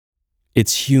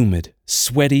It's humid,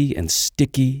 sweaty, and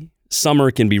sticky.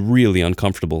 Summer can be really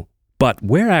uncomfortable. But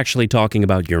we're actually talking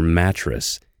about your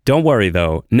mattress. Don't worry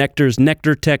though, Nectar's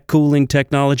Nectar Tech cooling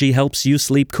technology helps you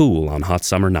sleep cool on hot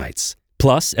summer nights.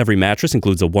 Plus, every mattress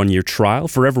includes a 1-year trial,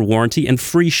 forever warranty, and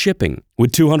free shipping.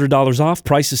 With $200 off,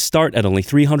 prices start at only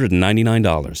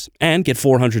 $399. And get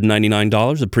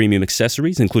 $499 of premium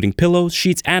accessories, including pillows,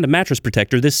 sheets, and a mattress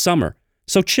protector this summer.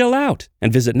 So chill out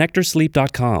and visit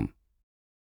nectarsleep.com.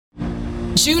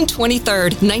 June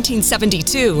 23rd,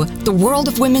 1972, the world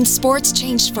of women's sports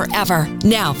changed forever.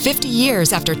 Now, 50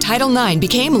 years after Title IX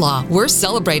became law, we're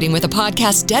celebrating with a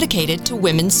podcast dedicated to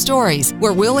women's stories,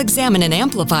 where we'll examine and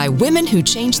amplify women who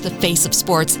changed the face of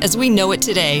sports as we know it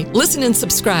today. Listen and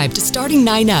subscribe to Starting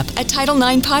 9 Up at Title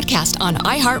IX Podcast on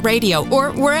iHeartRadio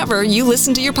or wherever you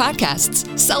listen to your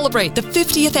podcasts. Celebrate the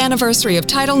 50th anniversary of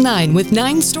Title IX with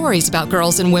 9 stories about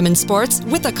girls and women's sports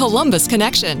with a Columbus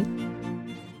connection.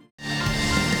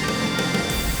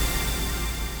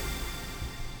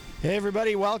 Hey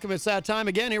everybody, welcome. It's that time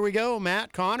again. Here we go.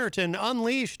 Matt Connarton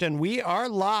Unleashed, and we are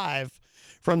live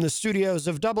from the studios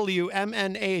of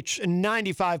WMNH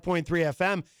 95.3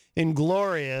 FM in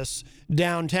glorious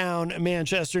downtown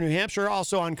Manchester, New Hampshire.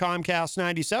 Also on Comcast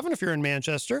 97 if you're in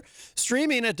Manchester.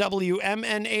 Streaming at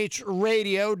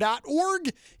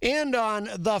WMNHradio.org and on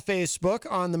the Facebook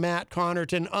on the Matt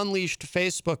Connarton Unleashed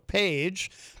Facebook page.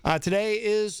 Today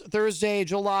is Thursday,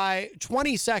 July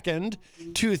 22nd,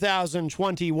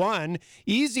 2021.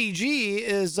 Eazy-G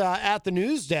is at the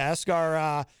news desk,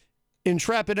 our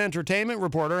intrepid entertainment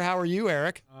reporter. How are you,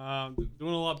 Eric?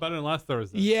 Doing a lot better than last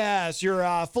Thursday. Yes,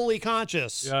 you're fully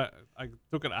conscious. Yeah, I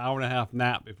took an hour-and-a-half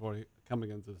nap before coming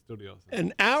into the studio. So.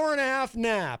 An hour-and-a-half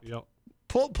nap. Yep.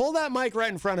 Pull that mic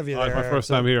right in front of you there. It's my first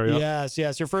time here, yep.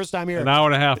 Yes, your first time here. An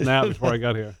hour-and-a-half nap before I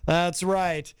got here. That's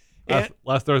right.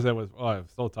 Last Thursday I was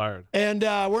so tired. And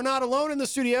we're not alone in the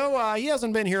studio. He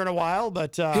hasn't been here in a while,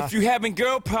 but... if you having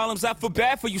girl problems, I feel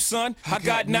bad for you, son. I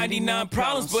got 99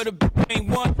 problems, but a ain't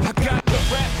one. I got the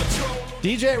rap patrol.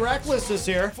 DJ Reckless is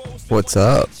here. What's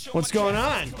up? What's going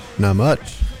on? Not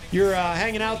much. You're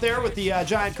hanging out there with the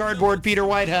giant cardboard Peter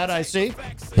Whitehead, I see.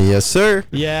 Yes, sir.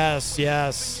 Yes.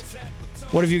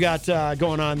 What have you got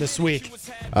going on this week?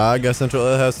 I got Central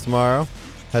Ale House tomorrow.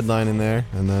 Headline in there,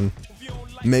 and then...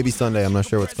 maybe Sunday. I'm not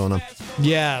sure what's going on.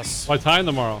 Yes. What time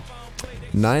tomorrow?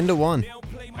 9 to 1.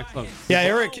 Excellent. Yeah,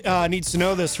 Eric needs to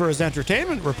know this for his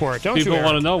entertainment report, don't you, People Eric?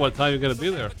 want to know what time you're going to be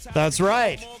there. That's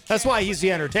right. That's why he's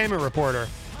the entertainment reporter.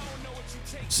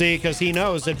 See, because he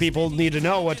knows that people need to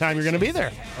know what time you're going to be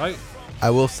there. Right.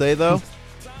 I will say, though,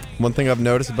 one thing I've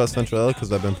noticed about Central Ale,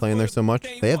 because I've been playing there so much,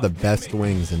 they have the best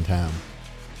wings in town.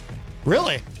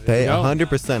 Really? They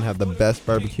 100% have the best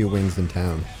barbecue wings in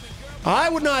town. I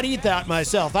would not eat that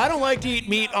myself. I don't like to eat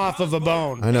meat off of a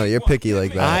bone. I know, you're picky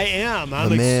like that. I am.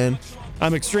 Man.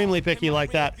 I'm extremely picky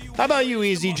like that. How about you,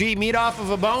 Eazy-G? Meat off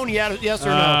of a bone? Yes or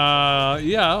no?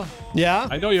 Yeah. Yeah?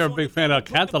 I know you're a big fan of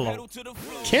cantaloupe.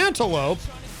 Cantaloupe?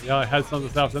 Yeah, I had some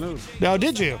this afternoon. No,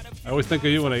 did you? I always think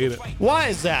of you when I eat it. Why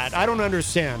is that? I don't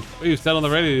understand. Well, you said on the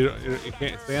radio you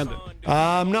can't stand it.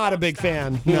 I'm not a big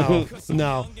fan. No.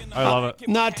 I love it.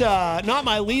 Not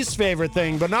my least favorite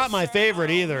thing, but not my favorite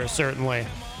either, certainly.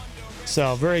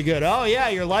 So, very good. Oh, yeah,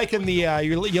 you're liking the,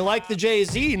 you like the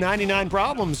Jay-Z, 99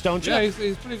 Problems, don't you? Yeah,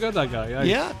 he's pretty good, that guy.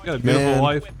 Yeah. He's got a beautiful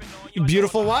wife.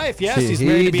 Beautiful wife, yes. See, he's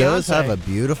married to Beyonce. He does have a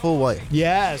beautiful wife.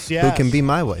 Yes. Who can be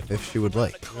my wife if she would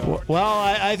like. Well,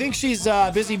 I think she's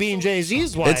busy being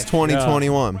Jay-Z's wife. It's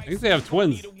 2021. I think they have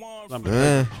twins.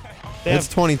 It's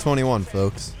 2021,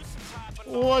 folks.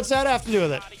 What's that have to do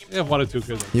with it? They have 1 or 2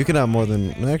 kids. You can have more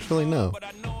than... actually, no.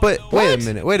 But wait a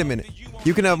minute.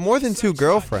 You can have more than 2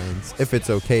 girlfriends if it's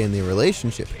okay in the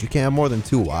relationship. But you can't have more than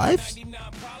 2 wives?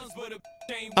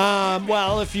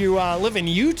 Well, if you live in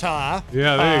Utah...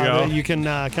 Yeah, there you go. You can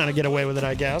kind of get away with it,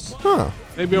 I guess. Huh.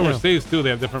 Maybe overseas, too,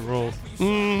 they have different rules.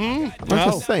 Mm-hmm.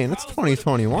 I'm just saying, it's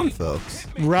 2021, folks.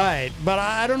 Right, but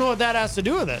I don't know what that has to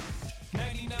do with it.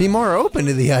 Be more open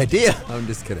to the idea. I'm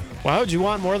just kidding. Why would you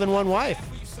want more than one wife?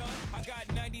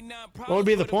 What would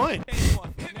be the point?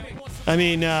 I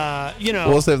mean,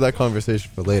 We'll save that conversation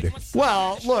for later.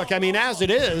 Well, look, I mean, as it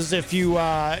is, if you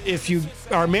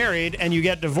are married and you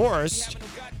get divorced,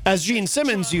 as Gene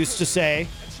Simmons used to say,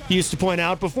 he used to point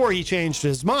out before he changed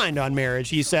his mind on marriage,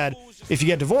 he said, if you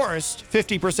get divorced,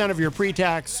 50% of your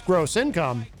pre-tax gross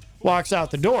income walks out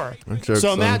the door.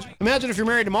 So imagine if you're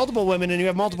married to multiple women and you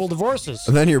have multiple divorces.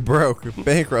 And then you're broke,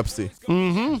 bankruptcy.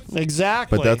 Mm-hmm,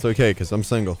 exactly. But that's okay, because I'm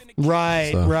single.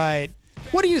 Right.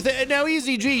 What do you think? Now,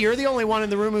 Eazy-G, you're the only one in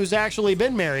the room who's actually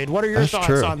been married. What are your That's thoughts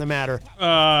true. on the matter?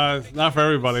 Not for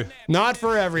everybody. Not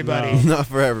for everybody. Not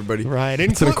for everybody. Right.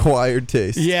 It's an acquired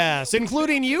taste. Yes,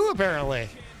 including you, apparently.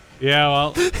 Yeah,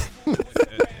 well,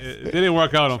 it didn't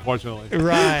work out, unfortunately.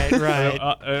 Right.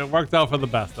 It worked out for the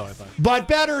best, though, I think. But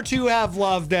better to have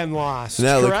loved than lost,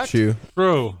 Now look correct? at you.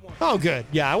 True. Oh, good.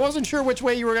 Yeah, I wasn't sure which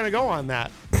way you were going to go on that.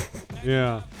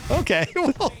 Yeah. Okay.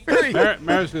 Well, very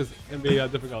Marriage can be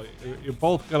difficult. You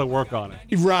both got to work on it.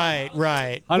 Right.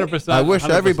 100%. I wish 100%.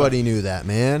 everybody knew that,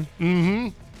 man.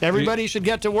 Everybody should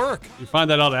get to work. You find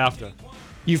that out after.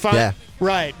 You find Yeah.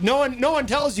 right. No one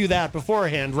tells you that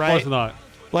beforehand, right? Of course not.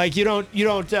 Like you don't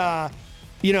talk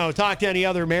to any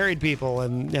other married people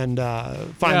and find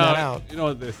that out. You know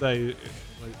what they say, like,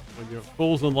 when you're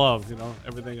fools in love,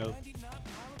 everything else.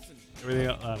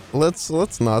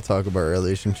 Let's not talk about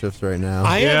relationships right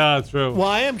now. Yeah, true. Well,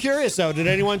 I am curious though. Did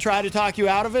anyone try to talk you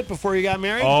out of it before you got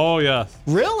married? Oh, yes.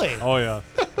 Really? Oh, yeah.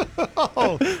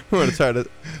 Oh. I'm gonna try to.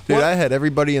 Dude, I had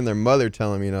everybody and their mother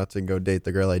telling me not to go date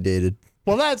the girl I dated.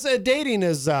 Well, that's dating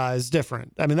is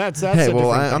different. I mean, that's Hey, a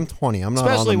well, different I'm thing. 20. I'm not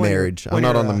Especially on the when you're- marriage. when I'm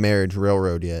not you're, on the marriage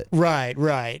railroad yet.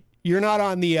 Right. You're not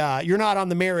on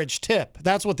the marriage tip.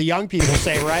 That's what the young people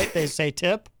say, right? They say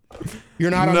tip.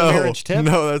 You're not on the marriage tip.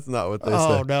 No, that's not what they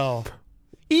Oh say. no.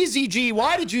 Eazy-G,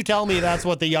 why did you tell me that's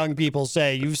what the young people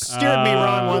say? You've steered me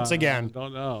wrong once again.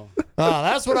 Don't know. Oh,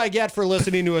 that's what I get for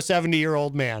listening to a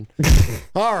 70-year-old man.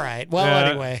 All right. Well,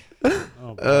 anyway.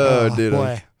 Oh, dude.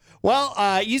 Boy. Well,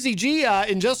 Eazy-G,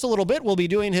 in just a little bit, will be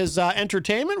doing his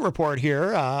entertainment report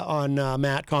here on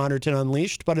Matt Connarton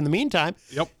Unleashed. But in the meantime,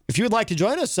 if you would like to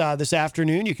join us this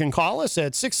afternoon, you can call us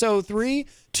at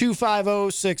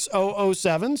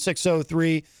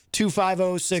 603-250-6007,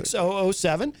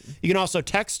 603-250-6007. You can also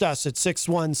text us at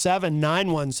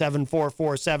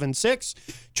 617-917-4476.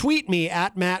 Tweet me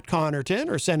at Matt Connarton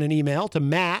or send an email to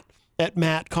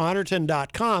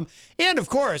matt@mattconnerton.com. And, of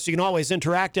course, you can always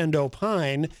interact and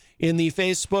opine in the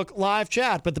Facebook live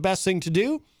chat. But the best thing to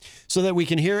do so that we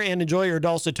can hear and enjoy your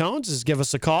dulcet tones is give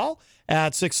us a call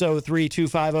at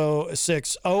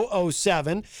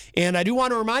 603-250-6007. And I do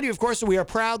want to remind you, of course, that we are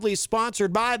proudly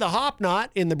sponsored by the Hop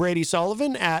Knot in the Brady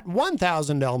Sullivan at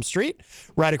 1000 Elm Street.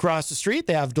 Right across the street,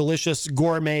 they have delicious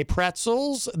gourmet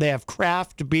pretzels. They have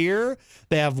craft beer.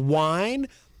 They have wine.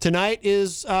 Tonight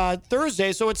is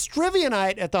Thursday, so it's trivia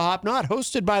night at the Hop Knot,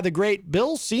 hosted by the great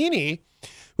Bill Cini,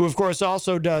 who, of course,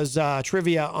 also does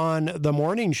trivia on the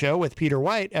morning show with Peter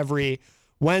White every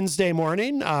Wednesday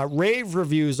morning. Rave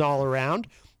reviews all around.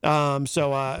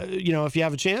 So if you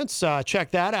have a chance,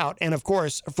 check that out. And, of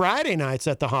course, Friday nights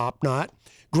at the Hop Knot,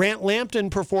 Grant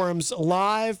Lampton performs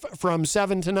live from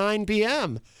 7 to 9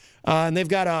 p.m. And they've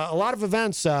got a lot of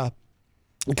events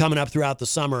coming up throughout the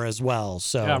summer as well.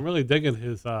 So Yeah, I'm really digging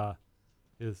his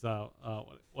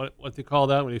what do you call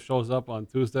that when he shows up on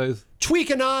Tuesdays?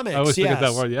 Tweakonomics. I always forget yes.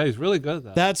 that word. Yeah, he's really good at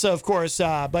that. That's, of course,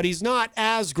 but he's not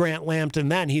as Grant Lampton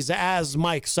then. He's as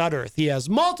Mike Sudderth. He has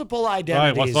multiple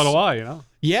identities. Right, well, so do I,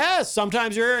 Yes,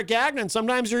 sometimes you're Eric Gagnon,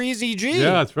 sometimes you're Eazy-G.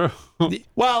 Yeah, that's true.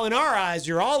 Well, in our eyes,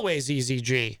 you're always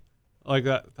Eazy-G. Like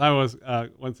that time I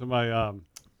went to my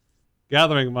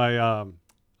gathering on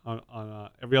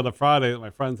every other Friday at my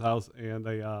friend's house, and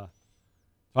they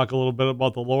talk a little bit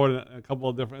about the Lord and a couple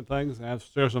of different things, and I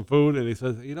share some food, and he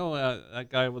says, that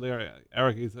guy over there,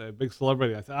 Eric, he's a big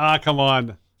celebrity. I said, come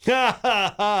on. And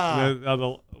then the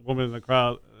other woman in the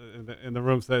crowd, in the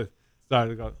room, started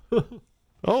to go,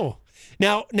 Oh.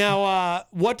 Now,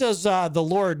 what does the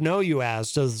Lord know you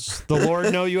as? Does the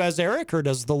Lord know you as Eric, or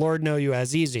does the Lord know you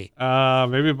as Easy?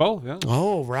 Maybe both, yeah.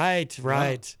 Oh, right.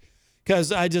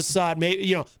 Because I just thought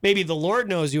maybe the Lord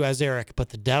knows you as Eric, but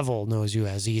the devil knows you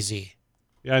as Easy.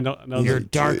 Yeah, I know Your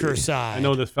darker side. I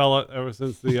know this fella ever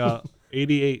since the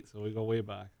 88, so we go way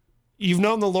back. You've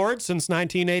known the Lord since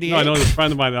 1988? No, I know this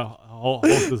friend of mine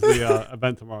hosts the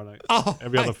event tomorrow night.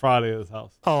 Every other Friday at his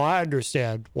house. Oh, I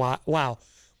understand. Wow.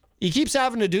 He keeps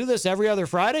having to do this every other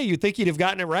Friday? You'd think he'd have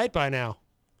gotten it right by now.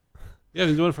 Yeah, I've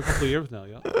been doing it for a couple of years now,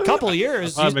 yeah. A couple of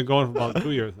years? I've been going for about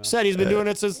 2 years now. Said he's been doing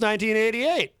it since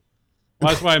 1988. Well,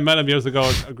 that's why I met him years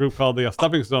ago, a group called the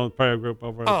Stepping Stone Prayer Group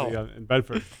over in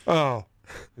Bedford. Oh.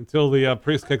 Until the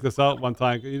priest kicked us out one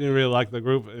time. He didn't really like the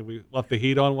group, and we left the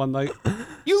heat on one night.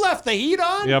 You left the heat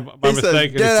on? Yeah, by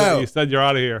mistake. He said, you're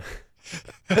out of here.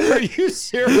 Are you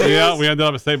serious? Yeah, we ended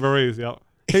up at St. Marie's, yeah.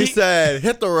 He said,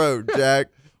 hit the road, Jack.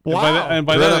 Wow. And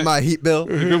by Run then, up my heat bill.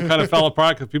 the group kind of fell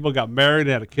apart because people got married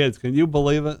and had kids. Can you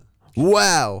believe it?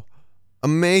 Wow.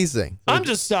 Amazing. I'm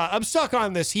stuck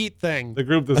on this heat thing. The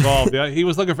group dissolved, yeah. He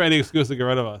was looking for any excuse to get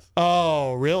rid of us.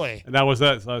 Oh, really? And that was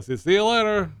it. So I said, see you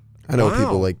later. I know Wow.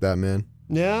 people like that, man.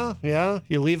 Yeah.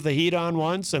 You leave the heat on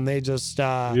once, and they just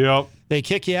Yep. they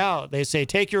kick you out. They say,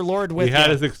 "Take your Lord with He you."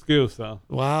 had his excuse, though.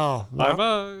 Wow.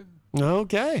 Bye-bye.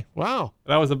 Okay. Wow.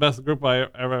 That was the best group I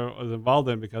ever was involved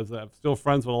in because I'm still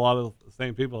friends with a lot of the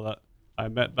same people that I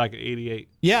met back in '88.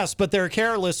 Yes, but they're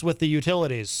careless with the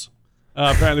utilities.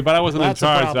 Apparently, but I wasn't in That's a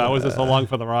charge. problem. I was just along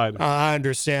for the ride. I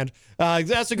understand.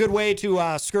 That's a good way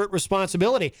to skirt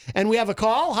responsibility. And we have a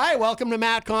call. Hi, welcome to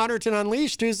Matt Connarton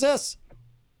Unleashed. Who's this?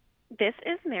 This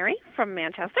is Mary from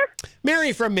Manchester.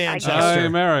 Mary from Manchester. Hi,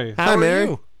 Mary. How Hi, are Mary.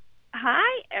 you?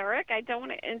 Hi, Eric. I don't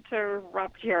want to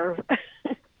interrupt your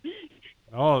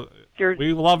Oh, your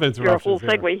we love your whole interruptions here.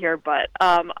 segue here, but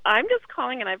I'm just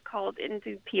calling, and I've called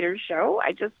into Peter's show.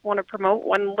 I just want to promote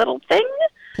one little thing,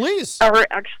 Please. or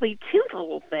actually two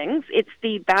little things. It's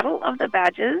the Battle of the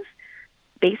Badges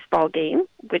baseball game,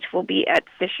 which will be at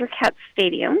Fisher Cat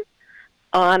Stadium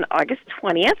on August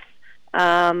 20th.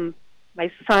 My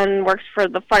son works for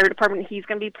the fire department. He's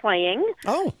going to be playing.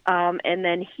 Oh. And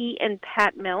then he and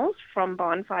Pat Mills from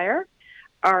Bonfire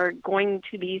are going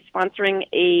to be sponsoring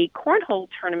a cornhole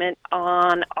tournament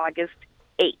on August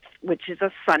 8th, which is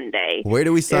a Sunday. Where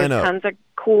do we sign There's up? tons of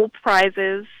cool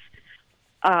prizes.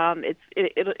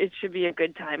 It should be a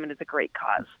good time, and it's a great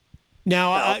cause.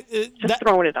 Now, Just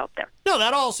throwing it out there. no,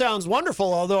 that all sounds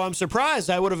wonderful, although I'm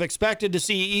surprised. I would have expected to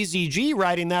see Eazy-G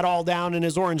writing that all down in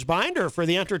his orange binder for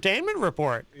the entertainment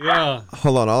report. Yeah.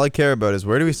 Hold on. All I care about is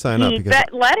where do we sign up?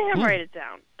 Let him write it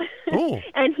down. Oh.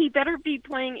 And he better be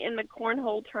playing in the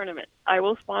cornhole tournament. I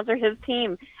will sponsor his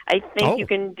team. I think you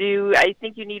can do. I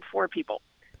think you need 4 people,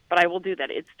 but I will do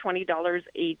that. It's $20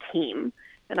 a team,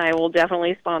 and I will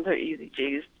definitely sponsor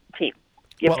Eazy-G's team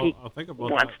if he I'll think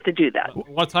about wants that. to do that.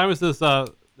 What time is this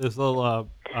little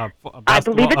basketball? I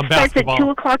believe it starts at basketball?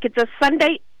 2:00. It's a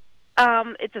Sunday.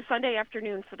 It's a Sunday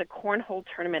afternoon for the cornhole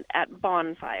tournament at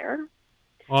Bonfire.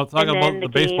 Well, talk And about then the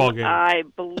baseball game. I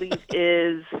believe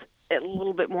is a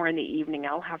little bit more in the evening.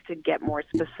 I'll have to get more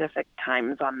specific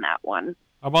times on that one.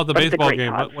 How about the but it's a baseball great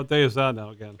game? cause. What day is that now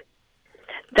again?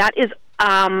 That is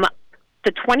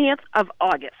the 20th of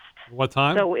August. What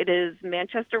time? So it is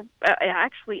Manchester.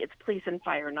 Actually, it's police and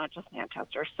fire, not just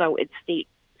Manchester. So it's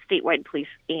statewide police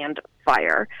and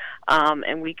fire.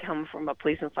 And we come from a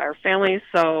police and fire family.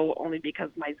 So only because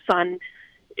my son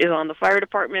is on the fire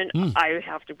department, I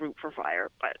have to root for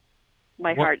fire. But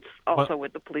my heart's also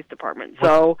with the police department.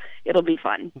 So it'll be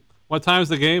fun. What time's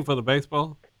the game for the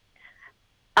baseball?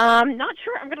 Not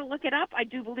sure. I'm going to look it up. I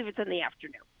do believe it's in the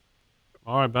afternoon.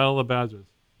 All right, Battle of the Badgers.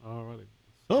 All righty.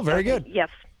 Oh, very good. Yes.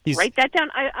 Write that down.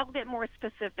 I'll get more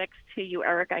specifics to you,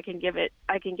 Eric. I can get it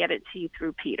to you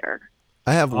through Peter.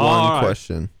 I have one right.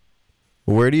 question.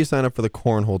 Where do you sign up for the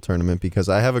cornhole tournament? Because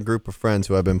I have a group of friends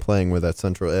who I've been playing with at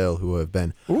Central Ale who have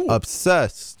been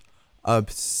obsessed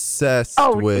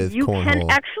with you cornhole.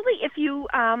 can actually, if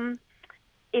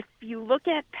you look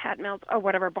at Pat Mills or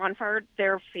whatever Bonfire,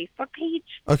 their Facebook page,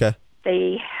 Okay.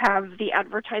 they have the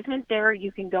advertisement there.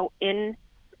 You can go in.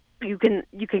 You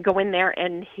can go in there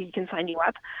and he can sign you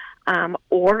up,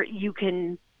 or you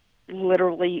can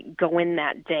literally go in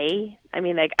that day. I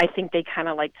mean, I think they kind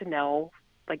of like to know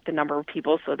like the number of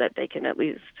people so that they can at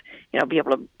least be able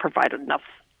to provide enough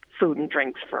food and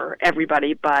drinks for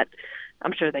everybody. But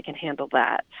I'm sure they can handle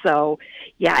that. So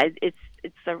yeah, it's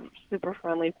a super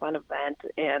friendly, fun event,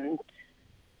 and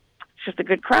it's just a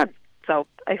good crowd. So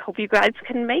I hope you guys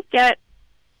can make it.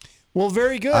 Well,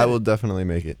 very good. I will definitely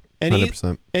make it. And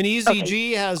 100%. And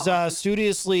Eazy-G has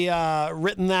studiously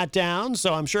written that down,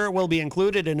 so I'm sure it will be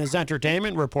included in his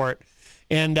entertainment report.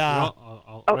 And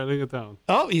I'll write it down.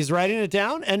 Oh, he's writing it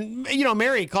down. And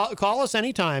Mary, call us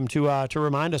anytime to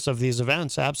remind us of these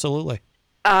events. Absolutely.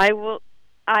 I will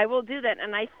do that.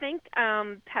 And I think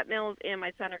Pat Mills and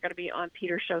my son are going to be on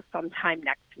Peter's show sometime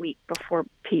next week before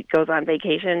Pete goes on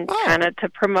vacation, kind of to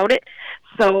promote it.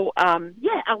 So,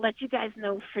 yeah, I'll let you guys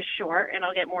know for sure, and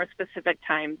I'll get more specific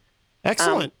times.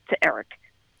 Excellent. To Eric.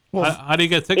 Well, How do you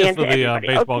get tickets and for to the everybody.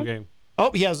 baseball Okay. game?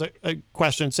 Oh, he has a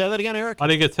question. Say that again, Eric. How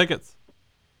do you get tickets?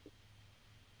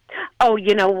 Oh,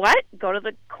 you know what? Go to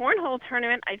the cornhole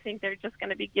tournament. I think they're just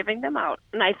going to be giving them out.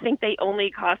 And I think they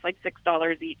only cost like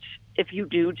 $6 each if you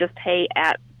do just pay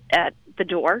at the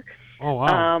door. Oh,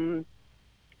 wow.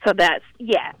 So that's,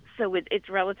 yeah. So it's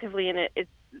relatively inexpensive.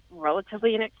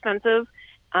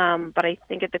 But I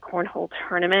think at the cornhole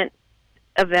tournament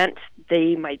event,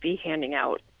 they might be handing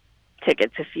out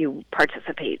tickets if you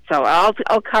participate. So I'll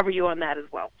cover you on that as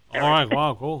well. All right.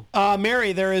 Wow, cool.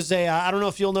 Mary, there is I don't know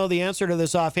if you'll know the answer to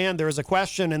this offhand. There is a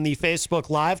question in the Facebook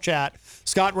live chat.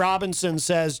 Scott Robinson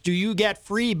says, do you get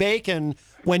free bacon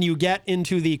when you get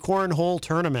into the cornhole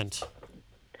tournament?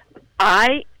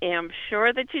 I am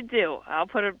sure that you do. I'll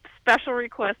put a special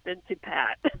request into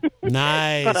Pat.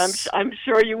 Nice. But I'm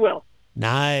sure you will.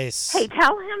 Nice. Hey,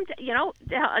 tell him,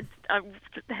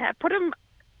 put him,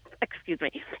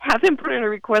 have him put in a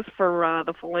request for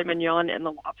the filet mignon and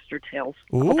the lobster tails.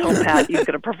 I'll tell Pat he's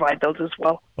going to provide those as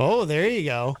well. Oh, there you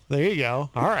go.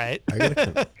 All right.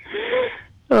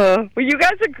 Well, you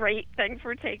guys are great. Thanks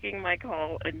for taking my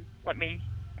call and letting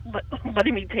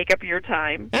me take up your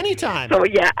time. Anytime. So,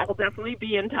 yeah, I'll definitely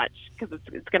be in touch because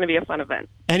it's going to be a fun event.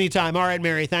 Anytime. All right,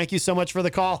 Mary. Thank you so much for the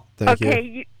call. Thank you.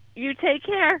 Okay, you take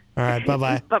care. All right.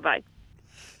 Bye-bye. Bye-bye.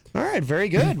 All right. Very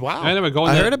good. Wow. I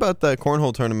heard about the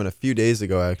cornhole tournament a few days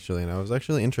ago, actually, and I was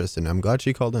actually interested. I'm glad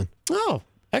she called in. Oh,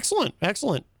 excellent.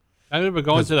 Excellent. I remember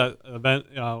going to that event,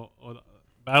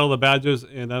 Battle of the Badgers,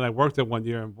 and then I worked it one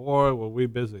year, and boy, were we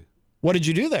busy. What did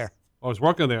you do there? I was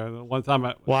working there, and one time,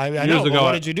 I know. years ago,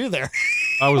 What did you do there?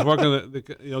 I was working,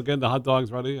 getting the hot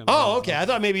dogs ready. And, Okay. I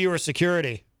thought maybe you were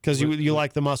security because you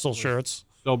like the muscle shirts.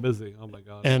 So busy. Oh, my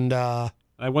God. And I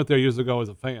went there years ago as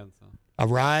a fan. So.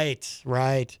 Right.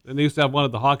 And they used to have one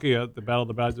at the hockey at the Battle of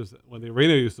the Badgers when the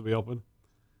arena used to be open.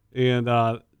 And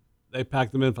they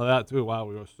packed them in for that, too. Wow,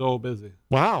 we were so busy.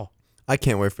 Wow. I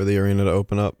can't wait for the arena to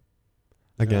open up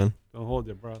again. Yeah, don't hold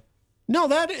your breath. No,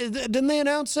 didn't they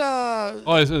announce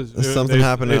There's something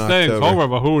happening in They say October. it's over,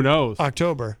 but who knows?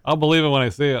 October? I'll believe it when I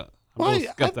see it. I'm Well, a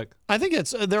little skeptic. I think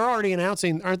they're already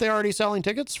announcing. Aren't they already selling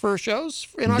tickets for shows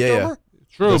in Yeah. October?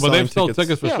 True, They're but they've selling sold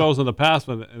tickets for Yeah. shows in the past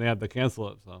and they had to cancel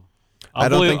it. So I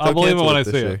don't think I'll they'll believe it cancel when I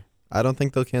this see year. it. I don't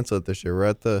think they'll cancel it this year. We're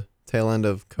at the tail end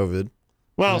of COVID.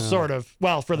 Well, sort of.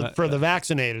 Well, for the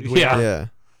vaccinated, we Yeah. are. Yeah.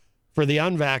 For the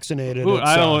unvaccinated, Ooh, it's,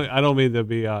 I don't mean to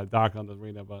be dark on the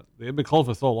arena, but they've been closed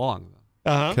for so long.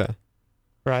 Okay.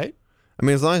 Right. I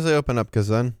mean, as long as they open up, because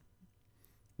then,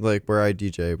 like where I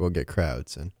DJ, we'll get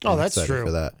crowds, and I'm That's excited true.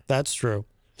 for that. That's true.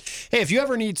 Hey, if you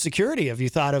ever need security, have you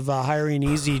thought of hiring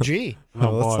Eazy-G? Let's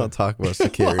boy. not talk about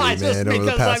security, Well, man. Over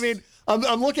the past,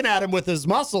 I'm looking at him with his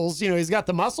muscles. You know, he's got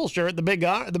the muscle shirt, the big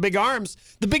arms,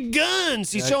 the big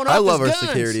guns. He's showing off I love his our guns.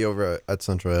 security over at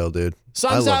Central Ale, dude.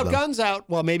 Sun's I love out, them. guns out.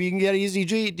 Well, maybe you can get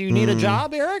Eazy-G. Do you need a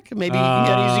job, Eric? Maybe you can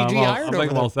get Eazy-G hired I over think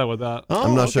I'm there. all set with that. Oh,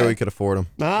 I'm not sure okay. we could afford them.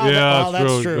 Yeah, that's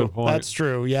true. true. Good point. That's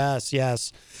true.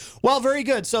 Yes. Well, very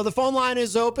good. So the phone line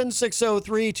is open,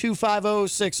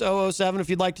 603-250-6007. If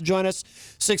you'd like to join us,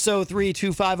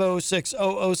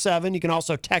 603-250-6007. You can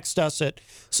also text us at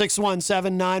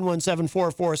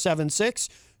 617-917-4476.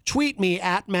 Tweet me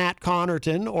at Matt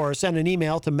Connarton or send an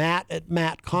email to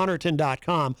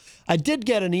matt@mattconnerton.com. I did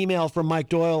get an email from Mike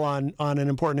Doyle on an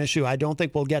important issue. I don't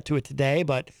think we'll get to it today,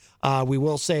 but we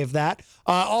will save that.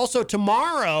 Also,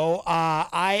 tomorrow,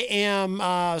 I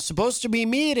am supposed to be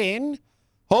meeting,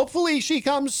 hopefully she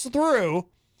comes through,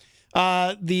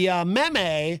 the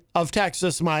meme of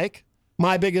Texas Mike,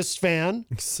 my biggest fan.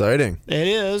 Exciting. It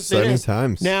is. Exciting it is.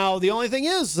 times. Now, the only thing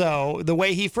is, though, the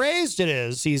way he phrased it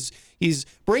is he's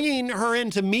bringing her in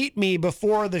to meet me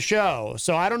before the show.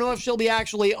 So I don't know if she'll be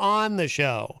actually on the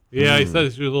show. Yeah, he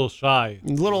said she was a little shy.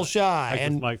 A little shy Like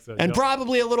and Mike said, and yep.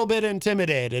 probably a little bit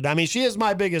intimidated. I mean, she is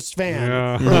my biggest fan.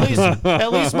 Yeah. Or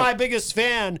at least my biggest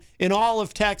fan in all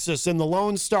of Texas, in the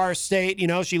Lone Star State. You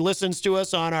know, she listens to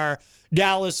us on our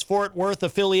Dallas-Fort Worth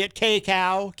affiliate,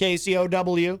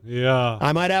 KCOW. Yeah.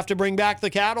 I might have to bring back the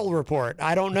cattle report.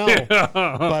 I don't know.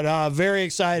 But very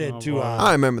excited to...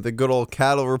 I remember the good old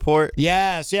cattle report.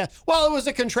 Yes. Well, it was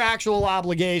a contractual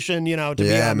obligation, you know, to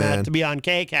be on that, to be on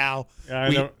KCOW. Yeah, I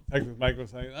know. Texas Mike was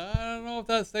saying, I don't know if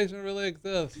that station really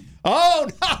exists. Oh,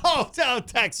 no,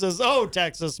 Texas. Oh,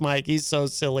 Texas Mike. He's so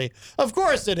silly. Of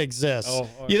course it exists. Oh,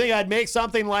 you think I'd make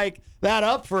something like that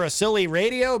up for a silly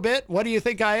radio bit? What do you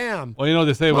think I am? Well, you know,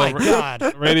 they say My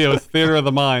God. radio is theater of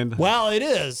the mind. Well, it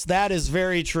is. That is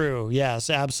very true. Yes,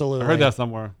 absolutely. I heard that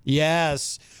somewhere.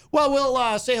 Yes. Well,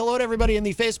 we'll say hello to everybody in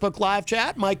the Facebook live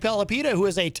chat. Mike Pelopita, who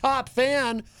is a top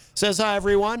fan, says hi,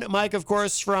 everyone. Mike, of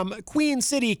course, from Queen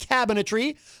City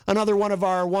Cabinetry, another one of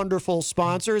our wonderful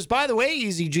sponsors. By the way,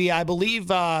 Eazy-G, I believe,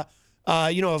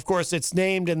 of course, it's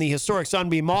named in the historic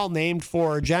Sunbeam Mall, named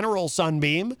for General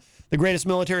Sunbeam, the greatest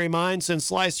military mind since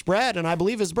sliced bread. And I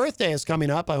believe his birthday is coming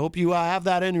up. I hope you have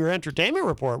that in your entertainment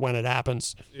report when it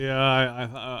happens. Yeah,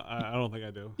 I don't think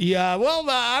I do. Yeah, well,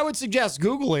 I would suggest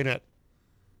Googling it.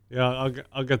 Yeah,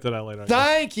 I'll get to that later.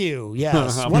 Thank you.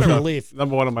 Yes. What a relief.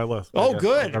 Number one on my list. Oh,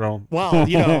 good. Well,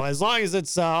 as long as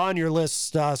it's on your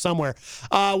list somewhere.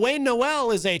 Wayne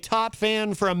Noel is a top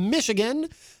fan from Michigan.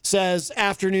 Says,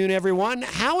 afternoon, everyone.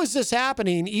 How is this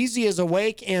happening? Easy is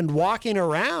awake and walking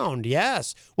around.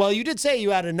 Yes. Well, you did say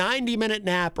you had a 90-minute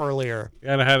nap earlier.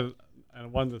 Yeah, and I had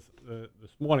one this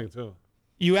morning, too.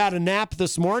 You had a nap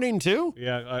this morning, too?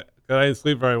 Yeah, Because I didn't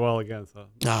sleep very well again. So.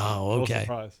 Oh, No okay.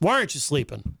 surprise. Why aren't you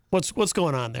sleeping? What's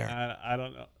going on there? I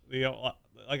don't know.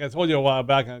 Like I told you a while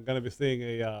back, I'm going to be seeing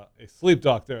a sleep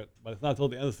doctor, but it's not until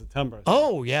the end of September.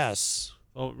 Oh, yes.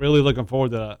 So really looking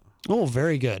forward to that. Oh,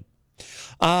 very good.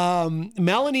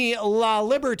 Melanie La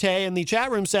Liberté in the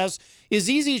chat room says, is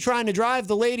Easy trying to drive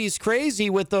the ladies crazy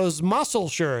with those muscle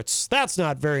shirts? That's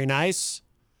not very nice.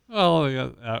 Well,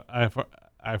 yeah,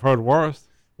 I've heard worse.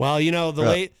 Well,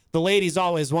 the ladies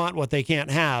always want what they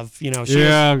can't have. Good point.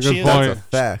 That's a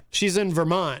fact. She's in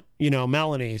Vermont,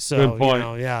 Melanie. So, Good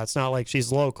point. It's not like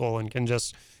she's local and can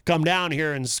just come down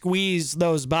here and squeeze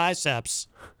those biceps.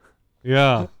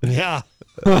 Yeah. Yeah.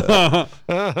 Yeah.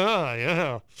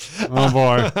 Oh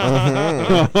boy.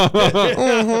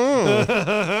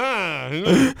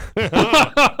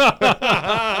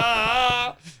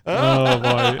 Oh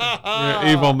boy. You're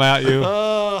evil, Matt. You.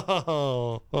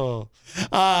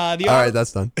 All right,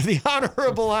 that's done. The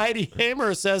Honorable Heidi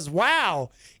Hamer says, wow,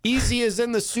 Easy is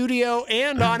in the studio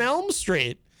and on Elm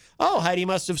Street. Oh, Heidi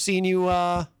must have seen you.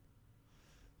 Yeah,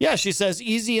 she says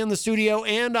Easy in the studio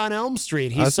and on Elm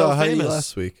Street. He's I saw so Heidi famous.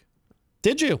 last week.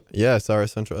 Did you? Yeah, I saw her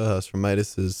at Central House from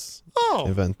Midas's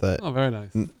event. Oh, very nice.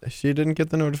 She didn't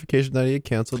get the notification that he had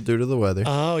canceled due to the weather.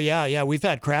 Oh, yeah. We've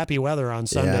had crappy weather on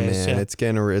Sundays. Yeah, man, it's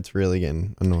really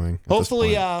getting annoying.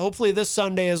 Hopefully this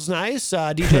Sunday is nice.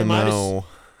 DJ Midas.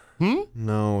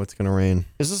 No, it's gonna rain.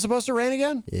 Is it supposed to rain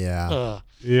again? Yeah.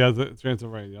 Yeah, it's chance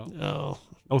of rain. Yeah. Oh,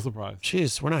 no surprise.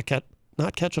 Jeez, we're not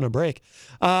catching a break.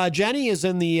 Jenny is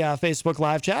in the Facebook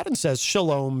live chat and says,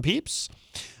 shalom, peeps.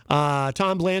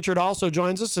 Tom Blanchard also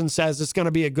joins us and says it's going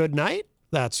to be a good night.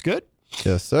 That's good.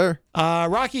 Yes, sir.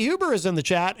 Rocky Huber is in the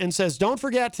chat and says, don't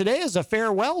forget, today is a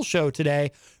farewell show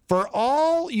today for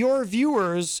all your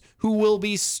viewers who will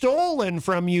be stolen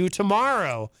from you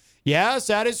tomorrow. Yes,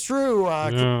 that is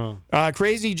true.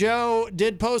 Crazy Joe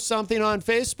did post something on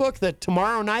Facebook that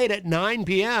tomorrow night at 9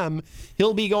 p.m.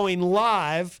 he'll be going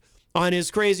live on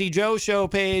his Crazy Joe show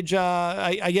page.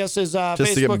 I guess his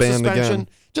Facebook suspension.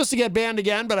 Just to get banned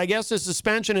again, but I guess his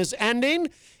suspension is ending,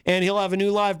 and he'll have a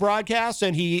new live broadcast.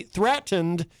 And he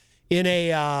threatened in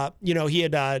a, he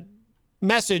had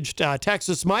messaged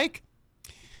Texas Mike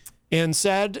and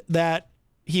said that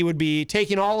he would be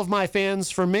taking all of my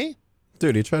fans from me.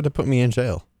 Dude, he tried to put me in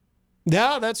jail.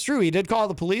 Yeah, that's true. He did call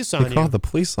the police on you. He called the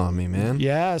police on me, man.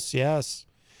 Yes.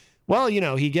 Well,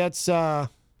 he gets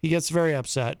very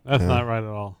upset. That's not right at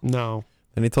all. No.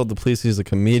 And he told the police he's a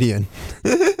comedian.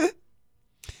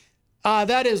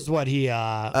 That is what he.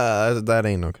 That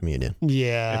ain't no comedian.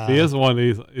 Yeah. If he is one,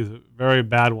 he's a very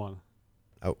bad one.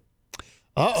 Oh.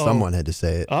 Uh-oh. Someone had to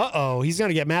say it. Uh-oh. He's going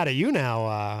to get mad at you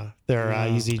now,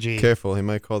 Eazy-G. Careful. He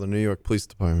might call the New York Police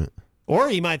Department. Or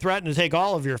he might threaten to take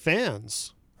all of your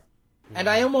fans. And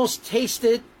I almost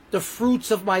tasted the fruits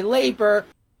of my labor.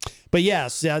 But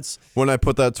yes, that's... When I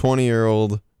put that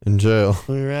 20-year-old in jail.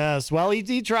 Yes. Well,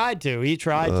 he tried to. He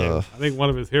tried to. I think one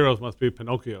of his heroes must be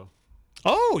Pinocchio.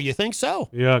 Oh, you think so?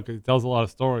 Yeah, because he tells a lot of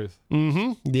stories.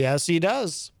 Mm-hmm. Yes, he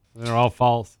does. And they're all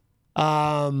false.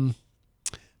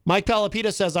 Mike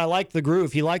Pelopita says, I like the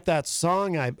groove. He liked that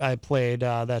song I played,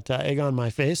 that Egg on My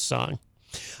Face song.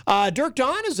 Dirk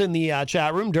Don is in the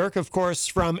chat room. Dirk, of course,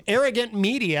 from Arrogant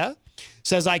Media,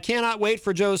 says, I cannot wait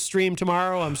for Joe's stream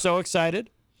tomorrow. I'm so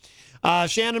excited.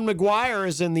 Shannon McGuire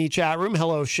is in the chat room.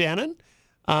 Hello, Shannon.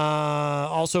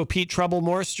 Also, Pete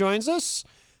Trouble-Morse joins us.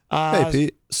 Hey,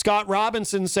 Pete. Scott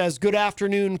Robinson says, good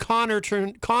afternoon,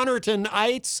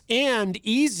 Connarton-ites and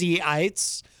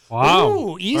Easy-ites. Wow.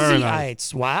 Ooh, Easy-ites.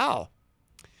 Nice. Wow.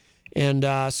 And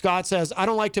Scott says, I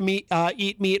don't like to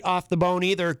eat meat off the bone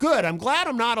either. Good. I'm glad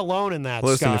I'm not alone in that,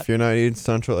 Listen, Scott. if you're not eating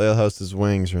Central Ale House's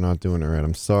wings, you're not doing it right.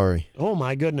 I'm sorry. Oh,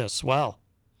 my goodness. Well.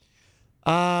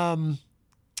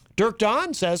 Dirk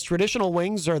Don says, traditional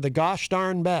wings are the gosh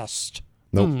darn best.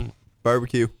 Nope.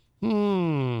 Barbecue.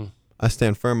 I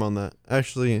stand firm on that.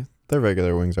 Actually, their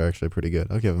regular wings are actually pretty good.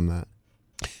 I'll give them that.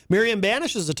 Miriam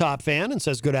Banish is a top fan and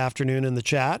says good afternoon in the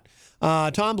chat.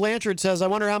 Tom Blanchard says, I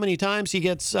wonder how many times he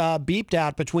gets beeped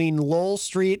at between Lowell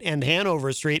Street and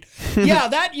Hanover Street. Yeah,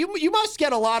 that you must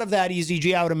get a lot of that,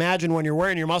 Eazy-G, I would imagine, when you're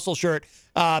wearing your muscle shirt.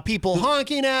 People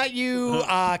honking at you,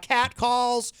 cat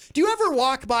calls. Do you ever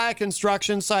walk by a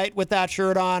construction site with that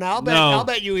shirt on? I'll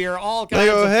bet you hear all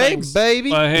kinds of things. Hey, baby.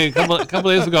 Hey, a couple of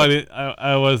days ago,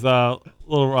 I was a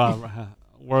little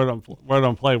word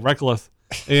on play, reckless.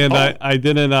 And I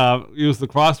didn't use the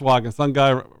crosswalk, and some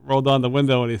guy rolled down the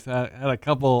window, and he had a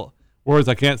couple words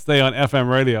I can't say on FM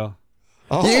radio.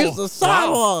 Use the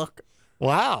sidewalk.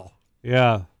 Wow.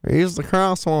 Yeah. Use the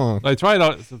crosswalk. I try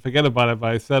not to forget about it,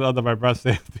 but I said under my breath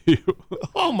after you.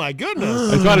 Oh my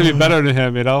goodness! I try to be better than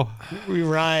him,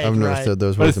 Right. I've never said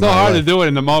those But words it's in so my hard life. to do it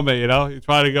in the moment, You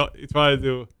try to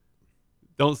do.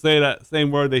 Don't say that same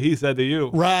word that he said to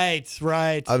you. Right.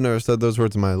 I've never said those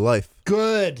words in my life.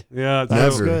 Good. Yeah,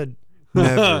 That's Never. good.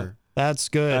 Never. That's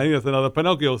I good. think that's another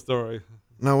Pinocchio story.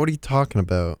 No, what are you talking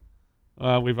about?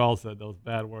 We've all said those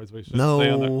bad words. We No,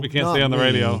 we can't not say on the me.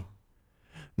 radio.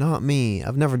 Not me.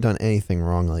 I've never done anything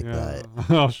wrong like that.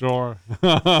 Oh, sure.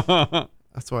 All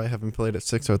That's why I haven't played at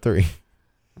 603.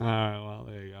 right, well,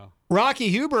 there you go. Rocky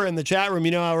Huber in the chat room,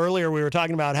 how earlier we were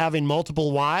talking about having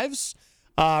multiple wives?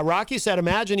 Rocky said,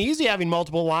 imagine Easy having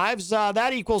multiple wives.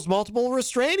 That equals multiple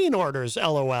restraining orders,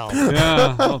 LOL.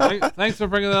 Yeah. Well, thanks for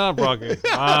bringing that up, Rocky.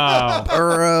 Wow.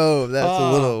 Bro, that's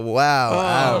a little wow.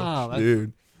 Wow, Ouch, that's-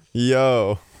 dude.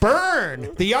 Yo. Burn.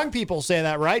 The young people say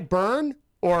that, right? Burn?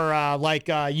 Or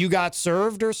you got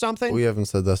served or something? We haven't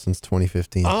said that since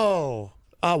 2015. Oh.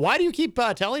 Why do you keep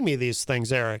telling me these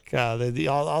things, Eric? All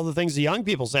the things the young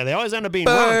people say, they always end up being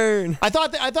Burn. wrong. I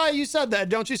thought you said that.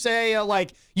 Don't you say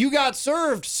you got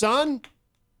served, son?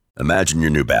 Imagine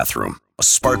your new bathroom. A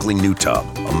sparkling new tub,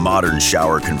 a modern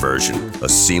shower conversion, a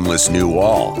seamless new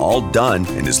wall, all done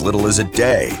in as little as a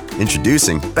day.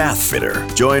 Introducing Bath Fitter.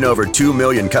 Join over 2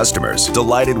 million customers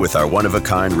delighted with our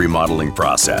one-of-a-kind remodeling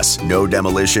process. No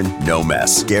demolition, no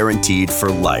mess. Guaranteed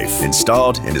for life.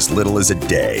 Installed in as little as a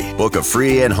day. Book a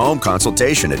free in-home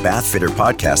consultation at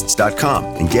bathfitterpodcasts.com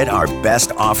and get our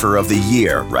best offer of the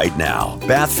year right now.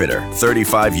 Bath Fitter,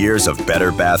 35 years of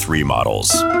better bath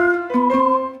remodels.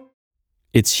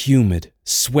 It's humid,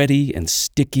 sweaty, and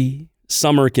sticky.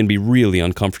 Summer can be really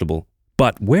uncomfortable.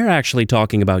 But we're actually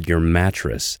talking about your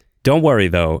mattress. Don't worry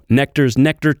though, Nectar's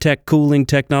Nectar Tech cooling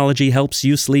technology helps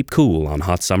you sleep cool on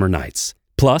hot summer nights.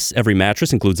 Plus, every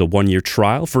mattress includes a 1-year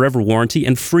trial, forever warranty,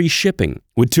 and free shipping.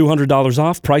 With $200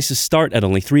 off, prices start at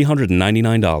only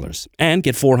 $399. And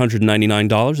get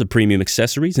 $499 of premium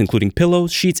accessories, including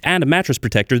pillows, sheets, and a mattress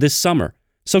protector this summer.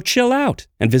 So chill out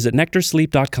and visit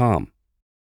nectarsleep.com.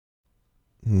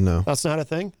 No. That's not a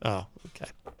thing? Oh, okay.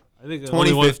 I think the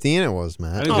only one, 2015 it was,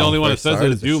 Matt. I think the only one that First says it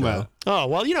started is the you, show. Matt. Oh,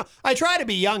 well, I try to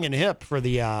be young and hip for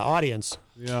the audience.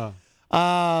 Yeah.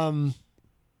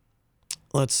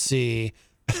 Let's see.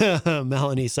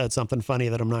 Melanie said something funny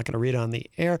that I'm not going to read on the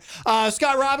air.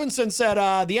 Scott Robinson said,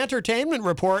 the entertainment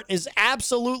report is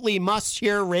absolutely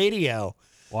must-hear radio.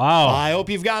 Wow. I hope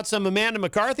you've got some Amanda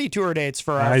McCarthy tour dates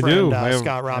for our I friend do. I have, Scott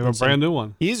I have Robinson. a brand new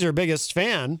one. He's your biggest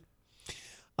fan.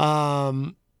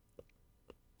 Let's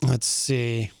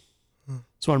see.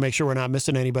 Just want to make sure we're not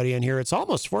missing anybody in here. It's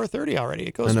almost 4:30 already.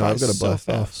 It goes I know, by I've got to so blast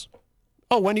off. fast.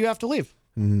 Oh, when do you have to leave?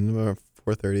 About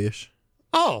 4:30ish.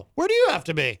 Oh, where do you have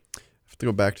to be? I have to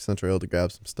go back to Central Hill to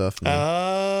grab some stuff. And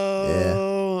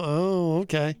Oh,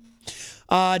 okay.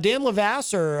 Dan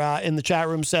Lavasser in the chat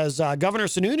room says, Governor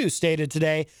Sununu stated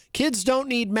today, kids don't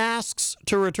need masks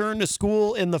to return to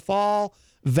school in the fall.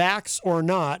 Vax or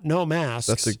not, no masks.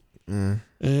 That's a.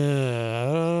 I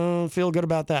don't feel good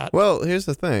about that. Well, here's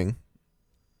the thing.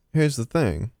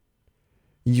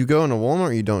 You go into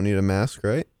Walmart, you don't need a mask,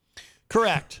 right?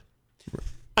 Correct.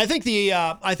 I think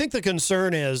the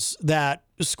concern is that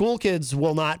school kids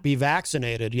will not be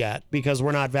vaccinated yet because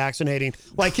we're not vaccinating.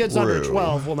 Like kids under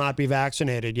 12 will not be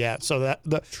vaccinated yet. So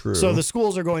so the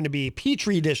schools are going to be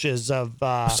petri dishes of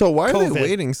So why are COVID. they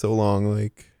waiting so long?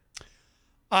 Like,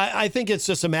 I think it's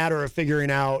just a matter of figuring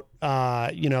out,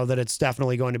 that it's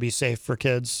definitely going to be safe for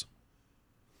kids.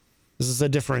 This is a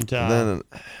different. then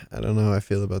I don't know how I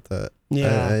feel about that.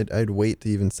 Yeah. I'd wait to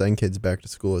even send kids back to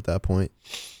school at that point.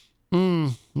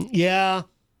 Yeah.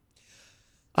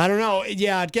 I don't know.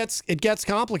 Yeah, it gets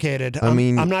complicated. I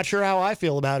mean- I'm not sure how I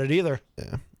feel about it either.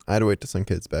 Yeah, I'd wait to send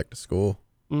kids back to school.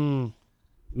 No,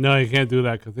 you can't do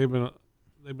that because they've been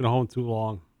home too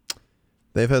long.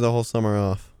 They've had the whole summer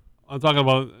off. I'm talking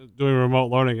about doing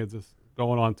remote learning. It's just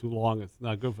going on too long. It's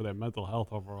not good for their mental health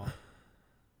overall.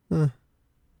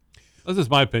 That's just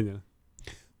my opinion.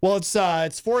 Well, it's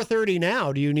 4:30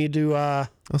 now. Do you need to? I'll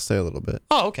stay a little bit.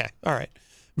 Oh, okay. All right.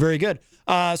 Very good.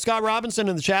 Scott Robinson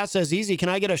in the chat says, "Easy, can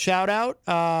I get a shout out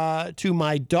to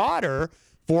my daughter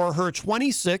for her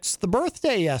 26th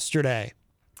birthday yesterday?"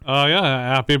 Oh yeah,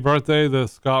 happy birthday to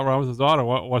Scott Robinson's daughter.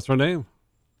 What's her name?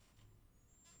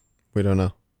 We don't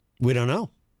know. We don't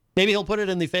know. Maybe he'll put it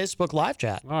in the Facebook live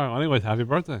chat. All right. Well, anyways, happy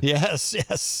birthday. Yes,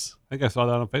 yes. I think I saw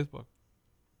that on Facebook.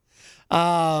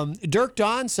 Dirk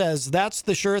Don says, that's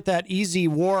the shirt that Easy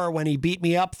wore when he beat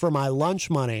me up for my lunch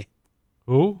money.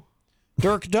 Who?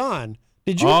 Dirk Don.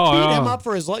 Did you Oh, beat yeah. him up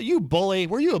for his lunch? You bully.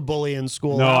 Were you a bully in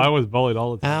school? No, How I was bullied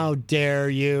all the time. How dare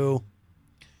you?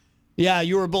 Yeah,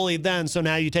 you were bullied then, so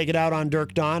now you take it out on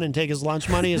Dirk Don and take his lunch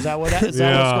money. Is that that what's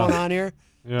going on here?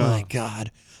 Yeah. My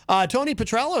God. Tony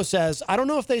Petrello says, I don't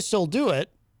know if they still do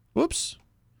it. Whoops.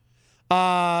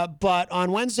 But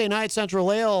on Wednesday night,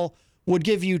 Central Ale would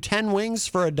give you 10 wings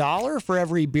for $1 for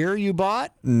every beer you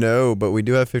bought. No, but we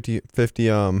do have 50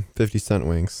 cent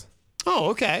wings. Oh,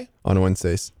 okay. On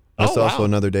Wednesdays. That's also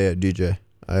another day at DJ.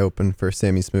 I open for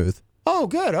Sammy Smooth. Oh,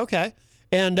 good. Okay.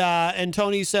 And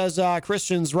Tony says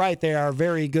Christian's right. They are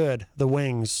very good, the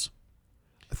wings.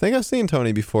 I think I've seen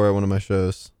Tony before at one of my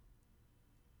shows.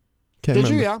 Did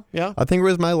remember. you? Yeah. Yeah. I think it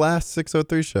was my last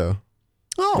 603 show.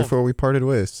 Oh. Before we parted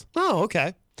ways. Oh,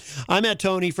 okay. I met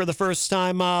Tony for the first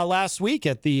time last week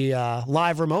at the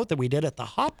live remote that we did at the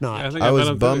Hop Knot. I was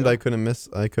bummed I couldn't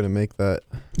make that.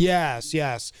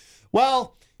 Yes.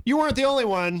 Well, you weren't the only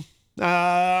one.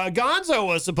 Gonzo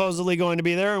was supposedly going to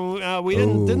be there. We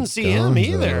didn't see him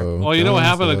either. Well, you know what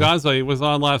happened to Gonzo? He was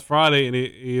on last Friday, and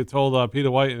he told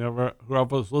Peter White and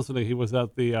whoever was listening, he was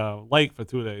at the lake for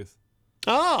 2 days.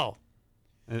 Oh.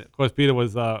 And of course, Peter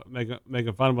was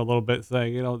making fun of him a little bit,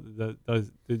 saying,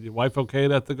 did your wife okay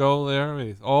that to go there? And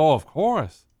he's, of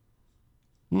course.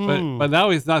 But now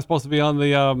he's not supposed to be on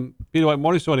the Peter White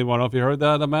Morning Show anymore. I don't know if you heard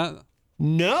that, Matt.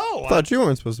 No. I thought you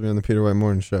weren't supposed to be on the Peter White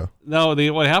Morning Show. No,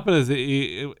 what happened is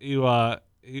he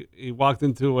walked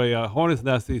into a hornet's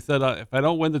nest. He said, if I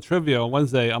don't win the trivia on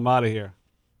Wednesday, I'm out of here.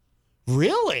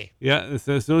 Really? Yeah. As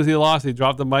soon as he lost, he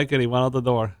dropped the mic and he went out the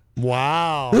door.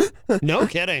 Wow. No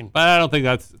kidding. But I don't think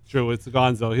that's true. It's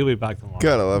Gonzo. He'll be back tomorrow.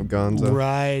 Gotta love Gonzo.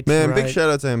 Right. Man, big shout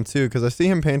out to him, too, because I see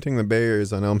him painting the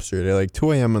barriers on Elm Street at like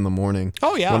 2 a.m. in the morning.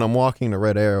 Oh, yeah. When I'm walking to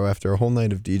Red Arrow after a whole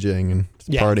night of DJing and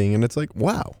partying, and it's like,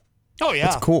 wow. Oh, yeah.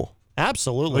 That's cool.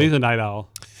 Absolutely. Well, he's a night owl.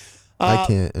 I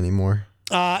can't anymore.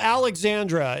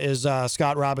 Alexandra is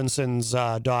Scott Robinson's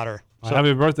daughter. So,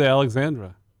 happy birthday,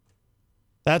 Alexandra.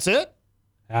 That's it?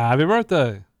 Happy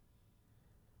birthday.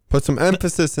 Put some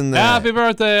emphasis in there. Happy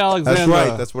birthday, Alexandra. That's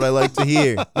right. That's what I like to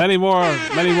hear. many more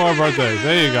birthdays.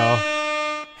 There you go.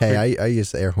 Hey, I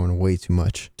use the air horn way too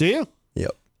much. Do you?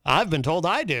 Yep. I've been told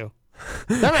I do.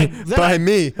 By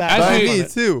me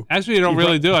too. Actually, you don't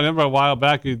really do. I remember a while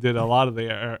back you did a lot of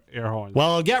the air horns.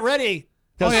 Well, get ready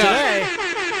because today.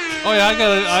 Oh yeah,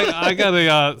 I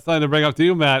got something to bring up to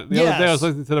you, Matt. The other day I was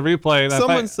listening to the replay, and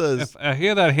someone says, if I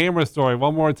hear that Hammer story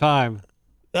one more time.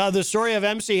 The story of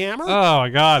MC Hammer? Oh my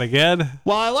God, again?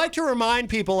 Well, I like to remind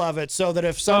people of it so that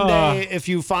if someday, if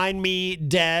you find me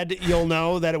dead, you'll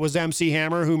know that it was MC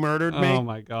Hammer who murdered me. Oh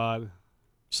my God.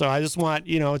 So I just want,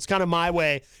 it's kind of my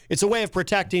way. It's a way of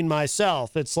protecting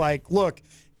myself. It's like, look,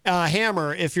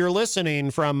 Hammer, if you're listening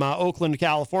from Oakland,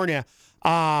 California,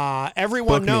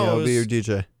 everyone knows. I'll be your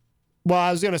DJ. Well,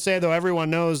 I was going to say, though, everyone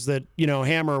knows that,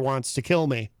 Hammer wants to kill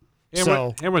me.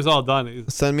 Hammer's all done.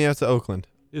 Send me out to Oakland.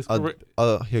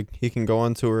 He can go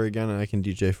on tour again, and I can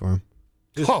DJ for him.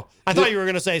 I thought you were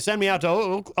going to say, send me out to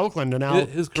Oakland, and I'll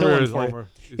his kill career him is for over.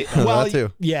 Well, that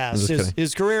too. Yes,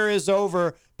 his career is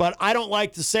over, but I don't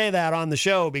like to say that on the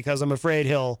show because I'm afraid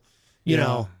he'll,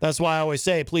 that's why I always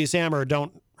say, please, Hammer,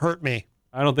 don't hurt me.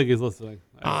 I don't think he's listening.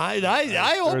 I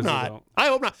hope not. I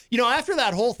hope not. After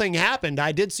that whole thing happened,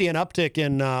 I did see an uptick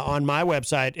in on my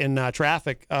website in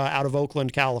traffic out of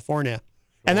Oakland, California.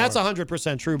 And that's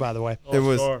 100% true, by the way. It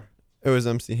was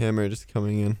MC Hammer just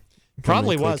coming in.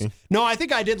 Probably was. No, I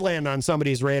think I did land on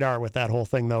somebody's radar with that whole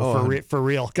thing, though, for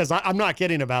real. Because I'm not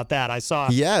kidding about that. I saw.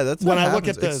 Yeah, that's when what I happens.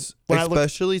 look at the.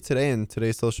 Especially today in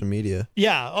today's social media.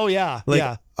 Yeah. Oh, yeah.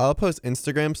 Yeah. I'll post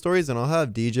Instagram stories and I'll have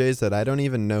DJs that I don't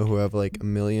even know who have like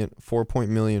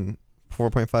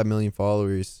 4.5 million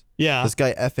followers. Yeah. This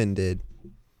guy effing did.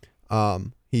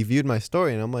 He viewed my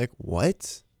story and I'm like,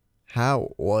 what?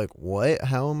 How? Like, what?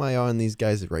 How am I on these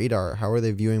guys' radar? How are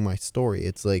they viewing my story?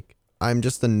 It's like I'm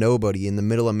just a nobody in the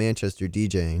middle of Manchester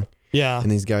DJing. Yeah.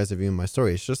 And these guys are viewing my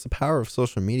story. It's just the power of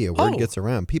social media. Word gets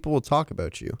around. People will talk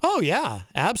about you. Oh, yeah.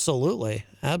 Absolutely.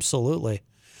 Absolutely.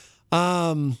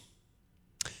 I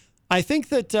think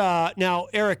that now,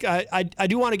 Eric, I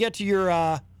do want to get to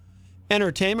your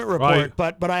entertainment report,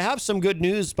 but I have some good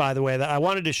news, by the way, that I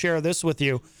wanted to share this with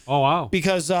you. Oh, wow.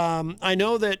 Because I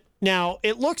know that now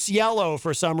it looks yellow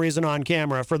for some reason on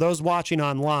camera for those watching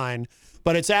online,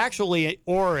 but it's actually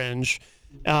orange.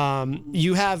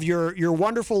 You have your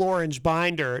wonderful orange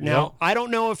binder. Now, I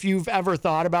don't know if you've ever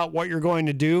thought about what you're going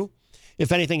to do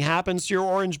if anything happens to your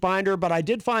orange binder, but I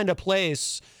did find a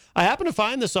place. I happened to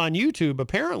find this on YouTube.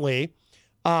 Apparently,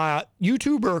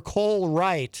 YouTuber Cole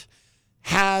Wright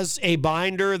has a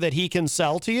binder that he can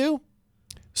sell to you.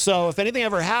 So if anything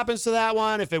ever happens to that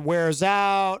one, if it wears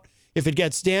out, if it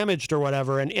gets damaged or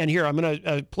whatever, and here, I'm going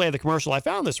to play the commercial. I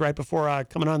found this right before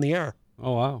coming on the air.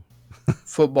 Oh, wow.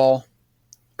 football,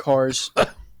 cars,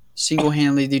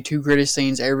 single-handedly the two greatest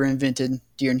things ever invented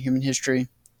during human history.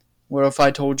 What if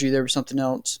I told you there was something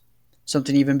else,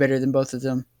 something even better than both of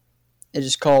them? It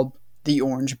is called the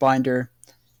orange binder.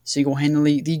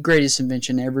 Single-handedly the greatest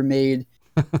invention ever made.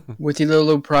 With a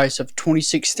low price of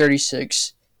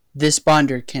 $26.36, this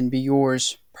binder can be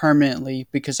yours permanently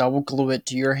because I will glue it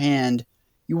to your hand.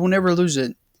 You will never lose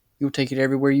it. You'll take it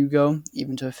everywhere you go,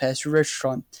 even to a fast food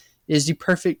restaurant. It is the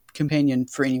perfect companion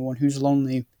for anyone who's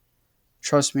lonely.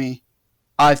 Trust me,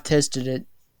 I've tested it.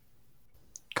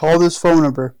 Call this phone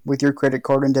number with your credit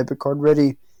card and debit card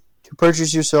ready to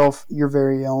purchase yourself your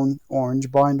very own orange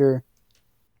binder.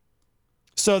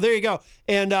 So there you go.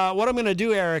 And what I'm going to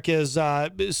do, Eric, is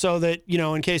so that,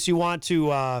 in case you want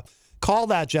to call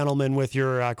that gentleman with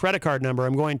your credit card number,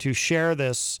 I'm going to share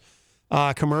this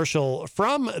commercial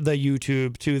from the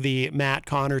YouTube to the Matt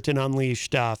Connarton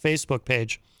Unleashed Facebook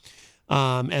page.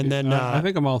 And then I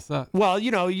think I'm all set. Well,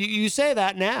 you say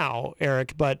that now,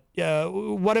 Eric, but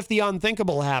what if the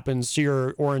unthinkable happens to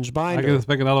your orange binder? I can just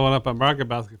pick another one up at Market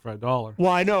Basket for $1.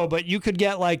 Well, I know, but you could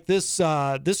get like this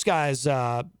guy's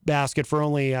basket for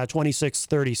only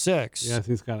 $26.36. Yeah, it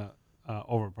seems kind of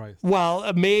overpriced.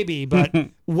 Well, maybe, but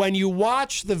when you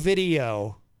watch the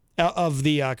video of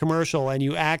the commercial and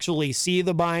you actually see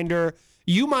the binder,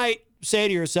 you might say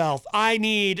to yourself, "I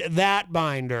need that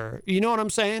binder." You know what I'm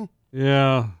saying?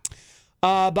 Yeah.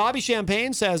 Bobby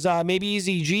Champagne says maybe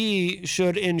Eazy-G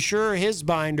should insure his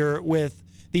binder with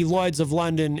the Lloyd's of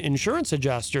London insurance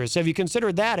adjusters. Have you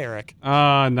considered that, Eric?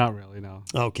 Not really, no.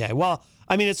 Okay. Well,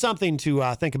 I mean, it's something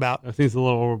to think about. That seems a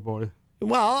little overboard.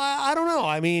 Well, I don't know.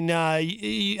 I mean,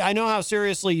 I know how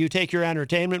seriously you take your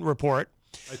entertainment report.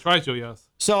 I try to, yes.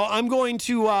 So I'm going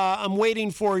to, I'm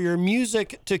waiting for your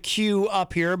music to queue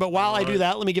up here. But while I do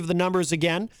that, let me give the numbers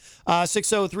again.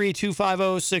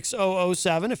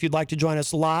 603-250-6007. If you'd like to join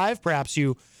us live, perhaps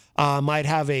you might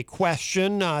have a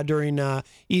question during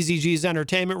Eazy-G's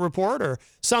entertainment report or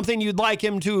something you'd like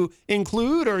him to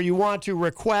include, or you want to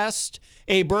request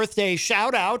a birthday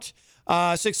shout out.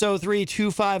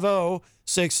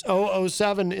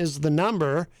 603-250-6007 is the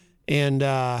number. And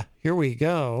here we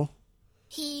go.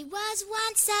 He was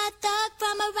once a thug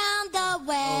from around the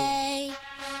way.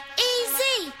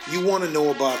 Easy! You want to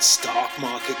know about stock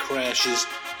market crashes,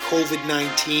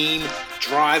 COVID-19,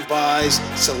 drive-bys,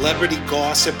 celebrity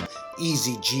gossip?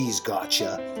 Eazy-G's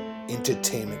gotcha.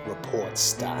 Entertainment report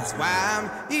style. That's why I'm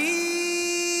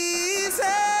easy.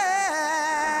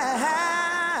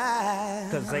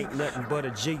 'Cause ain't nothing but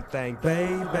a G thing,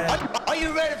 baby. Are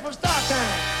you ready for start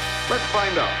time? Let's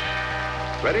find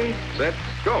out. Ready, set,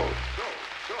 go.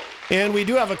 And we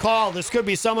do have a call. This could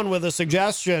be someone with a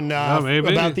suggestion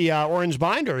about the orange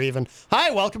binder even.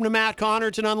 Hi, welcome to Matt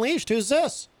Connarton Unleashed. Who's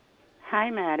this? Hi,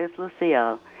 Matt. It's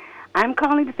Lucille. I'm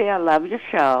calling to say I love your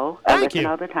show. I listen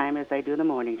all the time as I do the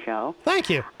morning show. Thank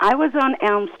you. I was on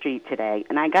Elm Street today,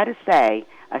 and I got to say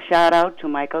a shout-out to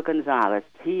Michael Gonzalez.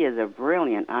 He is a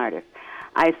brilliant artist.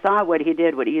 I saw what he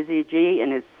did with Eazy-G,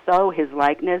 and his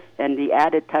likeness and the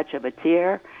added touch of a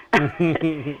tear.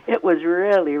 It was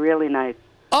really, really nice.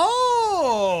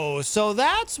 Oh, so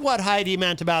that's what Heidi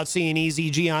meant about seeing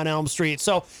Eazy-G on Elm Street.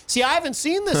 So, see, I haven't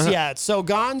seen this yet. So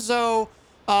Gonzo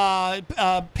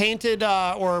painted,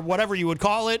 or whatever you would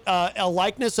call it, a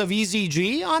likeness of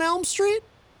Eazy-G on Elm Street?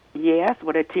 Yes,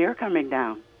 with a tear coming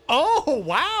down. Oh,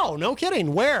 wow. No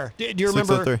kidding. Where? Do you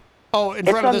remember? 603. Oh, in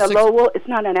front of the Lowell. It's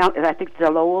not an Elm. I think it's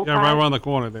the Lowell. Yeah, right around the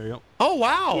corner there. Yep. Oh,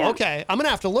 wow. Yeah. Okay. I'm going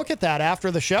to have to look at that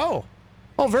after the show.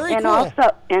 Oh, very cool.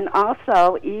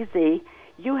 Also, Easy,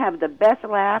 you have the best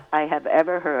laugh I have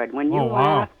ever heard. When you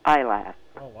laugh, I laugh.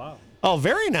 Oh, wow. Oh,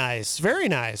 very nice. Very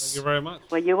nice. Thank you very much.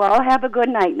 Well, you all have a good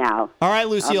night now. All right,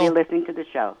 Lucille. I'll be listening to the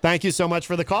show. Thank you so much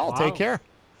for the call. Wow. Take care.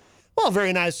 Well,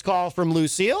 very nice call from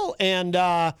Lucille. And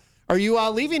are you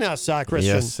leaving us,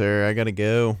 Christian? Yes, sir. I got to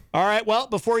go. All right. Well,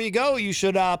 before you go, you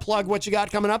should plug what you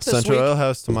got coming up this Central week. Ale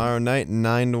House tomorrow night,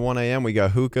 9 to 1 a.m. We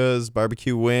got hookahs,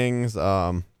 barbecue wings,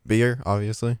 beer,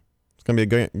 obviously. It's going to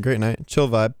be a great night. Chill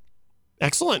vibe.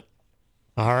 Excellent.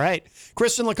 All right.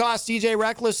 Kristen LaCoss, DJ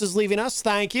Reckless is leaving us.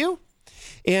 Thank you.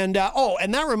 And,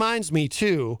 and that reminds me,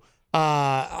 too,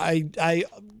 I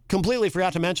completely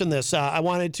forgot to mention this. I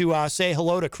wanted to say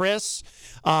hello to Chris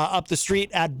up the street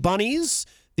at Bunny's,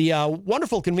 the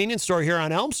wonderful convenience store here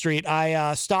on Elm Street.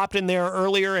 I stopped in there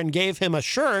earlier and gave him a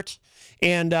shirt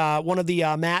and one of the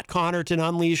Matt Connarton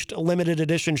Unleashed limited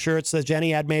edition shirts that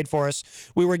Jenny had made for us.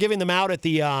 We were giving them out at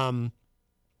the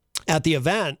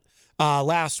event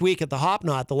last week at the Hop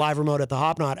Knot, the live remote at the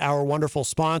Hop Knot, our wonderful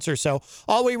sponsor. So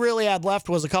all we really had left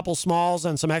was a couple smalls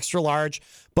and some extra large.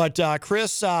 But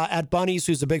Chris at Bunny's,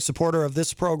 who's a big supporter of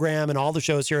this program and all the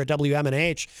shows here at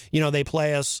WMNH, they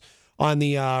play us on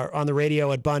the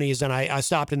radio at Bunny's, and I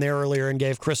stopped in there earlier and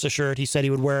gave Chris a shirt. He said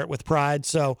he would wear it with pride.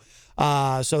 So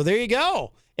there you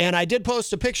go. And I did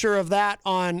post a picture of that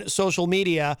on social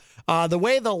media. The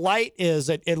way the light is,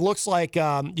 it looks like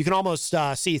you can almost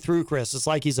see through Chris. It's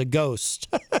like he's a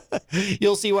ghost.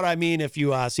 You'll see what I mean if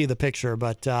you see the picture.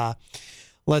 But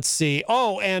let's see.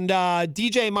 Oh, and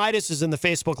DJ Midas is in the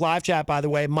Facebook live chat, by the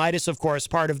way. Midas, of course,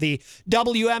 part of the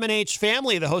WMNH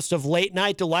family, the host of Late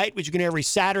Night Delight, which you can hear every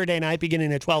Saturday night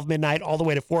beginning at 12 midnight all the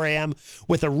way to 4 a.m.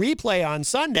 with a replay on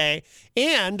Sunday.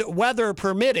 And weather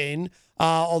permitting,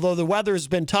 although the weather's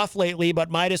been tough lately, but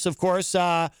Midas, of course,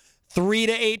 3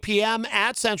 to 8 p.m.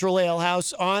 at Central Ale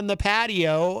House on the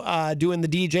patio doing the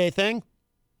DJ thing.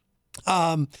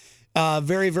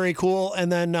 Very, very cool.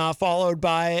 And then followed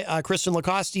by Kristen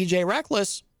LaCoss, DJ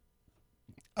Reckless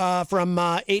from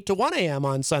 8 to 1 a.m.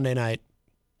 on Sunday night.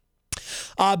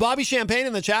 Bobby Champagne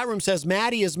in the chat room says,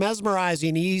 Maddie is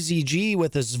mesmerizing Eazy-G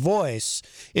with his voice.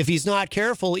 If he's not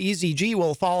careful, Eazy-G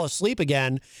will fall asleep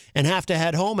again and have to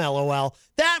head home, LOL.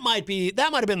 That might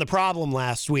have been the problem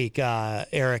last week,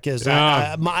 Eric, is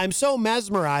I'm so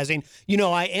mesmerizing.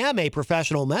 I am a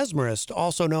professional mesmerist,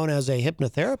 also known as a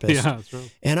hypnotherapist. Yeah, that's true.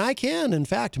 And I can, in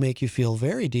fact, make you feel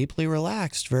very deeply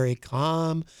relaxed, very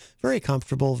calm, very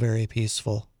comfortable, very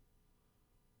peaceful.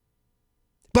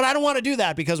 But I don't want to do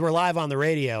that because we're live on the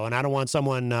radio, and I don't want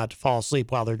someone to fall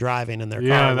asleep while they're driving in their car.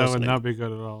 Yeah, that listening. would not be good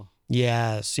at all.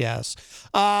 Yes.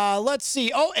 Let's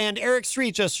see. Oh, and Eric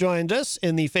Street just joined us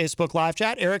in the Facebook live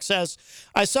chat. Eric says,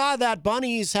 I saw that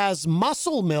Bunny's has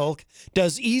muscle milk.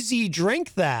 Does Easy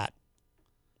drink that?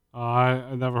 I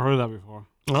never heard of that before.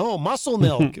 Oh, muscle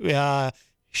milk.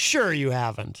 Sure you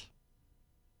haven't.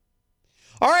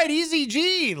 All right,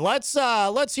 Eazy-G,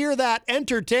 let's hear that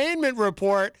entertainment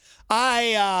report.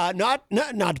 I not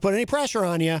to put any pressure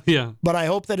on you, but I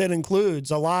hope that it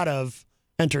includes a lot of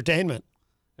entertainment.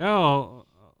 Yeah, well,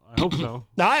 I hope so.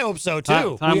 I hope so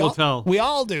too. Time will tell. We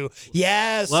all do.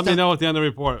 Yes. Let me know at the end of the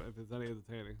report if it's any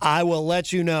entertaining. I will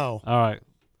let you know. All right.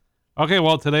 Okay.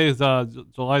 Well, today is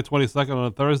July 22nd on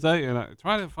a Thursday, and I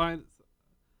try to find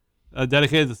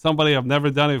dedicated to somebody I've never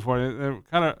done it before. It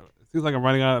kind of seems like I'm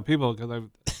running out of people because I've.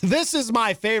 This is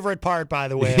my favorite part, by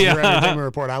the way, of your entertainment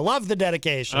report. I love the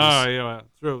dedications. Oh, yeah,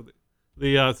 true.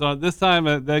 So this time,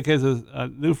 dedicated to a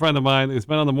new friend of mine who's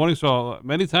been on the morning show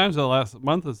many times in the last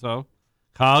month or so,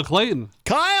 Kyle Clayton.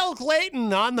 Kyle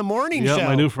Clayton on the morning show. Yeah,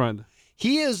 my new friend.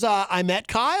 He is, I met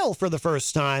Kyle for the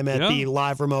first time at the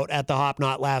live remote at the Hop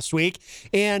Knot last week.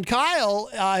 And Kyle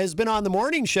has been on the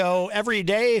morning show every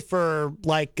day for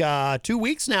like 2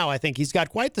 weeks now, I think. He's got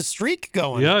quite the streak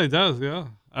going. Yeah, he does, yeah.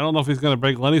 I don't know if he's going to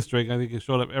break Lenny's streak. I think he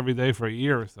showed up every day for a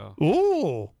year or so.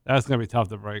 Ooh. That's going to be tough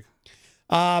to break.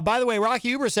 By the way, Rocky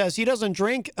Uber says he doesn't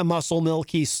drink a muscle milk.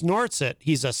 He snorts it.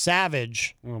 He's a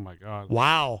savage. Oh, my God.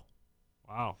 Wow.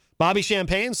 Bobby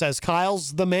Champagne says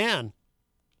Kyle's the man.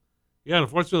 Yeah,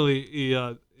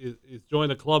 unfortunately, he's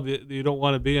joined a club you don't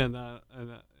want to be in. And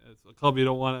it's a club you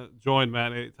don't want to join,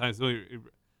 Matt, anytime soon.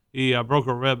 He broke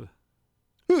a rib.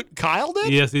 Who, Kyle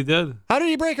did? Yes, he did. How did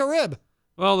he break a rib?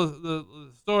 Well, the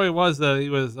story was that he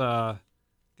was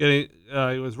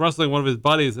he was wrestling one of his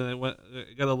buddies, and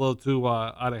it got a little too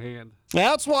out of hand.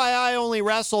 That's why I only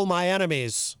wrestle my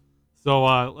enemies. So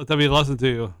let that be a lesson to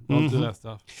you. Don't do that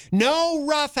stuff. No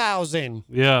roughhousing.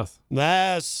 Yes.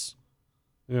 Yes.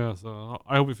 Yeah, so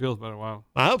I hope he feels better. Wow.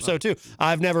 I hope so too.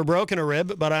 I've never broken a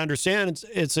rib, but I understand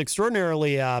it's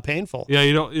extraordinarily painful. Yeah,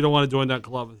 you don't want to join that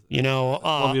club. You know,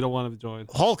 club you don't want to join.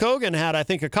 Hulk Hogan had, I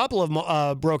think, a couple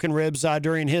of broken ribs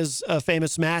during his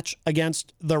famous match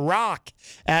against The Rock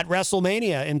at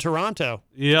WrestleMania in Toronto.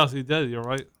 Yes, he did. You're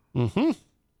right.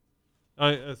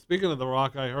 Mm-hmm. Speaking of The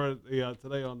Rock, I heard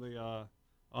today on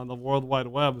the World Wide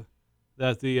Web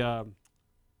that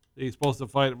he's supposed to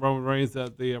fight Roman Reigns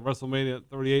at the WrestleMania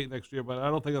 38 next year, but I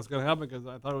don't think that's going to happen because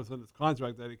I thought it was in his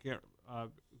contract that he can't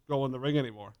go in the ring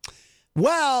anymore.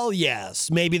 Well,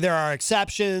 yes. Maybe there are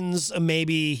exceptions.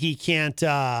 Maybe he can't,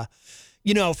 for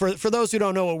those who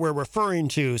don't know what we're referring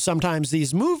to, sometimes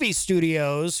these movie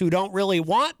studios who don't really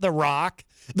want The Rock,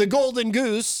 the golden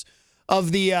goose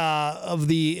of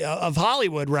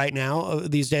Hollywood right now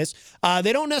these days,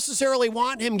 they don't necessarily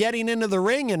want him getting into the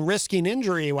ring and risking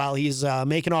injury while he's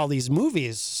making all these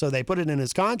movies. So they put it in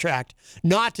his contract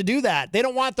not to do that. They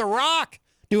don't want The Rock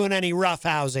doing any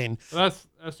roughhousing. That's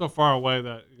so far away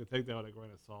that you can take that with a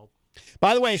grain of salt.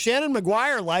 By the way, Shannon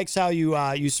McGuire likes how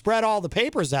you spread all the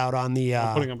papers out on the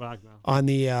I'm putting them back now. on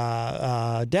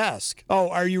the desk. Oh,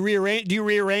 are you rearrange? Do you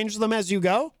rearrange them as you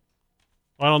go?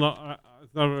 I don't know.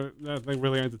 It's not nothing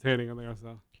really entertaining in there.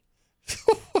 So,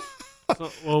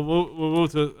 so we'll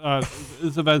move to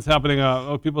this event's happening.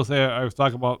 People say I was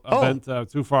talking about event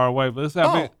too far away, but this is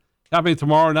happening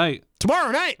tomorrow night.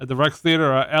 Tomorrow night at the Rex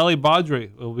Theater. Ali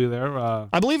Baudry will be there.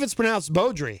 I believe it's pronounced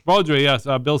Baudry. Baudry, yes.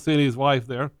 Bill Cini's wife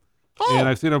there. And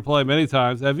I've seen her play many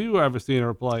times. Have you ever seen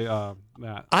her play,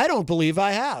 Matt? I don't believe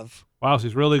I have. Wow,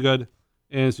 she's really good.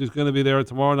 And she's going to be there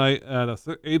tomorrow night at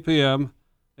 8 p.m.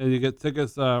 And you get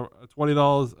tickets,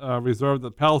 $20 reserved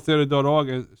at paltheater.org.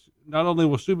 And not only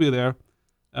will she be there,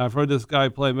 I've heard this guy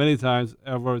play many times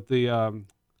over at the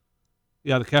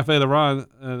Cafe de Ron,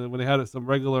 when they had some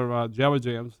regular Jabba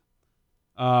Jams.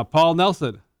 Paul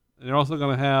Nelson. And they're also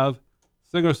going to have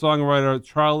singer-songwriter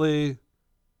Charlie,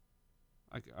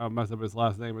 I messed up his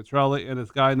last name, but Charlie, and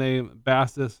this guy named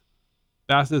Bassus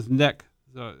Nick.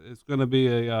 So it's going to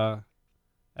be a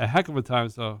heck of a time.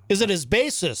 So is it his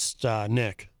bassist,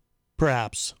 Nick?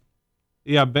 Perhaps.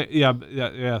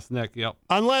 Yes, Nick. Yep.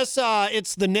 Unless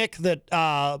it's the Nick that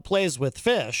plays with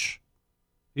Fish.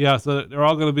 Yeah, so they're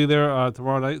all going to be there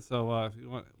tomorrow night. So if you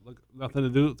want nothing to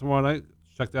do tomorrow night,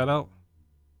 check that out.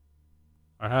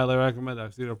 I highly recommend it.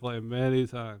 I've seen her play many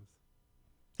times.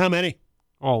 How many?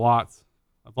 Oh, lots.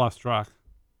 I've lost track.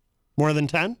 More than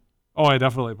 10? Oh, I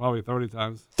definitely. Probably 30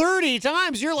 times. 30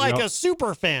 times? You're like a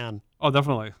super fan. Oh,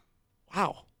 definitely.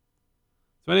 Wow.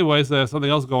 So anyways, there's something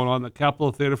else going on. The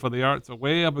Capitol Theater for the Arts,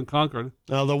 way up in Concord.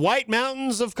 Now, the White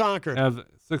Mountains of Concord. Have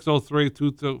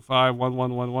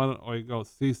 603-225-1111, or you go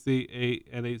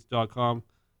ccanh.com.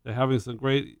 They're having some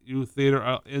great youth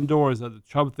theater indoors at the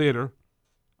Chubb Theater,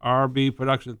 RB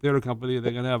Production Theater Company.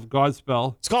 They're going to have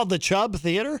Godspell. It's called the Chubb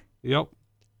Theater? Yep.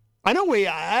 I know I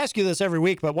ask you this every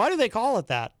week, but why do they call it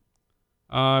that?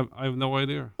 I have no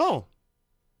idea. Oh.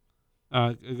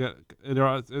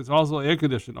 It's also air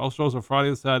conditioned. All shows are Friday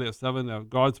and Saturday at 7. They have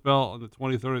Godspell on the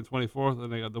 23rd and 24th.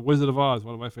 And they got The Wizard of Oz,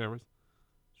 one of my favorites,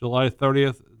 July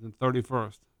 30th and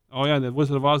 31st. Oh, yeah, and The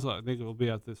Wizard of Oz, I think it will be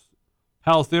at this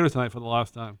Palace Theater tonight for the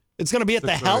last time. It's going to be at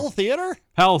the Hell Theater?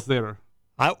 Palace Theater.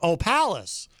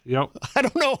 Palace. Yep. I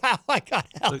don't know how I got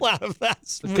hell out of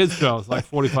that. The kids' show is like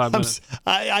 45 minutes.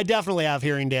 I definitely have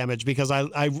hearing damage because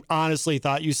I honestly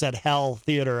thought you said Hell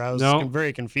Theater. I was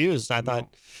very confused. I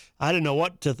thought, I didn't know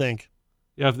what to think.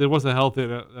 Yeah, if there was a Hell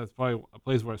Theater, that's probably a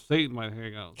place where Satan might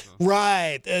hang out. So.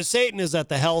 Right. Satan is at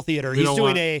the Hell Theater. We don't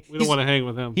want to hang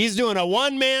with him. He's doing a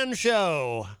one-man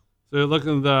show. So you're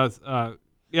looking at,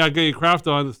 get your craft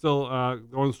on. It's still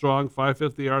going strong,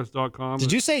 550arts.com.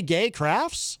 Did you say gay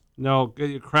crafts? No, get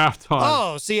your craft on.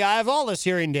 Oh, see, I have all this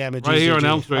hearing damage. Right here on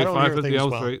Elm Street, 550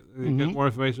 Elm Street. You Mm-hmm. get more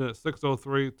information at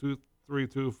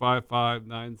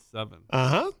 603-232-5597.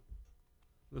 Uh-huh.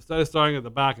 Instead of starting at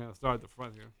the back, I'm going to start at the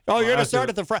front here. Oh, you're going to start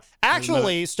at the front.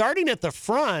 Actually, starting at the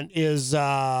front is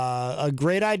a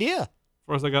great idea.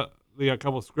 First, I got the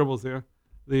couple of scribbles here.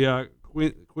 The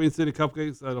Queen City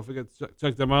Cupcakes, don't forget to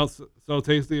check them out. So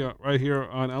tasty right here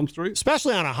on Elm Street.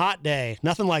 Especially on a hot day.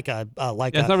 Nothing like it's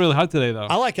not really hot today, though.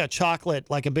 I like a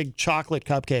big chocolate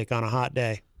cupcake on a hot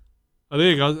day. Oh, there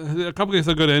you go. Cupcakes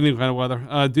are good in any kind of weather.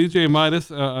 DJ Midas,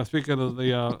 speaking of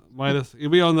the Midas, he'll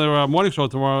be on the morning show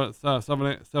tomorrow at 7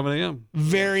 a.m.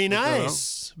 Very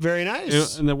nice. Very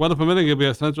nice. And the weather permitting, he'll be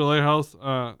at Central Ale House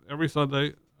every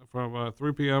Sunday from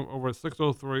 3 p.m. over at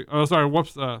 603. Oh, sorry,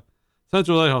 whoops.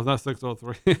 Central Ale House, not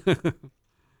 603.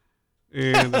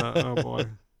 And, oh, boy.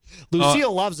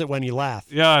 Lucille loves it when you laugh.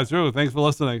 Yeah, it's true. Thanks for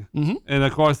listening. Mm-hmm. And,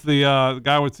 of course, the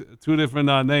guy with two different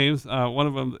names, one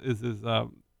of them is his...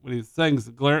 when he sings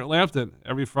Garrett Lampton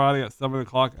every Friday at 7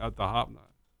 o'clock at the Hop Knot.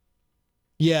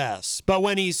 Yes, but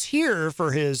when he's here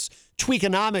for his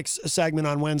Tweakonomics segment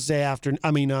on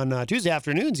Tuesday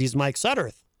afternoons, he's Mike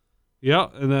Sutterth. Yeah,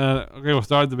 and then, we'll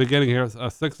start at the beginning here.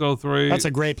 603. That's a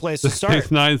great place to start.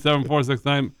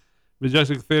 669-7469,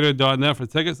 MajesticTheater.net for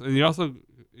tickets. And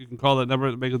you can call that number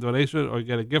to make a donation or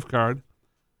get a gift card.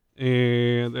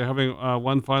 And they're having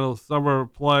one final summer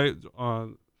play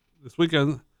on this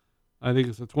weekend. I think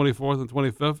it's the 24th and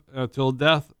 25th, till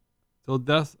death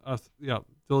us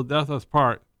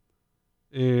part.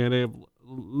 And they have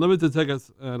limited tickets,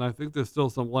 and I think there's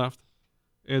still some left.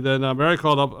 And then Mary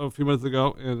called up a few minutes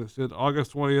ago, and it said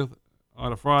August 20th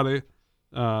on a Friday.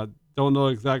 Don't know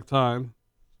exact time.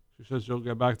 She said she'll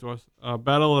get back to us.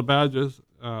 Battle of the Badges.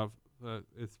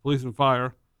 It's police and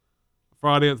fire.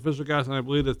 Friday at the Fisher Gas, and I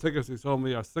believe the tickets he told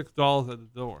me are $6 at the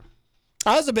door.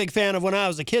 I was a big fan of when I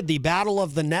was a kid, the Battle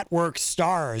of the Network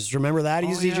Stars. Remember that,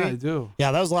 Eazy-G? Yeah, I do.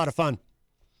 Yeah, that was a lot of fun.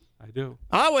 I do.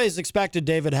 I always expected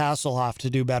David Hasselhoff to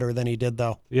do better than he did,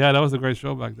 though. Yeah, that was a great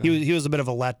show back then. He was a bit of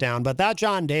a letdown, but that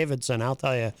John Davidson, I'll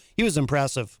tell you, he was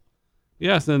impressive.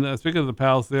 Yes, and speaking of the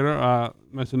Palace Theater,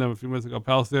 mentioned them a few minutes ago,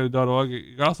 palacetheater.org.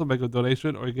 You can also make a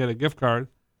donation or you get a gift card.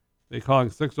 They're calling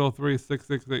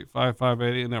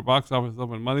 603-668-5580, and their box office is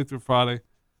open Monday through Friday,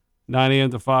 9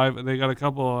 a.m. to 5, and they got a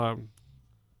couple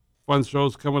fun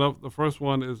shows coming up. The first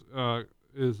one is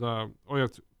it's a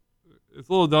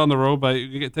little down the road, but you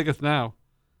can get tickets now.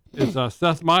 It's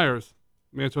Seth Meyers,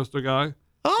 Manchester guy,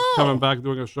 coming back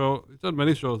doing a show. He's done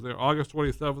many shows there. August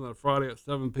 27th on Friday at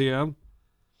 7 p.m.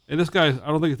 And this guy, I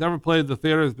don't think he's ever played the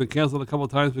theater. It's been canceled a couple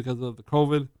of times because of the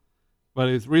COVID, but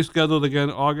he's rescheduled again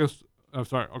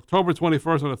October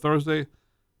 21st on a Thursday.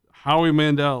 Howie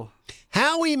Mandel.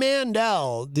 Howie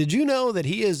Mandel. Did you know that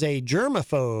he is a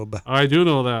germaphobe? I do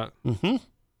know that. Mm-hmm.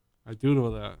 I do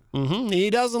know that. Mm-hmm. He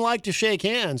doesn't like to shake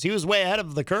hands. He was way ahead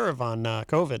of the curve on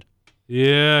COVID.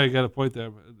 Yeah, you got a point there.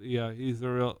 But yeah, he's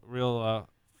a real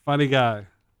funny guy.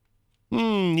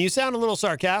 You sound a little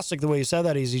sarcastic the way you said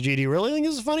that, Eazy-G. Do you really think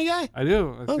he's a funny guy? I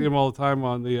do. I see him all the time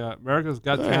on the America's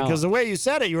Got Talent. Because the way you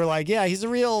said it, you were like, "Yeah, he's a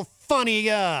real funny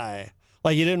guy."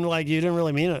 Like you didn't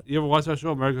really mean it. You ever watch that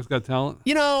show, America's Got Talent?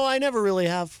 You know, I never really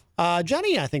have.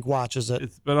 Jenny, I think, watches it.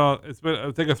 It's been I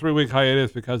think a 3-week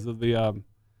hiatus because of the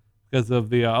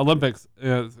Olympics.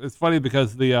 It's funny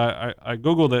because I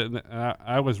googled it and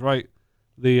I was right.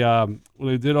 When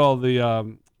they did all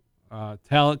the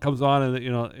talent comes on and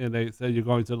and they said you're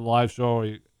going to the live show or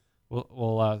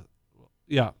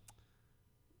you're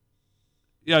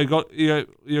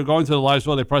going to the live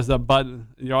show. They press that button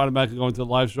and you're automatically going to the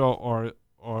live show, or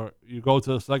you go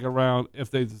to the second round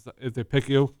if they pick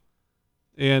you.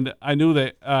 And I knew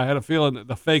I had a feeling that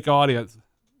the fake audience,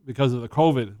 because of the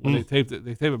COVID, when they taped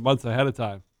it months ahead of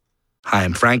time. Hi,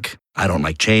 I'm Frank. I don't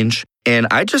like change. And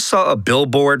I just saw a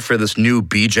billboard for this new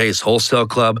BJ's Wholesale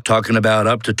Club talking about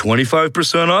up to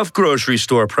 25% off grocery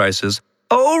store prices.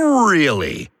 Oh,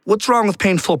 really? What's wrong with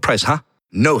paying full price, huh?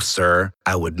 No, sir.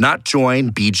 I would not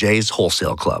join BJ's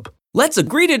Wholesale Club. Let's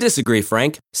agree to disagree,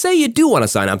 Frank. Say you do want to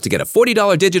sign up to get a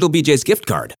 $40 digital BJ's gift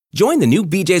card. Join the new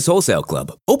BJ's Wholesale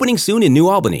Club, opening soon in New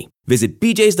Albany. Visit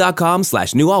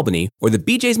bjs.com/New Albany or the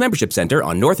BJ's Membership Center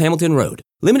on North Hamilton Road.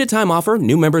 Limited time offer,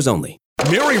 new members only.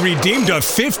 Mary redeemed a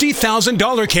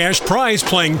 $50,000 cash prize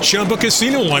playing Chumba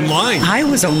Casino online. I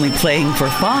was only playing for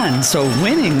fun, so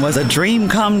winning was a dream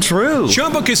come true.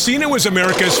 Chumba Casino is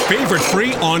America's favorite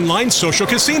free online social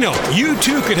casino. You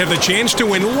too could have the chance to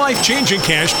win life-changing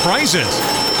cash prizes.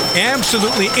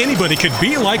 Absolutely anybody could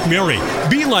be like Mary.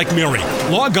 Be like Mary.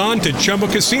 Log on to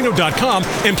ChumbaCasino.com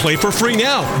and play for free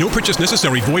now. No purchase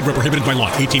necessary. Void where prohibited by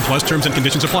law. 18 plus terms and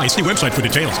conditions apply. See website for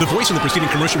details. The voice in the preceding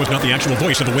commercial was not the actual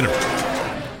voice of the winner.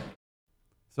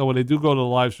 So when they do go to the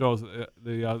live shows,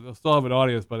 they'll still have an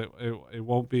audience, but it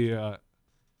won't be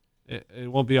it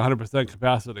won't be 100%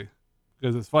 capacity,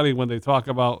 because it's funny when they talk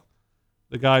about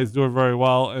the guys doing very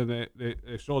well and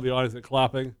they show the audience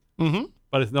clapping,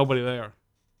 but it's nobody there.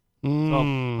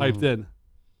 So piped in.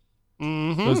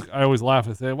 So I always laugh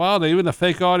and say, "Wow, even the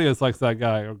fake audience likes that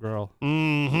guy or girl."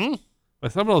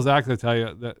 But some of those actors tell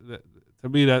you that to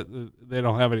me that they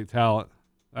don't have any talent.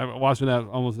 I've been watching that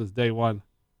almost since day one.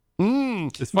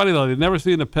 It's funny though; they've never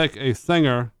seen to pick a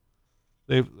singer.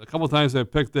 A couple of times they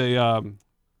picked a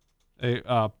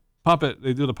puppet.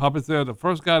 They do the puppets there. The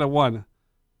first guy that won,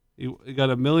 he got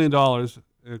 $1 million.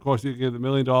 And of course, you can get $1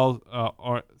 million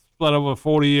or split over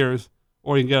 40 years,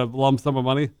 or you can get a lump sum of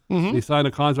money. He signed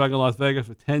a contract in Las Vegas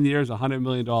for 10 years, $100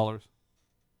 million.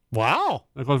 Wow!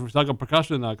 And of course, for Sucker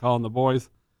Percussion, calling the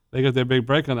boys, they got their big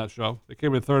break on that show. They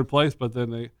came in third place, but then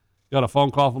they got a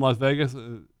phone call from Las Vegas.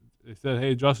 They said,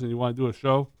 "Hey, Justin, you want to do a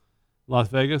show in Las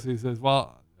Vegas?" He says,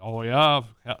 "Well, oh yeah,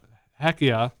 heck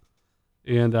yeah."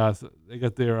 And so they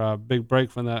got their big break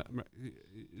from that.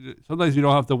 Sometimes you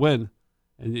don't have to win,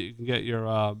 and you can get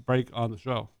your break on the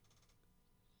show.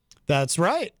 That's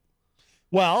right.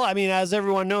 Well, I mean, as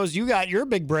everyone knows, you got your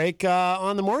big break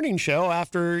on the morning show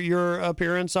after your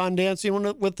appearance on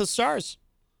Dancing with the Stars.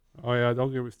 Oh yeah,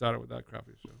 don't get me started with that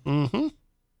crappy show.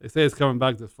 They say it's coming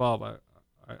back this fall, but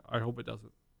I hope it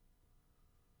doesn't.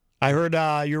 I heard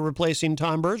you're replacing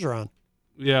Tom Bergeron.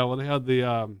 Yeah, well, they had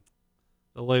the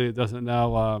lady that does it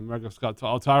now, America's Got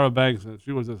Talent, Tyra Banks, and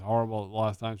she was just horrible the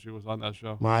last time she was on that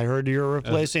show. Well, I heard you're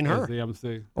replacing her. As the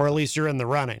MC. Or at least you're in the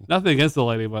running. Nothing against the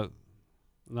lady, but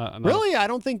not really, I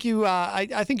don't think you.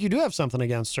 I think you do have something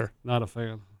against her. Not a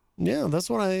fan. Yeah,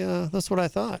 that's what I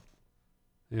thought.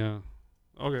 Yeah.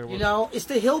 Okay. Well, you know, it's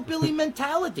the hillbilly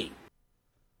mentality.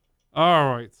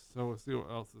 All right, so we'll see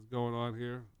what else is going on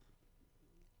here.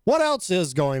 What else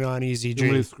is going on, Too many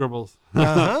Eazy-G? scribbles.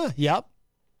 Yep.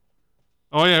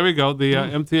 Oh, yeah, here we go. The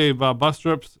MTA bus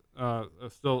trips are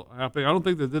still happening. I don't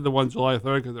think they did the one July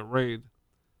 3rd because it rained.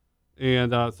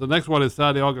 And so the next one is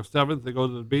Saturday, August 7th. They go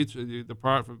to the beach and you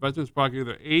depart from Veterans Park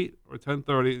either 8 or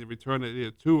 10:30 and you return at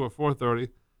either 2 or 4:30.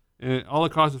 And all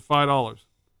it costs is $5.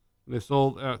 And they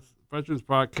sold at Veterans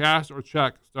Park cash or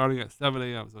check starting at 7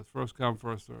 a.m. So it's first come,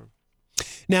 first serve.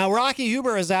 Now, Rocky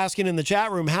Huber is asking in the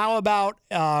chat room, how about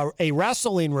a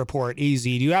wrestling report,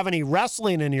 Easy? Do you have any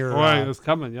wrestling in your... All right, it's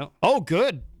coming, yep. Oh,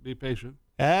 good. Be patient.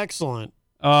 Excellent.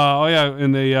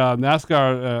 In the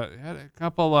NASCAR, had a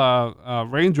couple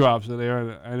raindrops in there,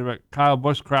 and Kyle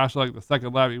Busch crashed like the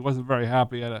second lap. He wasn't very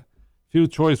happy. He had a few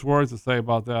choice words to say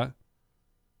about that.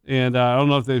 And I don't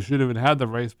know if they should have even had the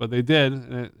race, but they did.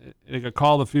 And it got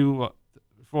called a few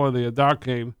before the dark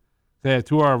came. They had a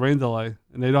 2-hour rain delay,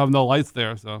 and they don't have no lights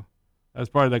there. So that's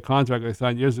part of the contract they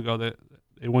signed years ago. That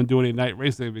they wouldn't do any night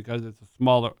racing because it's a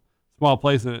small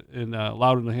place in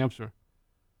Loudon, New Hampshire.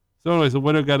 So anyways, the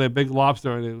winner got a big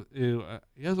lobster, and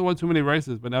he hasn't won too many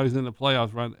races, but now he's in the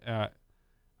playoffs run.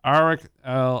 Arik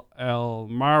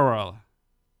El-Mara,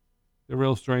 a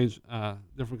real strange,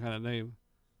 different kind of name.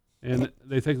 And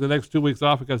they take the next 2 weeks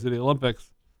off because of the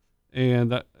Olympics.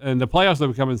 And the playoffs will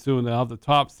be coming soon. They'll have the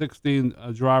top 16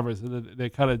 drivers, and then they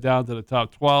cut it down to the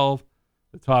top 12,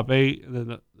 the top 8, and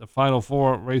then the final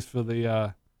 4 race for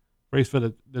the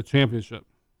championship.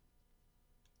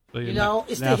 So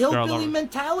it's the hillbilly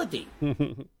mentality.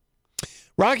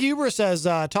 Rocky Huber says,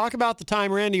 talk about the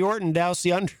time Randy Orton doused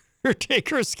the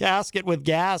Undertaker's casket with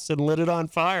gas and lit it on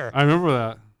fire. I remember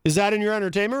that. Is that in your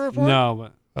entertainment report?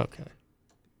 No, but okay.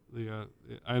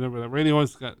 I remember that. Randy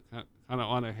Orton's got kind of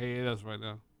on a hiatus right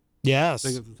now. Yes. I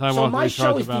think it's the time So off my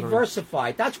show is battery.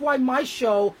 diversified. That's why my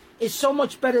show is so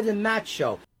much better than Matt's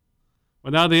show.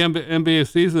 But now the NBA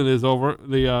season is over.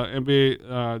 The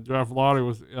NBA draft lottery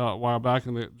was a while back,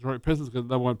 and the Detroit Pistons got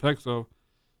the number 1 pick. So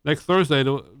next Thursday,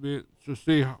 to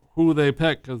see who they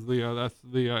pick, because that's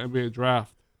the NBA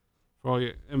draft for all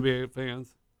you NBA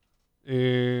fans.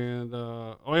 And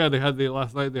they had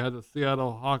last night. They had the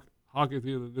Seattle hockey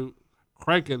team to do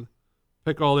cranking,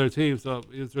 pick all their teams. So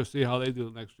you just see how they do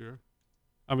it next year.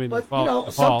 I mean, But, the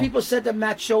fall. some people said that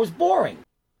Matt's show is boring.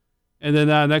 And then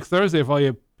next Thursday, for all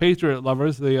you Patriot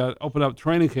lovers, they open up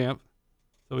training camp.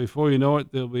 So before you know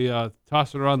it, they'll be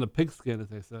tossing around the pigskin, as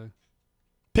they say.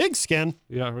 Pigskin?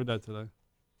 Yeah, I heard that today.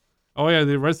 Oh, yeah,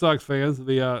 the Red Sox fans,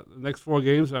 the next 4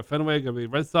 games at Fenway are going to be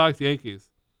Red Sox, Yankees.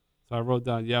 So I wrote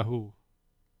down Yahoo.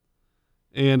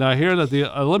 And I hear that the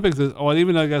Olympics is, and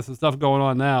even though I guess the stuff going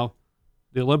on now,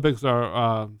 the Olympics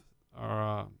are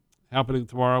happening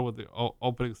tomorrow with the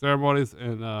opening ceremonies,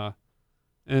 and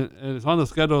it's on the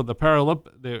schedule. The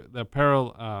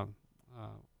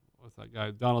what's that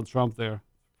guy? Donald Trump, there,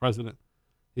 president.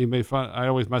 He made fun. I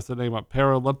always mess the name up.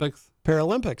 Paralympics.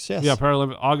 Paralympics, yes. Yeah,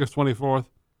 Paralympics, August 24th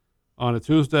on a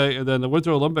Tuesday, and then the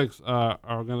Winter Olympics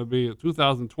are going to be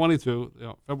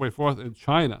 2022, February 4th in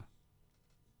China.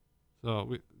 So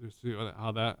we see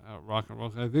how that rock and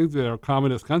roll. I think they're a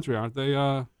communist country, aren't they,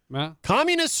 Matt?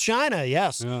 Communist China,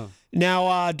 yes. Yeah.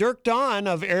 Now, Dirk Don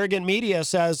of Arrogant Media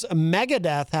says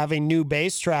Megadeth having new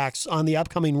bass tracks on the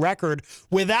upcoming record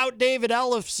without David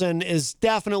Ellefson is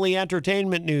definitely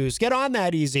entertainment news. Get on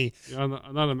that, Easy. Yeah, I'm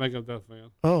not a Megadeth fan.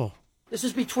 Oh. This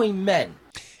is between men.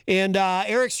 And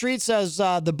Eric Street says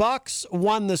the Bucks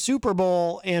won the Super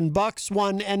Bowl and Bucks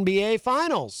won NBA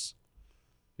Finals.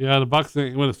 Yeah, the Bucks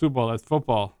didn't win a Super Bowl. That's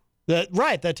football.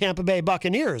 The Tampa Bay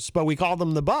Buccaneers, but we call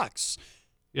them the Bucks.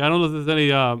 Yeah, I don't know if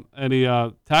there's any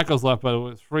tacos left, but it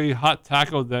was free hot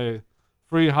taco day.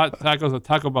 Free hot tacos at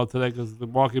Taco Bell today because the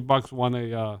Milwaukee Bucks won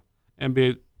a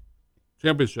NBA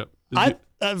championship.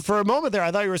 For a moment there, I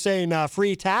thought you were saying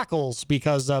free tackles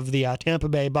because of the Tampa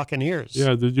Bay Buccaneers.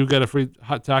 Yeah, did you get a free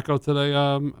hot taco today,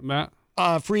 Matt?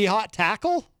 Free hot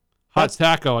tackle?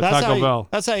 Taco at Taco Bell.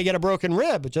 That's how you get a broken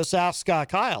rib. Just ask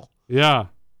Kyle. Yeah.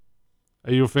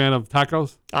 Are you a fan of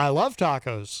tacos? I love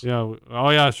tacos. Yeah. Oh,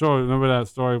 yeah, sure. Remember that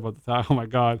story about the taco? Oh, my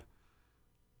God.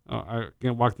 I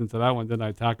walked into that one, didn't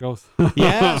I? Tacos?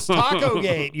 Yes, Taco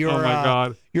Gate. Oh, my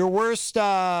God. Your worst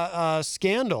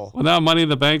scandal. Well, now Money in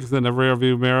the Bank is in the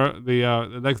rearview mirror.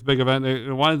 The next big event, they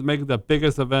wanted to make it the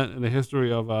biggest event in the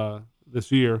history of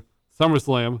this year,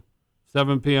 SummerSlam.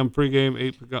 7 p.m. pregame,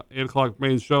 8 o'clock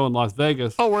main show in Las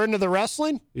Vegas. Oh, we're into the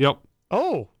wrestling? Yep.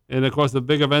 Oh. And, of course, the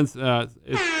big events, it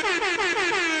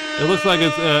looks like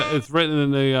it's written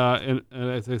in the,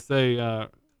 as they say,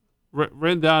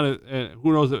 written down, and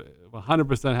who knows if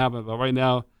 100% happened, but right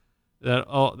now, that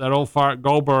old fart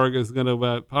Goldberg is going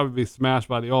to probably be smashed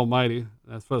by the Almighty.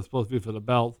 That's what it's supposed to be for the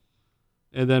belt.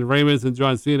 And then Reigns and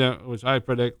John Cena, which I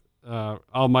predict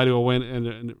Almighty will win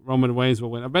and Roman Reigns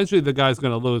will win. Eventually, the guy's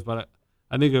going to lose, but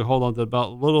I think he'll hold on to the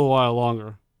belt a little while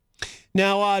longer.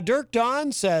 Now, Dirk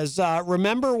Don says,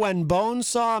 remember when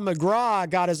Bonesaw McGraw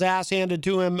got his ass handed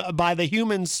to him by the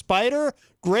human spider?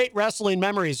 Great wrestling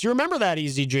memories. You remember that,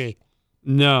 Eazy-G?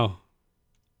 No.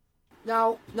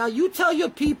 Now you tell your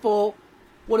people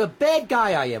what a bad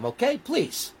guy I am, okay?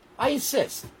 Please. I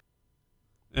insist.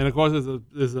 And, of course,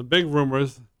 there's a big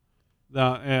rumors.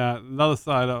 Another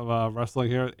side of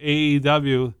wrestling here,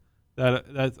 AEW,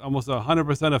 that's almost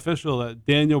 100% official that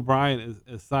Daniel Bryan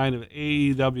is signed with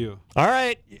AEW. All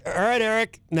right,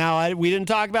 Eric. Now, we didn't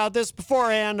talk about this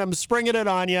beforehand. I'm springing it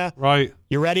on you. Right.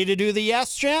 You ready to do the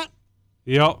yes chant?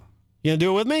 Yep. You gonna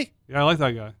do it with me? Yeah, I like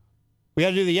that guy. We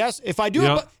got to do the yes. If I do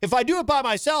it by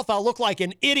myself, I'll look like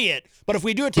an idiot. But if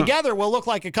we do it together, we'll look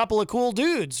like a couple of cool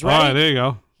dudes, right? All right, there you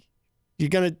go.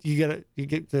 You're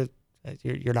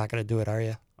not gonna do it, are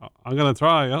you? I'm gonna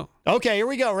try. Yeah. Okay, here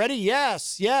we go. Ready?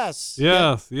 Yes. Yes.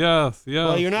 Well,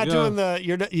 you're not doing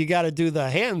you got to do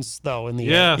the hands though in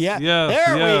the air. Yes.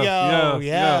 There we go.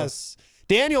 Yes.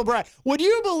 Daniel Bryan. Would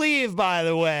you believe, by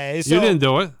the way? You didn't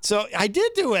do it. So I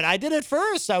did do it. I did it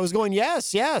first. I was going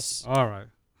yes. All right.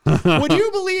 Would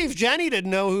you believe Jenny didn't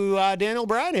know who Daniel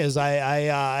Bryan is?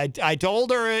 I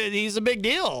told her he's a big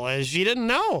deal. She didn't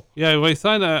know. Yeah, well, he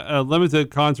signed a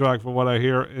limited contract from what I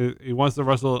hear. He wants to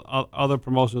wrestle other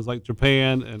promotions like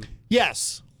Japan, and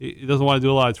yes, he doesn't want to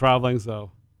do a lot of traveling.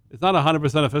 So it's not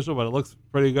 100% official, but it looks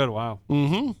pretty good. Wow.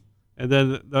 Mm-hmm. And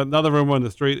then another rumor on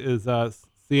the street is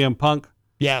CM Punk.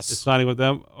 Yes, is signing with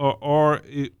them, or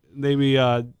maybe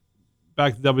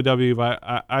back to WWE. But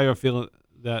I have a feeling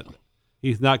that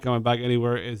he's not coming back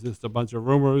anywhere. It's just a bunch of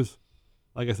rumors,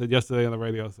 like I said yesterday on the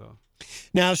radio. So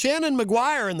now Shannon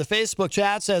McGuire in the Facebook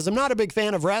chat says, I'm not a big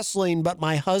fan of wrestling, but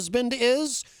my husband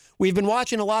is. We've been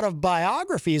watching a lot of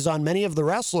biographies on many of the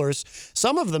wrestlers.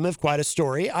 Some of them have quite a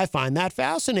story. I find that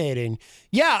fascinating.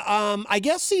 Yeah, I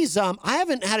guess these, I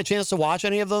haven't had a chance to watch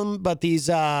any of them, but these,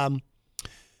 who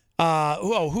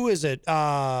is it?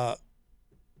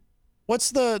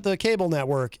 What's the cable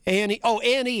network? A&E. Oh,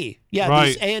 A&E. Yeah, right.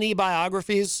 These A&E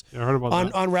biographies I heard about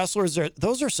that. on wrestlers.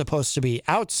 Those are supposed to be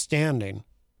outstanding.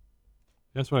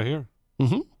 That's what I hear.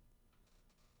 Mm-hmm.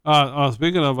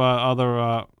 Speaking of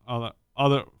other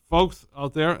folks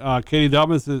out there, Katie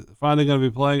Dobbins is finally going to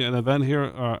be playing an event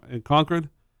here in Concord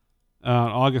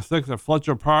on August 6th at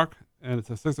Fletcher Park, and it's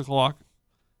at 6 o'clock.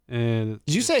 And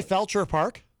did you say Fletcher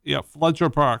Park? Yeah, Fletcher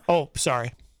Park. Oh,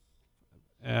 sorry.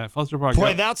 Fletcher Park.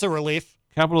 Boy, that's a relief.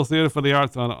 Capitol Theater for the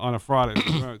Arts on a Friday.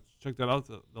 Check that out.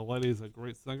 The lady is a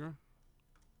great singer.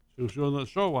 She was doing the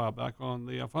show a while back on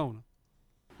the phone.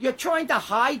 You're trying to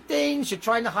hide things. You're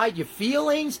trying to hide your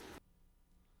feelings.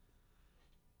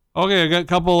 Okay, I got a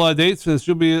couple dates, and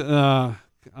she'll be coming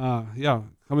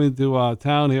to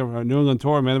town here for our New England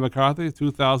tour. Amanda McCarthy,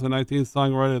 2019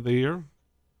 Songwriter of the Year.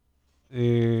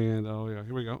 And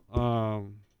here we go.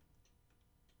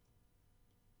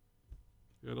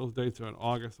 Yeah, those dates are in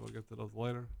August. We'll get to those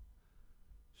later.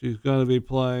 She's going to be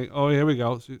playing. Oh, here we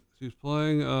go. She's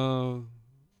playing.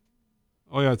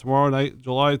 Tomorrow night,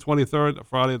 July 23rd,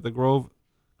 Friday at the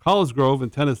College Grove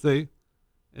in Tennessee,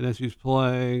 and then she's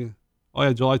playing.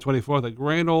 July 24th at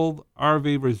Grand Old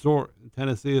RV Resort in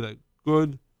Tennessee at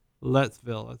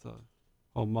Goodlettsville. That's a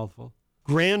whole mouthful.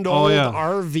 Grand Old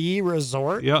RV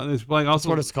Resort? Yeah, and he's playing also. That's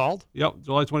what it's called? Yep,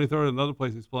 July 23rd, another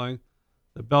place he's playing.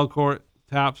 The Belcourt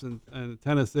Taps in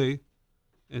Tennessee.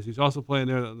 And she's also playing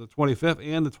there on the 25th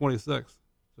and the 26th.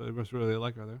 So they must really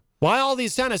like her there. Why all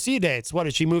these Tennessee dates? What,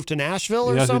 did she move to Nashville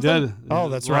or something? Yes, she did. Oh,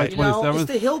 that's July right. 27th.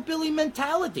 It's the hillbilly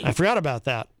mentality. I forgot about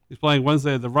that. He's playing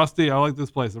Wednesday at the Rusty. I like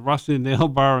this place. The Rusty Nail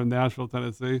Bar in Nashville,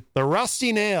 Tennessee. The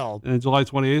Rusty Nail. And July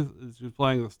 28th, she's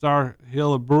playing the Star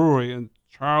Hill Brewery in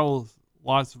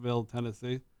Charlottesville,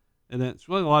 Tennessee. And then she's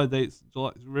playing a lot of dates.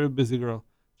 She's a very busy girl.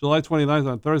 July 29th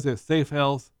on Thursday at Safe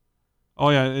House. Oh,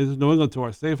 yeah, it's a New England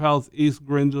tour. Safe House, East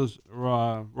Gringes,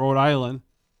 Rhode Island.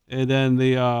 And then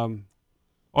I'm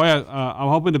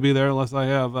hoping to be there unless I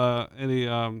have any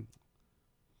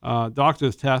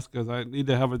doctor's test, because I need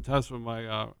to have a test for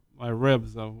my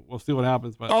ribs. So we'll see what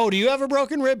happens. But do you have a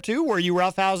broken rib too? Were you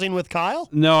roughhousing with Kyle?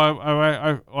 No,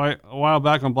 I a while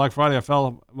back on Black Friday I fell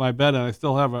off my bed and I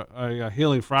still have a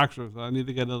healing fracture, so I need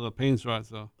to get another pain shot.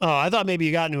 So I thought maybe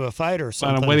you got into a fight or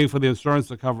something. And I'm waiting for the insurance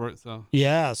to cover it. So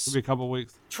yes, it'll be a couple of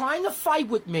weeks. Trying to fight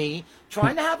with me,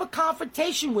 trying to have a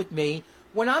confrontation with me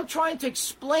when I'm trying to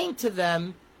explain to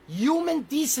them human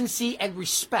decency and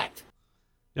respect.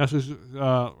 Yeah, she's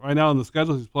right now on the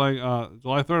schedule. She's playing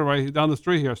July 3rd, right down the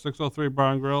street here, 603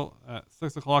 Bar and Grill at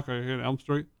 6 o'clock right here in Elm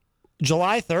Street.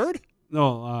 July 3rd?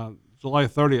 July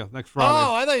 30th, next Friday.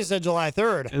 Oh, I thought you said July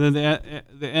 3rd. And then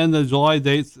the end of July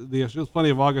dates, there's plenty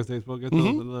of August dates, but we'll get to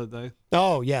those another day.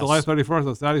 Oh, yes. July 31st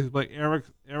on Saturday, he's playing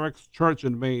Eric's Church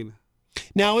in Maine.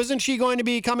 Now, isn't she going to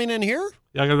be coming in here?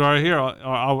 Yeah, I got it right here.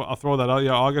 I'll throw that out.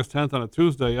 Yeah, August 10th on a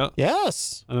Tuesday, yeah.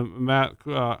 Yes. And the Matt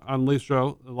Unleashed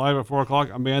show, live at 4 o'clock.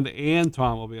 Amanda and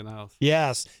Tom will be in the house.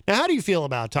 Yes. Now, how do you feel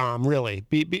about Tom, really?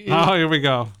 Oh, here we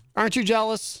go. Aren't you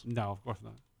jealous? No, of course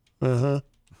not. Uh-huh.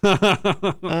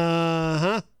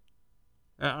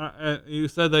 You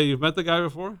said that you've met the guy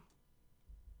before?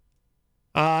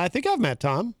 I think I've met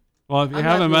Tom. Well, if you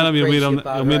haven't met him, you'll meet him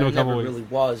in a couple weeks. Really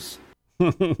was.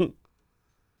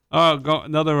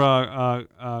 Another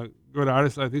good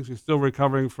artist. I think she's still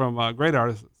recovering from great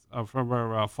artist from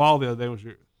her fall the other day when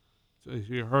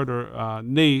she hurt her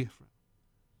knee.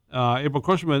 April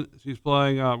Cushman, she's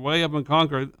playing way up in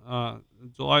Concord,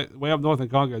 way up north in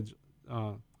Concord.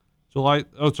 Tonight,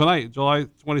 July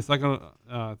 22nd,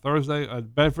 Thursday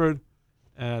at Bedford.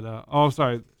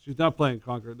 Sorry, she's not playing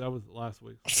Concord. That was last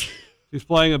week. She's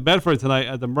playing at Bedford tonight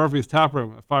at the Murphy's Tap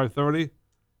Room at 5:30.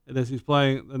 And then she's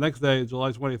playing the next day,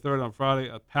 July 23rd on Friday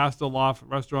at Pasta Loft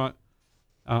Restaurant.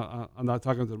 I'm not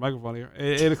talking to the microphone here.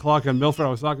 8 o'clock in Milford. I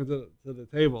was talking to the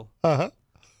table. Uh-huh.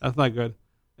 That's not good.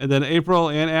 And then April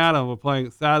and Adam were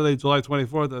playing Saturday, July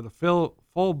 24th at the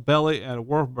Full Belly at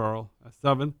Worthboro at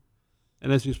 7.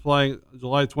 And then she's playing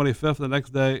July 25th the next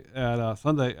day at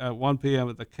Sunday at 1 p.m.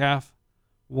 at the CAF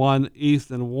 1 East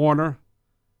in Warner.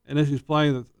 And then she's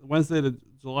playing Wednesday,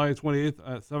 July 28th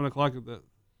at 7 o'clock at the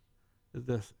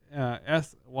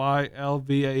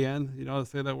SYLVAN. You know how to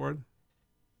say that word?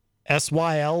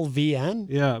 SYLVN?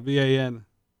 Yeah, VAN.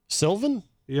 Sylvan?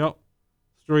 Yep.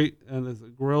 Street, and there's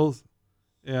grills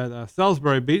at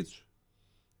Salisbury Beach.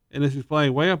 And then she's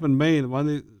playing way up in Maine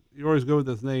Monday. You're always good with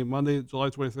this name. Monday, July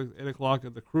 26th, 8 o'clock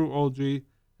at the Crew OG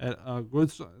at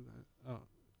Goodstone.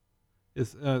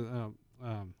 Goodness,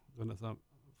 I'm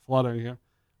fluttering here.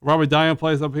 Robert Dion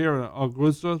plays up here at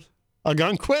Goodstone.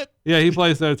 Algonquin? Yeah, he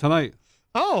plays there tonight.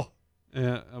 Oh.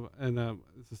 And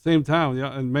it's the same town,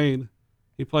 yeah, in Maine.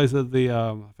 He plays at the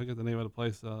I forget the name of the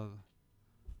place,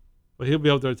 but he'll be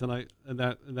up there tonight in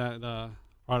that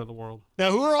part of the world.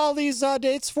 Now, who are all these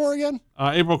dates for again?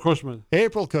 April Cushman.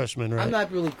 April Cushman, right? I'm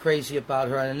not really crazy about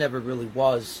her, and I never really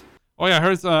was. Oh yeah, I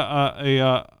heard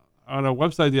on a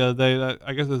website the other day that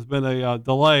I guess there's been a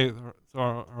delay,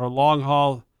 so her long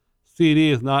haul CD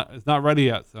is not ready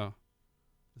yet. So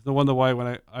it's no wonder why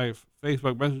when I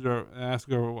Facebook messaged her and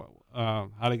asked her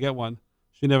how to get one,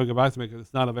 she never got back to me because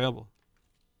it's not available.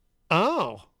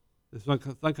 Oh. There's some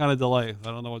kind of delay. I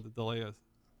don't know what the delay is.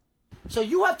 So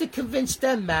you have to convince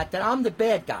them, Matt, that I'm the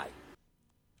bad guy.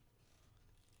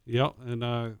 Yep, and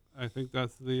I think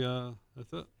that's it.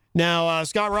 Now,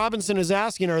 Scott Robinson is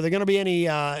asking, are there going to be any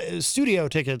studio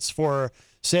tickets for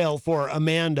sale for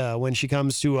Amanda when she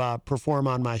comes to perform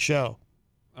on my show?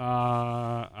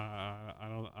 I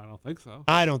don't think so.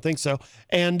 I don't think so.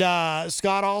 And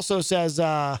Scott also says,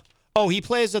 he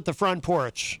plays at the Front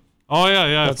Porch. Oh,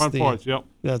 yeah, Front Porch, yep.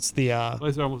 That's the...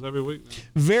 plays there almost every week now.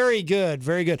 Very good,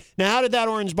 very good. Now, how did that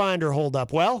orange binder hold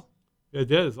up? Well? It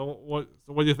did. So what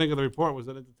do you think of the report? Was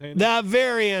it entertaining?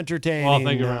 Very entertaining. Well,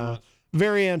 thank you very much.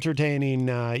 Very entertaining,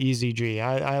 Eazy-G.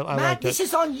 I Matt, liked it. this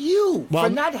is on you for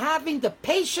not having the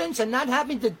patience and not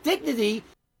having the dignity.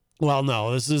 Well,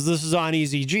 no, this is on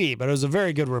Eazy-G, but it was a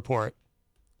very good report.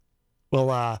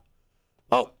 Well,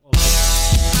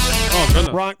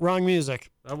 goodness. Wrong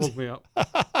music. That woke me up.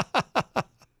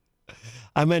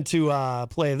 I meant to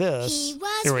play this. He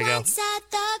was Here we go. once a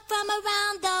thug from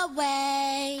around the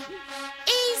way.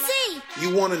 Easy.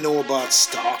 You want to know about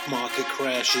stock market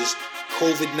crashes,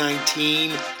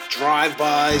 COVID-19,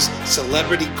 drive-bys,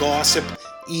 celebrity gossip?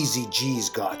 Eazy-G's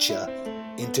gotcha.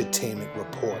 Entertainment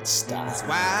report style. That's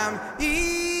why I'm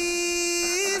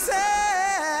easy.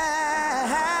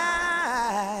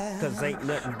 Cause ain't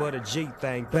nothing but a G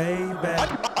thing, baby.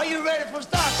 Are you ready for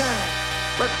start time?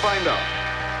 Let's find out.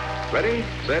 Ready,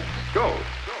 set, go.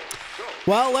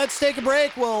 Well, let's take a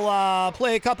break. We'll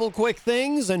play a couple quick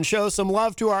things and show some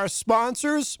love to our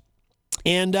sponsors.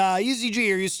 And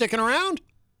Eazy-G, are you sticking around?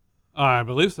 I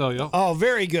believe so, yeah. Oh,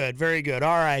 very good, very good.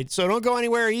 All right, so don't go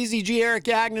anywhere. Eazy-G, Eric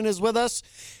Gagnon is with us.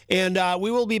 And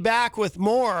we will be back with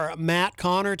more Matt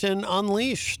Connarton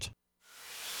Unleashed.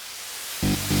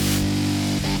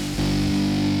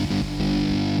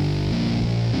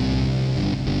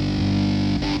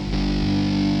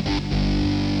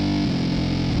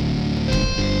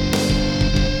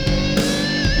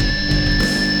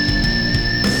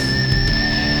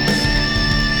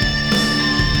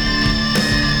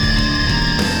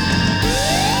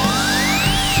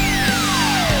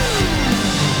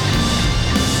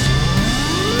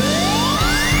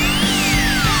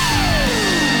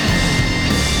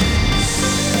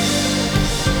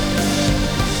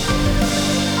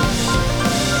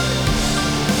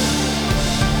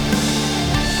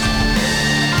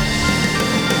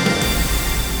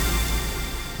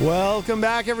 Welcome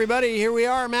back, everybody. Here we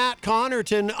are, Matt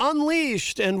Connarton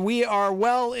Unleashed, and we are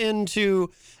well into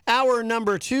hour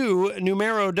number 2,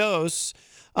 numero dos,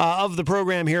 of the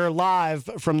program here, live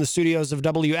from the studios of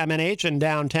WMNH in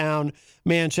downtown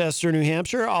Manchester, New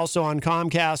Hampshire. Also on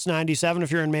Comcast 97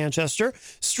 if you're in Manchester.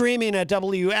 Streaming at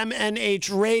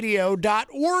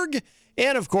WMNHradio.org.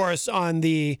 And, of course, on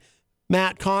the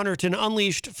Matt Connarton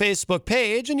Unleashed Facebook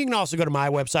page. And you can also go to my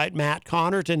website,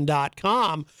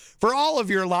 mattconnerton.com, for all of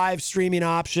your live streaming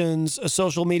options,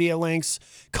 social media links,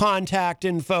 contact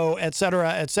info, etc.,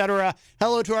 etc.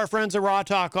 Hello to our friends at Raw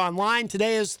Talk Online.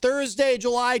 Today is Thursday,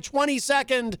 July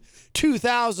 22nd,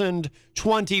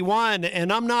 2021,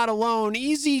 and I'm not alone.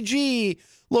 Eazy-G,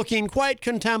 looking quite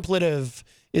contemplative,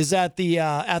 is at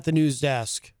the news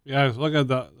desk. Yeah, I was looking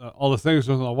at all the things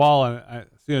on the wall, and I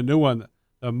see a new one.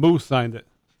 The Moose signed it.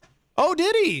 Oh,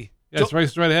 did he? Yeah, it's right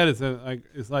straight ahead.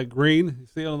 It's like green. You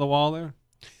see it on the wall there?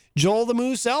 Joel the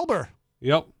Moose Elber.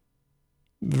 Yep.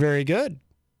 Very good.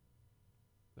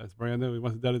 That's brand new. He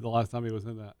must have done it the last time he was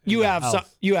in that. You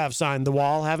have signed the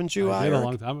wall, haven't you? I did Eric? a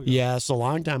long time ago. Yes, a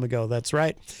long time ago. That's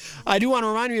right. I do want to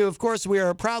remind you, of course, we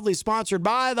are proudly sponsored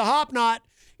by the Hop Knot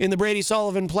in the Brady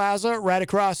Sullivan Plaza right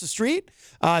across the street.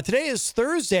 Today is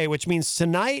Thursday, which means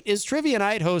tonight is Trivia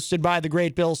Night, hosted by the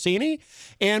great Bill Cini.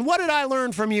 And what did I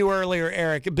learn from you earlier,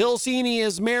 Eric? Bill Cini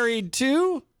is married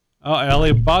to? Oh,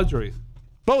 Ellie Baudry.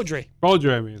 Beaudry.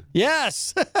 Beaudry, I mean.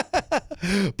 Yes.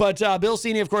 But Bill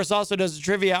Cini, of course, also does the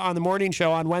trivia on the morning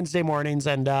show on Wednesday mornings,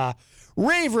 and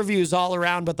rave reviews all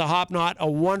around. But the Hop Knot, a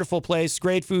wonderful place,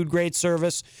 great food, great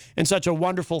service, and such a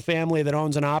wonderful family that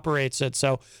owns and operates it.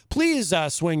 So please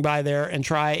swing by there and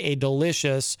try a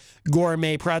delicious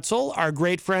gourmet pretzel. Our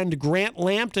great friend Grant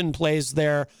Lampton plays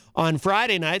there on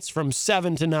Friday nights from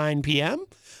 7 to 9 p.m.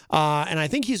 And I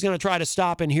think he's going to try to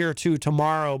stop in here, too,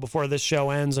 tomorrow before this show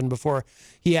ends and before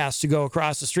he has to go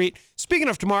across the street. Speaking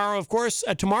of tomorrow, of course,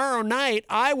 tomorrow night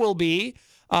I will be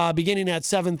beginning at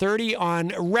 7:30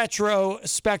 on Retro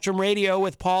Spectrum Radio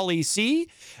with Paul E.C.,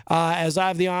 as I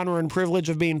have the honor and privilege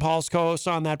of being Paul's co-host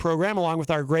on that program, along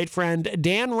with our great friend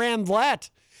Dan Randlett,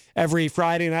 every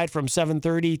Friday night from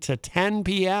 7:30 to 10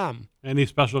 p.m. Any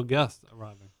special guests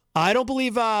arriving? I don't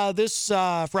believe this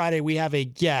Friday we have a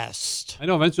guest. I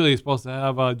know eventually he's supposed to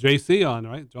have JC on,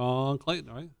 right? John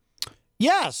Clayton, right?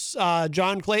 Yes,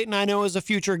 John Clayton, I know, is a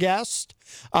future guest.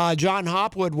 John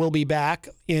Hopwood will be back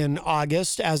in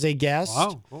August as a guest.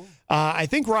 Wow, cool. I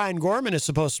think Ryan Gorman is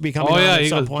supposed to be coming on he at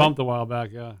some was point. bumped a while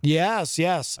back, yeah. Yes.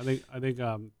 I think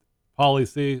Paulie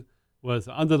C was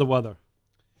under the weather.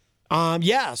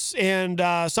 Yes, and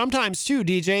sometimes, too,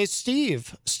 DJ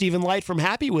Stephen Light from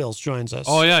Happy Wheels joins us.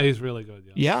 Oh, yeah, he's really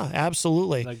good. Yeah,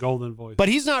 absolutely. That golden voice. But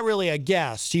he's not really a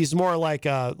guest. He's more like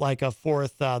a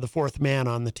fourth, the fourth man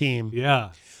on the team.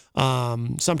 Yeah.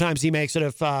 Sometimes he makes it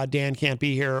if Dan can't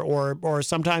be here, or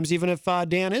sometimes even if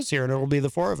Dan is here, and it will be the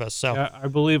four of us. So yeah, I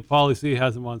believe Paulie C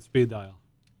has him on speed dial.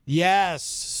 Yes,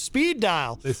 speed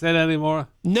dial. They say that anymore?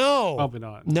 No. Probably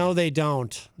not. No, they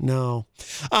don't. No.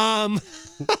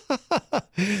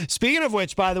 Speaking of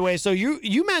which, by the way, so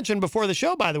you mentioned before the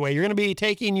show, by the way, you're going to be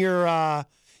taking your,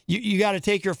 you got to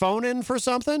take your phone in for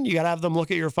something? You got to have them look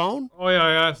at your phone? Oh, yeah,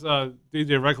 I asked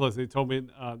DJ Reckless. He told me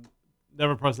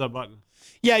never press that button.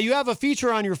 Yeah, you have a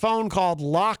feature on your phone called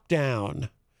Lockdown.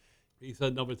 He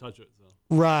said never touch it. So.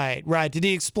 Right. Did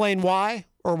he explain why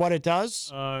or what it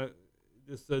does?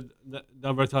 Just said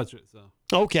never touch it. So.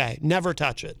 Okay, never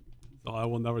touch it. So I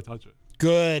will never touch it.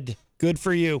 Good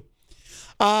for you.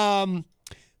 By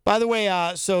the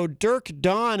way, so Dirk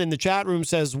Don in the chat room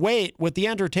says, wait, with the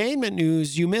entertainment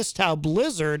news, you missed how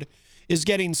Blizzard is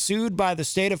getting sued by the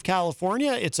state of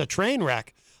California. It's a train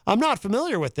wreck. I'm not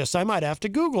familiar with this. I might have to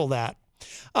Google that.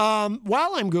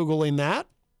 While I'm Googling that,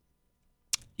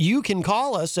 you can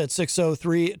call us at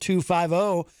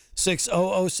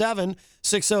 603-250-6007,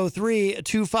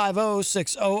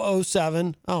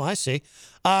 603-250-6007. Oh, I see.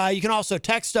 You can also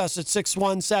text us at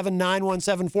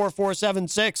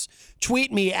 617-917-4476.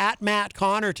 Tweet me at Matt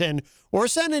Connarton, or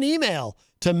send an email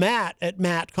to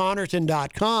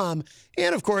matt@mattconnerton.com.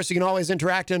 And, of course, you can always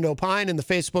interact and opine in the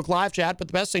Facebook live chat. But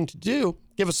the best thing to do,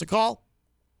 give us a call.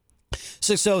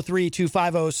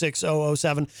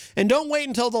 603-250-6007. And don't wait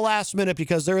until the last minute,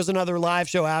 because there is another live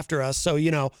show after us. So,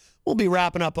 we'll be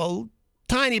wrapping up a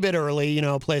tiny bit early,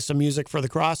 play some music for the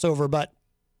crossover. But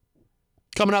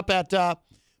coming up at, I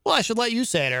should let you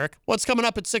say it, Eric. What's coming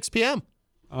up at 6 p.m.?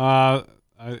 I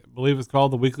believe it's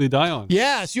called the Weekly Die-On.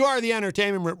 Yes, you are the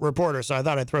entertainment reporter, so I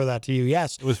thought I'd throw that to you.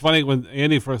 Yes. It was funny when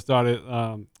Andy first started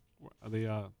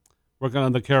working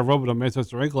on the Care Robot on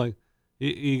Manchester Inkling.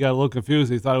 He got a little confused.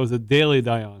 He thought it was a daily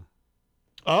die-on.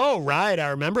 Oh, right. I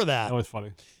remember that. That was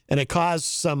funny. And it caused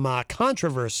some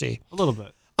controversy. A little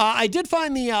bit. I did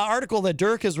find the article that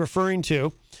Dirk is referring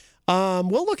to.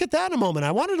 We'll look at that in a moment.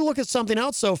 I wanted to look at something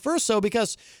else,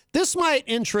 because this might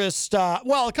interest, a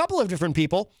couple of different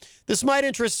people. This might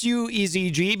interest you,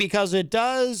 Eazy-G, because it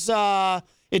does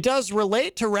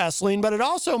relate to wrestling, but it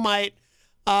also might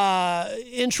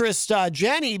interest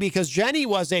Jenny, because Jenny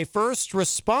was a first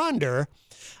responder.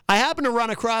 I happened to run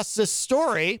across this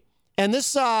story, and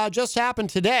this just happened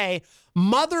today.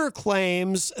 Mother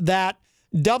claims that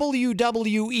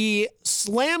WWE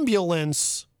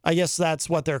Slambulance, I guess that's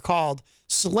what they're called,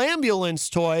 Slambulance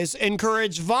toys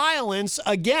encourage violence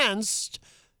against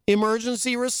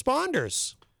emergency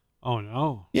responders. Oh,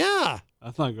 no. Yeah.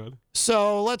 That's not good.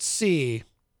 So let's see.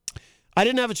 I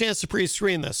didn't have a chance to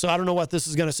pre-screen this, so I don't know what this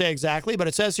is going to say exactly, but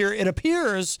it says here, it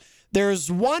appears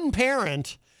there's one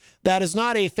parent that is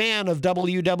not a fan of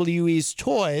WWE's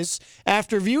toys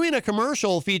after viewing a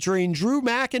commercial featuring Drew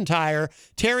McIntyre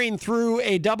tearing through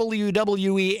a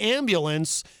WWE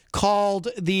ambulance called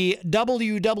the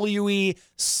WWE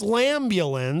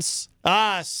Slambulance.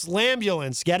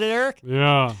 Slambulance. Get it, Eric?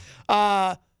 Yeah.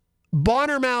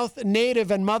 Bonnermouth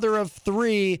native and mother of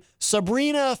 3,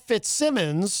 Sabrina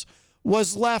Fitzsimmons,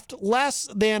 was left less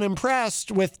than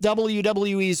impressed with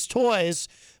WWE's toys,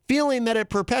 feeling that it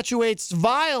perpetuates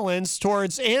violence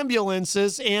towards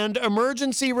ambulances and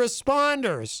emergency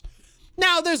responders.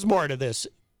 Now, there's more to this,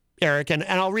 Eric, and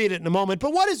I'll read it in a moment,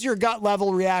 but what is your gut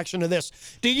level reaction to this?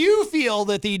 Do you feel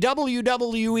that the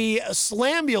WWE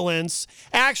Slambulance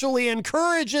actually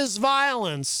encourages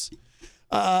violence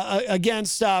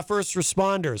against first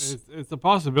responders? It's a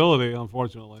possibility,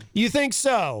 unfortunately. You think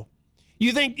so?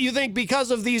 You think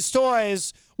because of these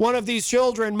toys, one of these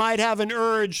children might have an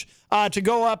urge to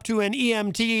go up to an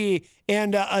EMT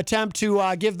and attempt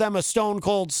to give them a stone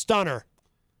cold stunner?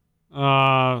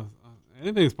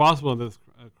 Anything's possible in this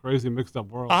crazy mixed up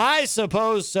world. I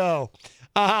suppose so.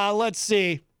 Let's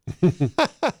see.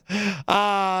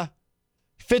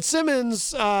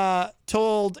 Fitzsimmons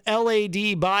told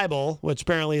LAD Bible, which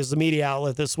apparently is the media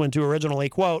outlet this went to originally,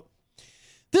 quote,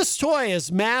 "This toy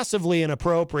is massively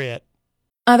inappropriate."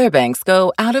 Other banks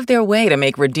go out of their way to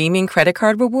make redeeming credit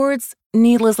card rewards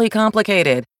needlessly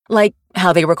complicated, like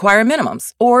how they require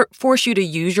minimums or force you to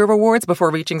use your rewards before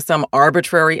reaching some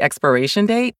arbitrary expiration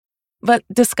date. But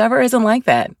Discover isn't like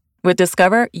that. With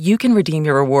Discover, you can redeem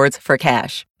your rewards for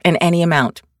cash in any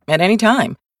amount, at any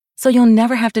time. So you'll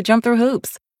never have to jump through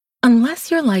hoops. Unless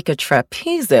you're like a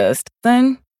trapezist,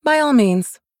 then by all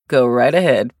means, go right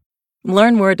ahead.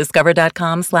 Learn more at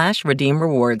discover.com/redeem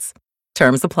rewards.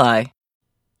 Terms apply.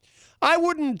 I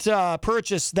wouldn't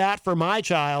purchase that for my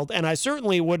child, and I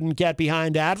certainly wouldn't get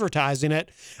behind advertising it.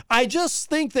 I just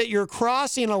think that you're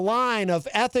crossing a line of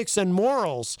ethics and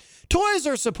morals. Toys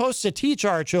are supposed to teach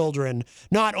our children,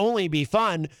 not only be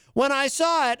fun. When I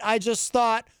saw it, I just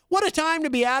thought, what a time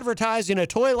to be advertising a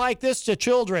toy like this to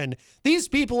children. These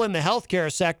people in the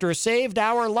healthcare sector saved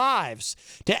our lives.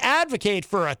 To advocate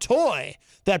for a toy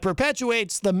that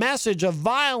perpetuates the message of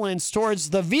violence towards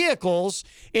the vehicles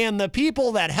and the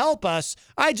people that help us,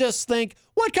 I just think,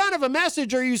 what kind of a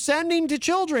message are you sending to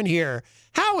children here?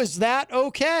 How is that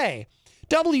okay?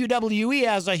 WWE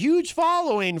has a huge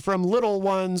following from little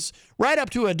ones right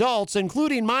up to adults,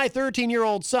 including my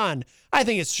 13-year-old son. I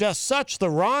think it's just such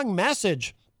the wrong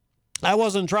message. I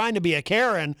wasn't trying to be a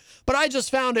Karen, but I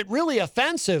just found it really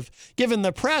offensive given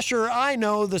the pressure I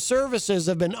know the services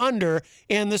have been under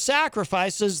and the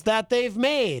sacrifices that they've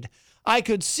made. I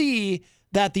could see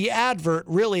that the advert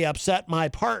really upset my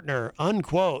partner,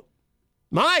 unquote.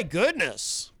 My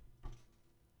goodness.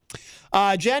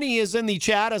 Jenny is in the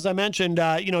chat. As I mentioned,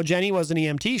 Jenny was an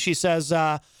EMT. She says,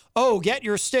 oh, get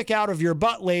your stick out of your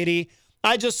butt, lady.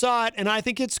 I just saw it, and I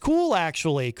think it's cool,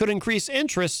 actually. Could increase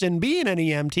interest in being an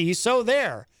EMT, so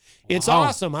there. It's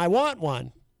awesome. I want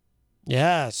one.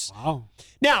 Yes. Wow.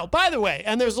 Now, by the way,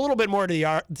 and there's a little bit more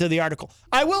to the article.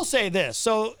 I will say this.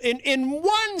 So, in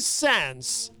one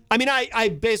sense, I mean, I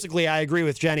agree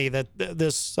with Jenny that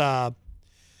this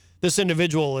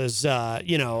individual is,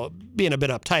 being a bit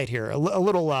uptight here, a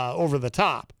little over the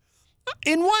top.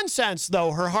 In one sense,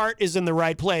 though, her heart is in the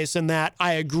right place in that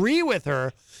I agree with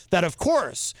her that, of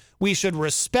course, we should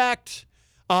respect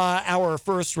our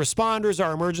first responders,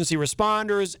 our emergency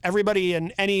responders, everybody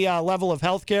in any level of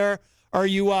healthcare. Are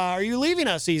you leaving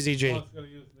us, Eazy-G?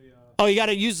 Oh, you got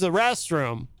to use the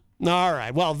restroom. All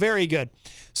right. Well, very good.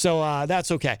 So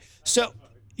that's okay. So,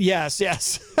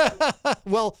 yes.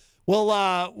 We'll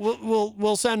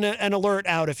send an alert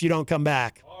out if you don't come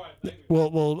back. All right,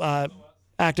 we'll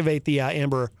activate the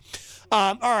Amber.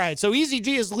 All right. So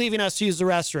Eazy-G is leaving us to use the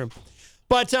restroom.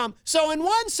 But so in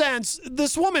one sense,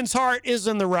 this woman's heart is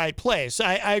in the right place.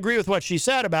 I agree with what she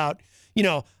said about,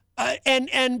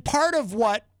 and part of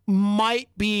what might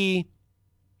be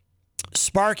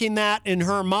sparking that in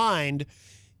her mind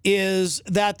is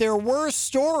that there were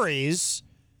stories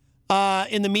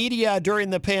in the media during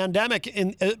the pandemic,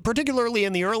 particularly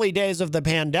in the early days of the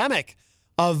pandemic,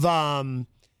 of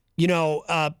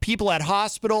people at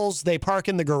hospitals. They park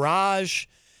in the garage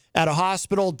at a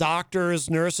hospital, doctors,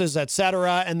 nurses,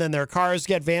 etc., and then their cars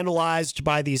get vandalized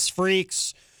by these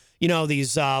freaks,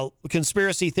 these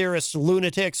conspiracy theorist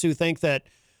lunatics who think that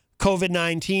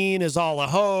COVID-19 is all a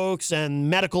hoax and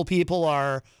medical people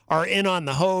are in on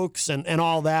the hoax and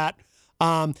all that.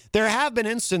 There have been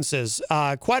instances,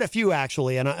 quite a few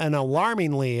actually, and an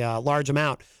alarmingly large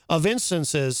amount of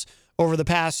instances over the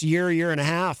past year and a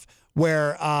half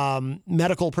where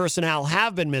medical personnel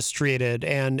have been mistreated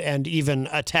and even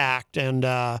attacked. And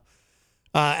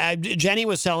Jenny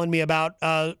was telling me about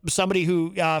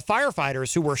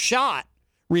firefighters who were shot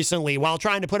recently while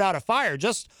trying to put out a fire.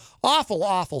 Just awful,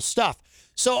 awful stuff.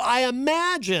 So I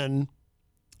imagine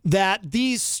that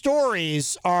these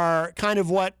stories are kind of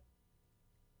what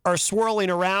are swirling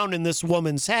around in this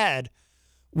woman's head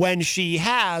when she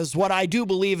has what I do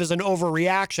believe is an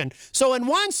overreaction. So in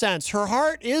one sense, her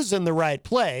heart is in the right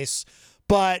place,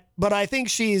 but I think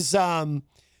she's I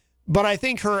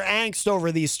think her angst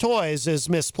over these toys is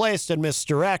misplaced and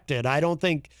misdirected. I don't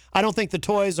think the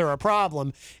toys are a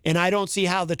problem, and I don't see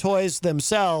how the toys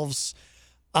themselves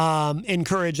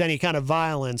encourage any kind of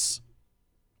violence.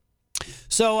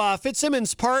 So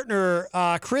Fitzsimmons' partner,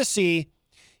 Chrissy,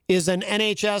 is an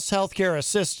NHS healthcare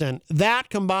assistant. That,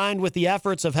 combined with the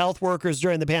efforts of health workers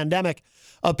during the pandemic,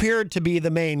 appeared to be the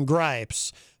main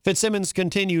gripes. Fitzsimmons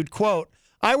continued, quote,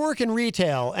 "I work in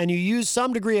retail, and you use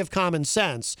some degree of common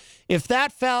sense. If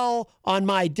that fell on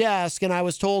my desk and I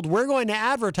was told, we're going to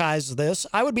advertise this,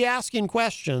 I would be asking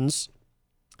questions.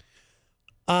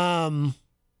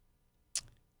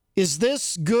 Is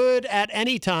this good at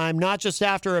any time, not just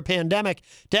after a pandemic,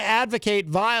 to advocate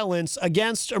violence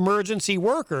against emergency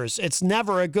workers? It's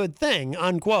never a good thing,"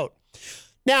 unquote.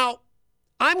 Now,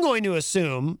 I'm going to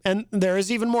assume, and there is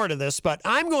even more to this, but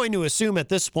I'm going to assume at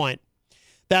this point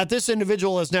that this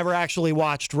individual has never actually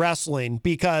watched wrestling,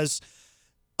 because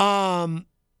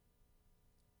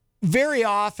very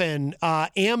often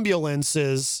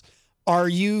ambulances are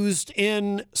used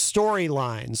in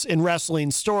storylines, in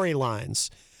wrestling storylines.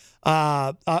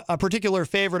 A particular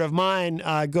favorite of mine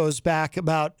goes back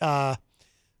about,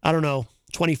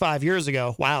 25 years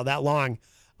ago. Wow, that long.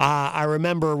 I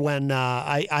remember when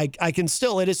I can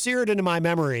still, it is seared into my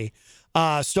memory,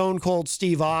 Stone Cold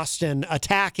Steve Austin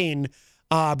attacking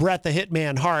Bret the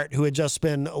Hitman Hart, who had just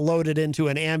been loaded into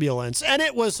an ambulance. And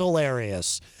it was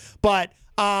hilarious. But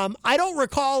I don't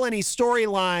recall any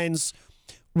storylines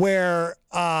where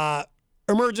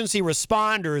emergency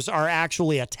responders are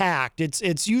actually attacked.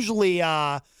 It's usually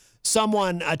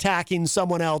someone attacking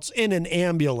someone else in an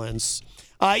ambulance.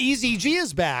 Eazy-G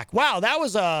is back. Wow, that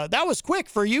was quick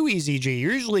for you, Eazy-G.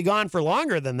 You're usually gone for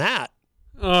longer than that.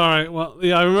 All right. Well,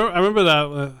 yeah, I remember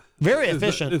that. Very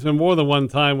efficient. It's been more than one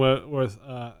time where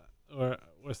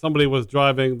somebody was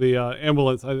driving the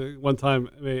ambulance. I think one time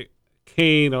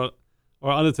Kane or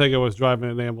Undertaker was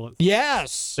driving an ambulance.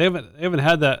 Yes. They haven't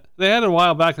had that. They had it a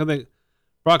while back. I think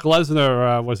Brock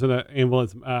Lesnar was in an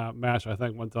ambulance match, I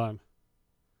think, one time.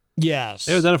 Yes.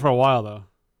 They haven't done it for a while, though.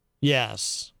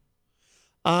 Yes.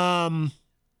 That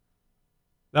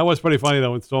was pretty funny,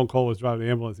 though, when Stone Cold was driving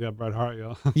the ambulance. Yeah, Bret Hart,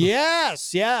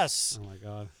 Yes, yes. Oh, my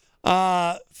God.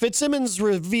 Fitzsimmons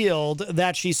revealed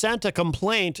that she sent a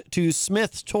complaint to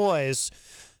Smith Toys,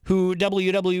 who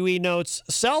WWE notes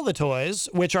sell the toys,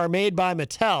 which are made by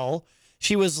Mattel.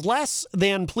 She was less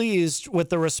than pleased with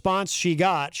the response she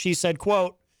got. She said,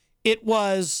 quote, "It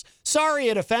was, sorry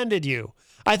it offended you.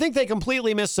 I think they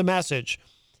completely missed the message.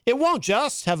 It won't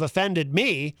just have offended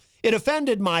me. It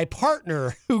offended my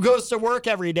partner, who goes to work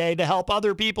every day to help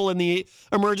other people in the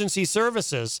emergency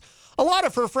services. A lot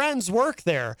of her friends work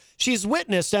there. She's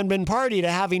witnessed and been party to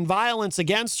having violence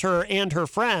against her and her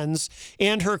friends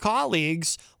and her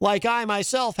colleagues, like I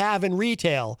myself have in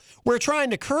retail. We're trying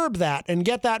to curb that and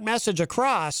get that message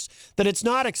across that it's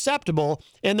not acceptable,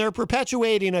 and they're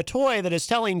perpetuating a toy that is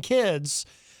telling kids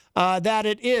that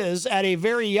it is at a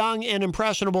very young and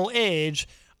impressionable age.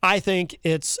 I think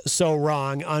it's so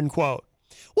wrong," unquote.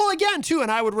 Well, again, too, and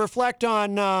I would reflect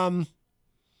on...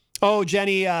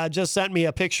 Jenny just sent me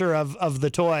a picture of the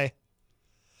toy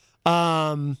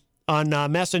on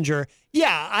Messenger.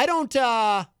 Yeah, I don't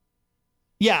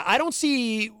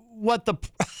see what the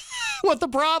what the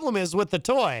problem is with the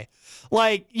toy.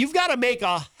 Like, you've got to make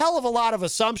a hell of a lot of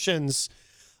assumptions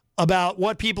about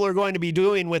what people are going to be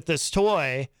doing with this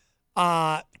toy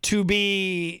to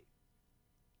be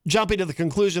jumping to the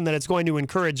conclusion that it's going to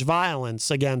encourage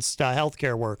violence against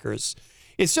healthcare workers.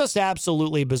 It's just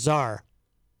absolutely bizarre.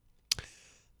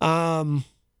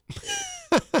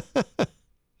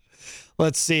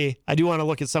 Let's see. I do want to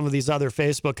look at some of these other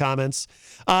Facebook comments.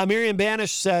 Miriam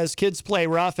Banish says, kids play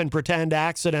rough and pretend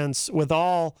accidents with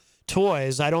all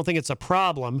toys. I don't think it's a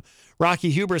problem. Rocky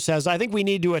Huber says, I think we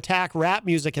need to attack rap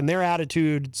music and their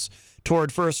attitudes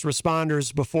toward first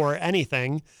responders before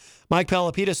anything. Mike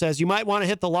Pelopita says, you might want to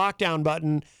hit the lockdown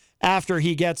button after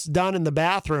he gets done in the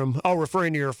bathroom. Oh,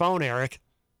 referring to your phone, Eric.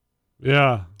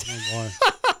 Yeah. Oh, boy.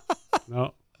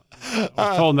 No. I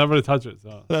was told never to touch it.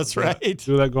 So that's right.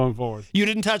 Do that going forward. You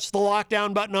didn't touch the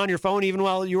lockdown button on your phone even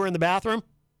while you were in the bathroom?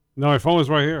 No, my phone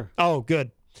was right here. Oh, good.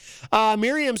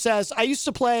 Miriam says, I used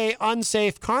to play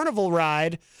Unsafe Carnival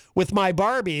Ride with my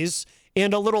Barbies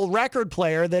and a little record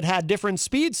player that had different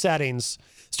speed settings.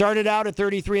 Started out at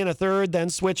 33 1/3, then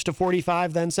switched to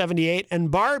 45, then 78,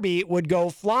 and Barbie would go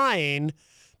flying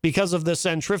because of the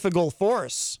centrifugal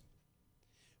force.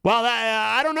 Well,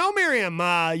 I don't know, Miriam.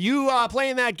 You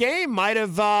playing that game might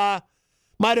have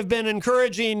been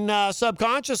encouraging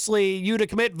subconsciously you to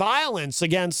commit violence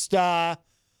against Barbies.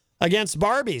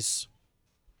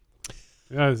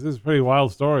 Yeah, this is a pretty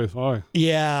wild story. Sorry.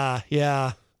 Yeah.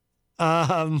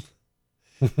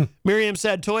 Miriam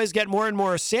said, toys get more and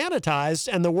more sanitized,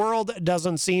 and the world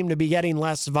doesn't seem to be getting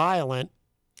less violent.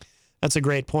 That's a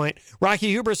great point. Rocky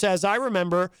Huber says, I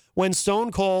remember when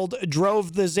Stone Cold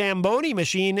drove the Zamboni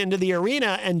machine into the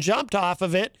arena and jumped off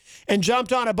of it and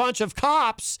jumped on a bunch of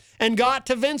cops and got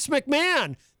to Vince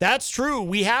McMahon. That's true.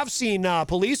 We have seen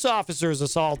police officers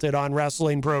assaulted on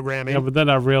wrestling programming. Yeah, but they're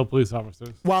not real police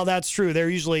officers. Well, that's true. They're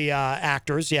usually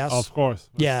actors, yes. Oh, of course.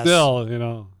 But yes. Still, you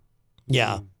know.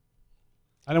 Yeah.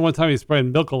 I know one time he sprayed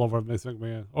milk all over Vince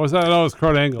McMahon. Or was that? No, it was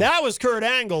Kurt Angle. That was Kurt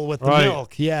Angle with the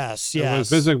milk. Yes. It was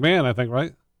Vince McMahon, I think,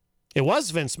 right? It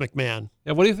was Vince McMahon.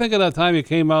 Yeah, what do you think of that time he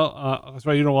came out? That's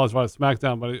right, you don't watch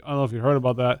SmackDown, but I don't know if you heard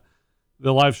about that.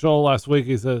 The live show last week,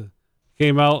 he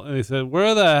came out and he said,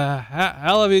 where the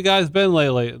hell have you guys been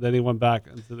lately? Then he went back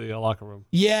into the locker room.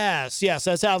 Yes.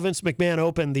 That's how Vince McMahon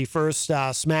opened the first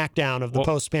SmackDown of the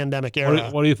post-pandemic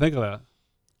era. What do you think of that?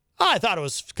 I thought it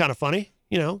was kind of funny,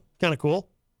 kind of cool.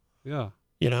 Yeah.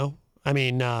 I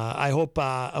mean, I hope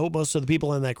most of the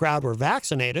people in that crowd were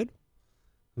vaccinated.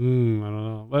 I don't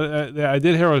know. But I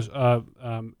did hear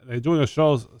they're doing a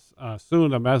show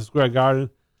soon at Madison Square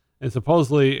Garden. And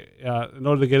supposedly, in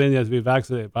order to get in, you have to be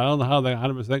vaccinated. But I don't know how they're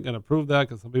 100% going to prove that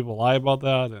because some people lie about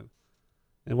that.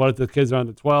 And what if the kids are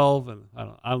under 12? And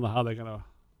I don't know how they're going to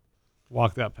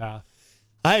walk that path.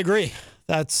 I agree.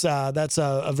 That's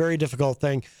a very difficult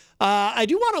thing. I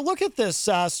do want to look at this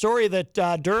story that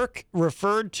Dirk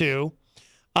referred to.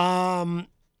 I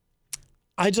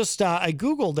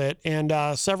Googled it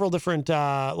and several different,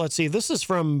 let's see, this is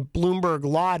from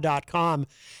BloombergLaw.com.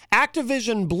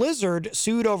 Activision Blizzard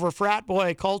sued over frat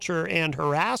boy culture and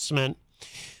harassment.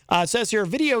 It says here,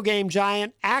 video game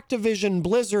giant Activision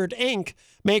Blizzard Inc.,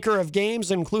 maker of games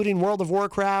including World of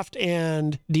Warcraft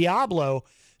and Diablo,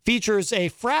 fosters a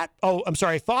frat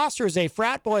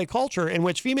boy culture in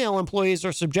which female employees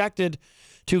are subjected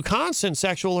to constant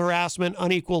sexual harassment,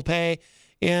 unequal pay,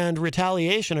 and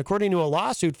retaliation, according to a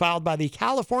lawsuit filed by the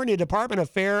California Department of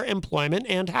Fair Employment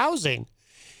and Housing.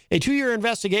 A 2-year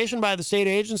investigation by the state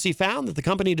agency found that the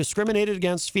company discriminated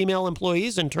against female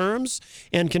employees in terms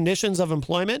and conditions of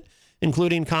employment,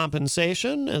 including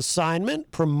compensation,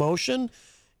 assignment, promotion,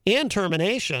 and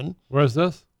termination. Where's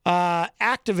this?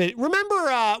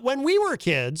 Remember when we were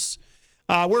kids,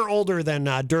 we're older than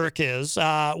Dirk is.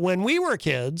 When we were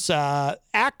kids,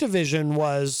 Activision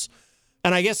was,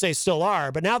 and I guess they still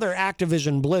are, but now they're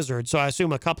Activision Blizzard, so I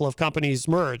assume a couple of companies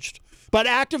merged. But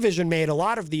Activision made a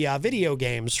lot of the video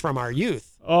games from our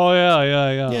youth. Oh,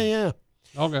 yeah. Yeah.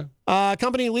 Okay.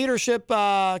 Company leadership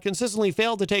consistently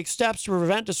failed to take steps to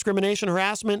prevent discrimination,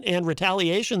 harassment, and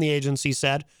retaliation, the agency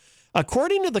said.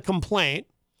 According to the complaint,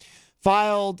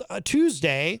 filed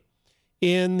Tuesday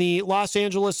in the Los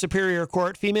Angeles Superior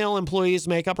Court, female employees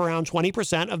make up around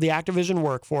 20% of the Activision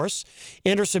workforce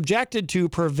and are subjected to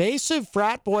pervasive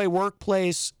frat boy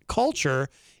workplace culture,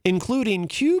 including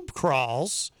cube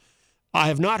crawls. I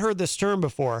have not heard this term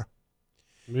before.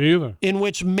 Me either. In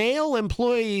which male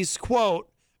employees, quote,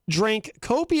 drink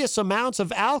copious amounts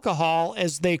of alcohol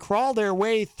as they crawl their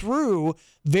way through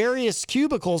various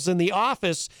cubicles in the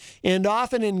office and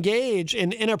often engage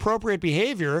in inappropriate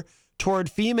behavior toward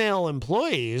female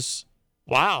employees.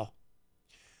 Wow.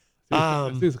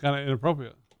 It seems kind of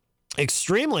inappropriate.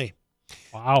 Extremely.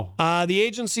 Wow. The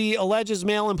agency alleges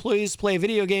male employees play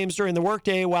video games during the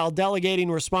workday while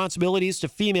delegating responsibilities to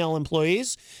female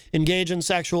employees, engage in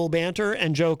sexual banter,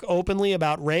 and joke openly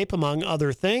about rape, among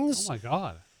other things. Oh, my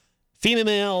God.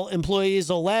 Female employees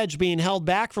allege being held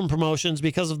back from promotions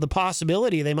because of the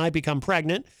possibility they might become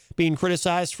pregnant, being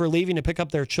criticized for leaving to pick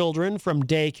up their children from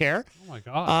daycare, Oh, my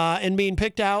God. and being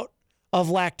kicked out of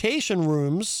lactation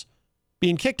rooms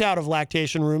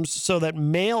so that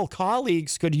male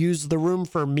colleagues could use the room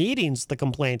for meetings, the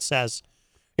complaint says.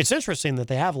 It's interesting that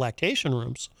they have lactation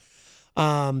rooms.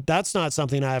 That's not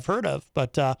something I've heard of,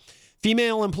 but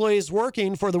female employees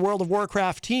working for the World of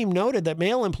Warcraft team noted that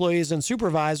male employees and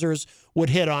supervisors would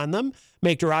hit on them,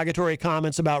 make derogatory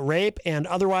comments about rape, and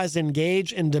otherwise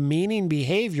engage in demeaning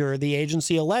behavior, the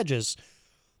agency alleges.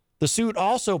 The suit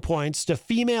also points to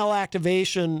female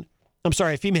Activision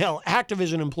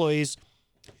employees.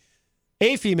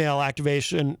 A female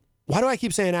Activision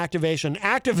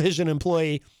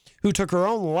employee who took her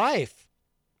own life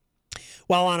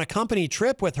while on a company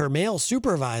trip with her male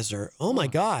supervisor. Oh, my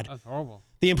God. That's horrible.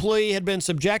 The employee had been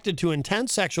subjected to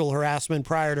intense sexual harassment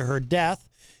prior to her death,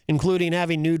 including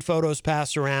having nude photos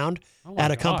passed around at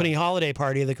a company holiday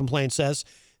party, the complaint says.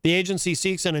 The agency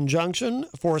seeks an injunction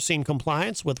forcing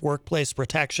compliance with workplace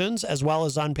protections, as well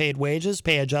as unpaid wages,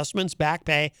 pay adjustments, back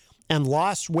pay, and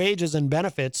lost wages and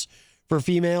benefits for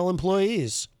female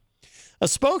employees. A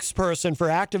spokesperson for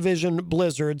Activision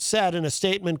Blizzard said in a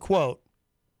statement, quote,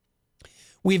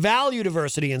 "We value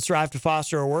diversity and strive to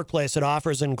foster a workplace that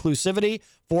offers inclusivity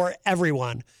for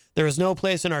everyone. There is no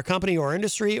place in our company or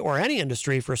industry or any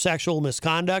industry for sexual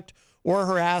misconduct or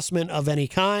harassment of any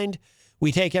kind.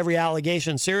 We take every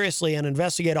allegation seriously and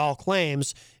investigate all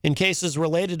claims. In cases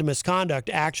related to misconduct,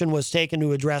 action was taken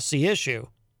to address the issue."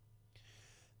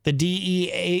 The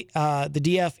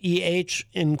DFEH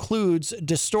includes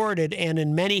distorted and,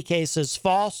 in many cases,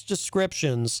 false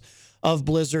descriptions of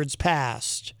Blizzard's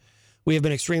past. We have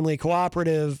been extremely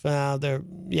cooperative.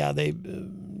 They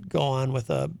go on with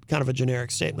a kind of a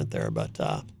generic statement there, but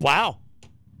wow,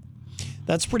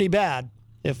 that's pretty bad.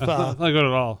 That's not good at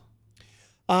all.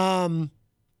 I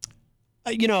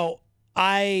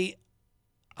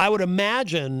would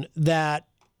imagine that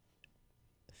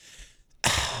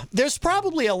there's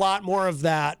probably a lot more of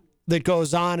that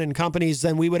goes on in companies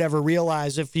than we would ever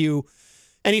realize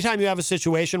anytime you have a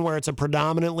situation where it's a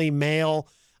predominantly male.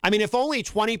 I mean, if only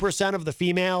 20% of the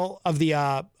female of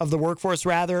the workforce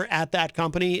rather at that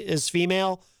company is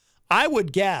female, I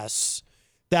would guess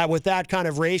that with that kind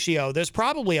of ratio, there's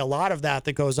probably a lot of that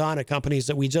goes on at companies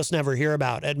that we just never hear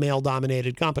about at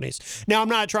male-dominated companies. Now, I'm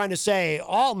not trying to say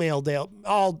all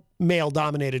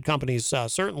male-dominated companies,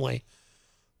 certainly.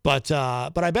 But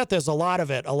I bet there's a lot of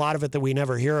it that we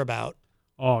never hear about.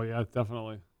 Oh, yeah,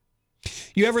 definitely.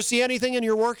 You ever see anything in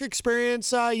your work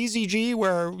experience, Eazy-G,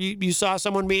 where you saw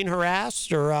someone being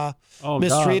harassed or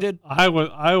mistreated? God.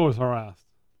 I was harassed.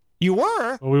 You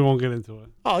were? But we won't get into it.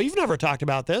 Oh, you've never talked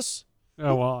about this.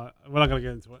 Yeah, well, we're not going to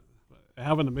get into it. It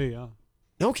happened to me, yeah.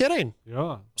 No kidding.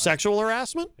 Yeah. Sexual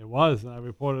harassment? It was. And I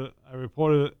reported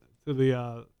it to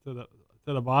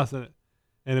the boss, and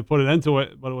they put an end to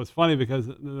it. But it was funny because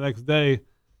the next day,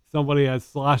 somebody had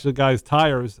slashed the guy's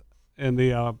tires in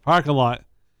the parking lot,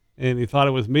 and he thought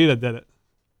it was me that did it.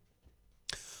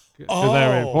 Because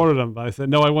I reported him, but I said,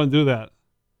 no, I wouldn't do that.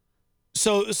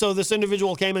 So this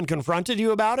individual came and confronted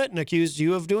you about it and accused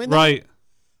you of doing that? Right.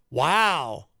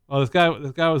 Wow. Well, this guy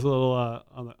was a little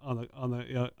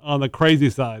on the crazy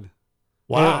side.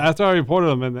 Wow. But after I reported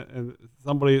him, and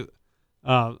somebody,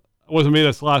 it wasn't me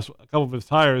that slashed a couple of his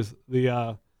tires.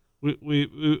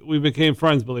 We became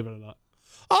friends, believe it or not.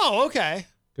 Oh, okay.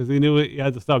 Because he knew he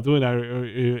had to stop doing that, or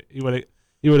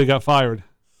he would have got fired.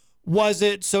 Was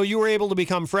it so you were able to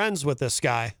become friends with this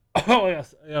guy? Oh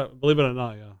yes, yeah. Believe it or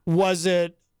not, yeah. Was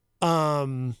it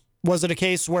a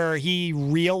case where he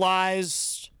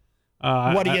realized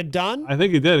what he had done? I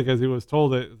think he did, because he was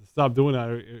told to stop doing that,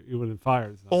 or he would have been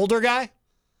fired. So. Older guy?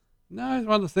 No, he's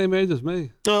around the same age as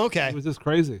me. Oh, okay. He was just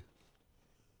crazy.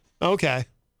 Okay.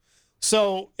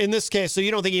 So in this case, so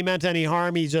you don't think he meant any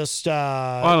harm? He just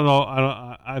I don't know.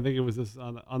 I think it was just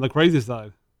on the crazy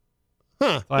side.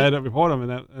 Huh. So I had to report him,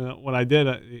 and when I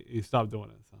did, he stopped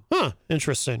doing it. So. Huh.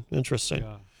 Interesting.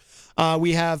 Yeah.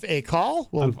 We have a call.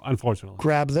 We'll unfortunately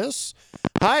grab this.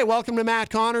 Hi, welcome to Matt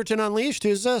Connarton Unleashed.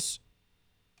 Who's this?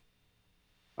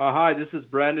 Hi, this is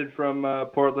Brandon from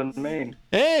Portland, Maine.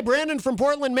 Hey, Brandon from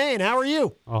Portland, Maine. How are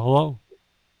you? Oh, hello.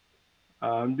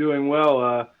 I'm doing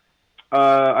well.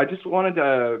 I just wanted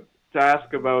to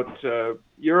ask about,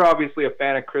 you're obviously a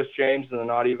fan of Chris James and the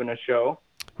Not Even a Show.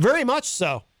 Very much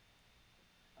so.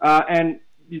 And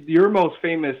your most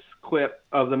famous clip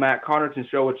of the Matt Connarton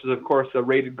show, which is, of course, a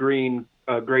Rated Green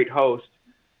great host,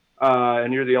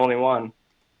 and you're the only one.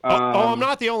 I'm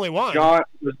not the only one. John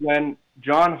was when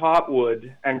John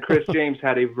Hopwood and Chris James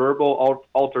had a verbal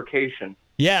altercation.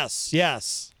 Yes,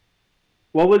 yes.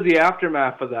 What was the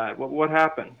aftermath of that? What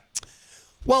happened?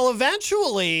 Well,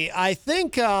 eventually, I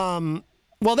think, they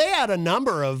had a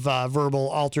number of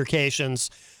verbal altercations,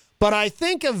 but I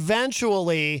think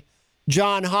eventually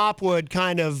John Hopwood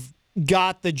kind of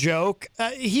got the joke.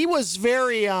 He was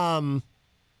very, I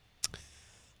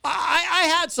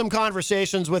had some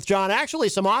conversations with John, actually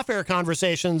some off-air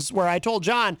conversations where I told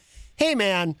John, hey,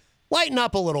 man, lighten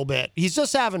up a little bit. He's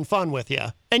just having fun with you.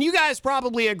 And you guys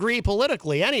probably agree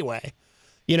politically anyway,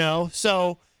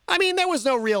 So, I mean, there was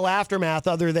no real aftermath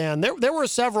other than there were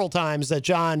several times that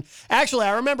John, actually,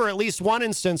 I remember at least one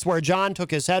instance where John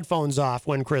took his headphones off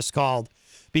when Chris called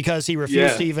because he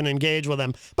refused to even engage with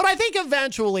him. But I think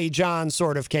eventually John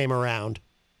sort of came around.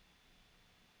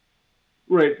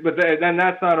 Right, but then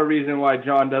that's not a reason why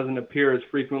John doesn't appear as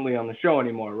frequently on the show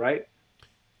anymore, right?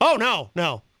 Oh,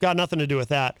 no. Got nothing to do with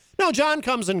that. No, John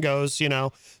comes and goes,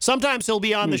 Sometimes he'll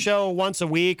be on the show once a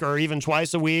week or even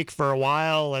twice a week for a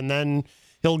while, and then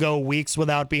he'll go weeks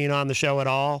without being on the show at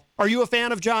all. Are you a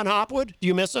fan of John Hopwood? Do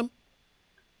you miss him?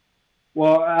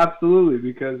 Well, absolutely,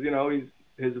 because, he's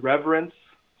his reverence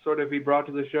sort of he brought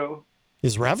to the show.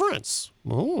 His reverence?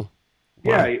 Ooh.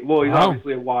 Yeah, well, he's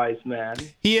obviously a wise man.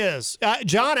 He is.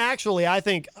 John, actually, I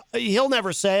think he'll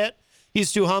never say it.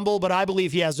 He's too humble, but I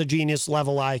believe he has a genius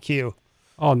level IQ.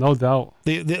 Oh, no doubt.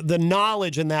 The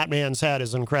knowledge in that man's head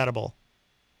is incredible.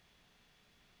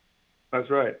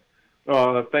 That's right.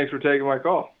 Thanks for taking my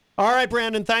call. All right,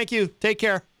 Brandon. Thank you. Take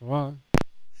care. Wow.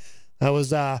 That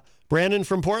was Brandon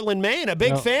from Portland, Maine, a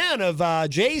big fan of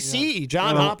JC,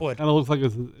 John Hopwood. Kind of looks like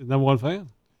his number one fan.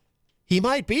 He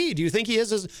might be. Do you think he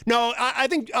is? No, I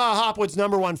think Hopwood's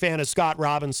number one fan is Scott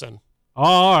Robinson. Oh,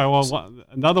 all right. Well,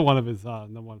 another one of his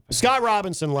number one fans. Scott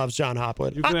Robinson loves John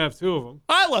Hopwood. You can have two of them.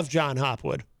 I love John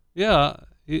Hopwood. Yeah,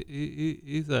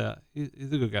 he's a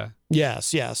good guy.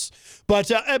 Yes. But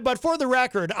for the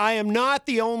record, I am not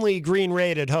the only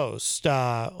green-rated host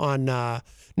on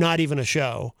Not Even a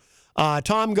Show.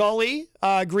 Tom Gully,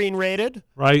 green-rated.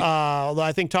 Right. Although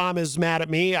I think Tom is mad at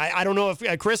me. I don't know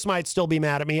if Chris might still be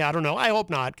mad at me. I don't know. I hope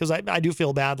not, because I do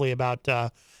feel badly about,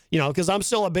 because I'm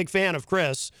still a big fan of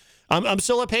Chris. I'm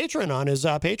still a patron on his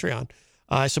Patreon.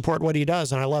 I support what he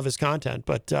does, and I love his content.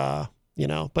 But,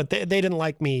 but they didn't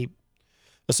like me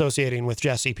associating with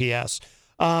Jesse P.S.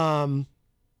 But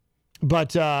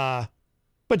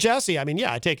Jesse, I mean,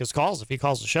 I take his calls if he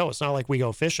calls the show. It's not like we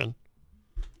go fishing.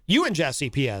 You and Jesse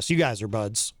P.S., you guys are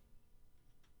buds.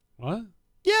 What?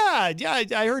 Yeah,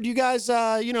 I heard you guys,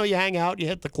 you hang out, you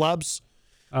hit the clubs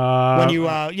when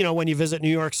you visit New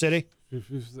York City.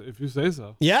 If you say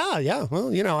so. Yeah.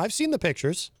 Well, I've seen the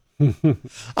pictures.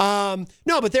 No,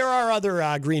 but there are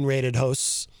other green-rated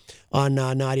hosts on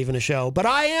Not Even a Show. But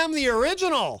I am the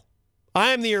original.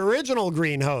 I am the original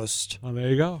green host. Oh, there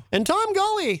you go. And Tom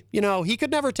Gully, he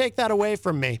could never take that away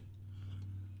from me.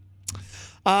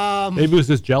 Maybe he was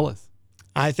just jealous.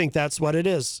 I think that's what it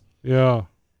is. Yeah.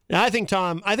 I think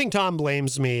Tom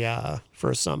blames me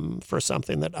for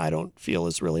something that I don't feel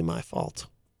is really my fault.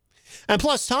 And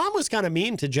plus, Tom was kind of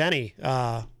mean to Jenny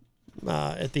at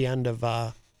the end of.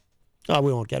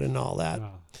 We won't get into all that.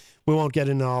 No. We won't get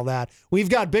into all that. We've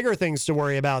got bigger things to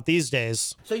worry about these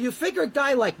days. So you figure a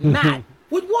guy like Matt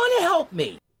would want to help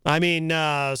me? I mean,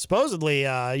 supposedly,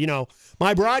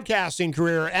 my broadcasting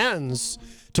career ends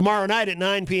tomorrow night at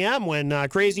 9 p.m. when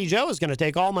Crazy Joe is going to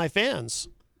take all my fans.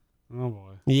 Oh,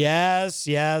 boy. Yes.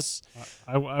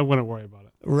 I wouldn't worry about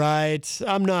it. Right.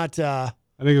 I'm not. I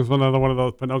think it's another one of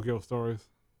those Pinocchio stories.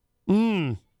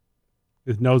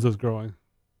 His nose is growing.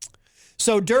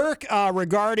 So Dirk,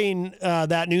 regarding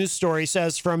that news story,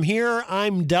 says, from here,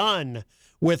 I'm done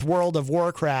with World of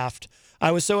Warcraft.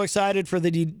 I was so excited for the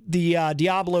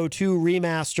Diablo 2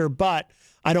 remaster, but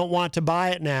I don't want to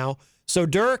buy it now. So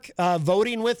Dirk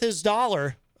voting with his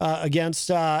dollar against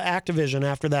Activision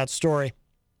after that story.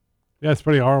 Yeah, it's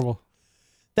pretty horrible.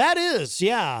 That is,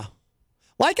 yeah.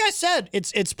 Like I said,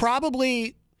 it's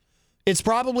probably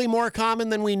more common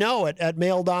than we know at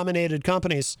male-dominated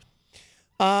companies.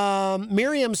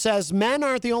 Miriam says, men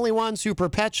aren't the only ones who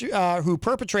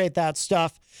perpetrate that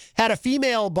stuff. Had a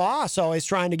female boss always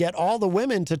trying to get all the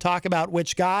women to talk about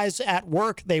which guys at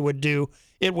work they would do.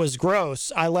 It was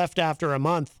gross. I left after a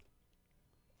month.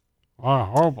 Oh,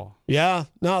 horrible. Yeah,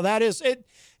 no, that is it.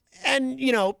 And,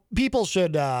 people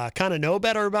should kind of know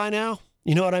better by now.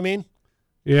 You know what I mean?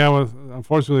 Yeah, well,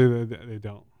 unfortunately, they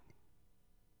don't.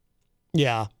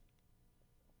 Yeah.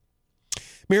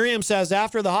 Miriam says,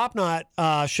 after the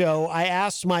Hopknot show, I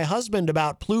asked my husband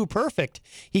about Pluperfect.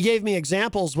 He gave me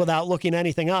examples without looking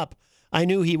anything up. I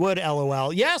knew he would,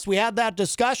 LOL. Yes, we had that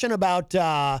discussion about, we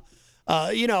had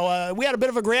a bit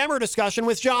of a grammar discussion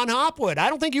with John Hopwood. I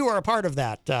don't think you were a part of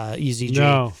that, Eazy-G.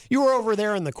 No. You were over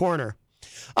there in the corner.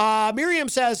 Miriam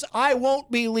says, I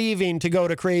won't be leaving to go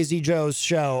to Crazy Joe's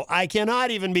show. I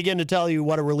cannot even begin to tell you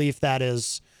what a relief that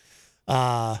is.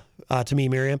 To me,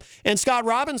 Miriam. And Scott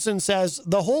Robinson says,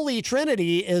 the Holy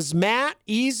Trinity is Matt,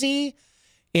 Easy,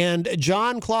 and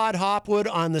John Claude Hopwood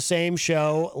on the same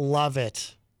show. Love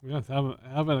it. Yes,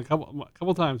 I've been a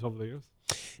couple times over the years.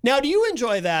 Now, do you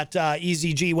enjoy that,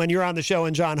 Eazy-G, when you're on the show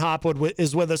and John Hopwood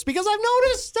is with us? Because I've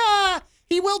noticed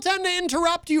he will tend to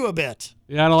interrupt you a bit.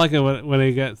 Yeah, I don't like it when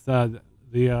he gets the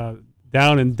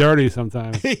down and dirty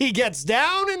sometimes. He gets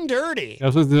down and dirty. I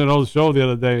was listening to an old show the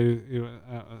other day.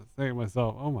 I was thinking to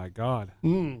myself, oh, my God.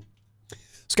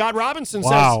 Scott Robinson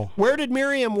Wow. says, where did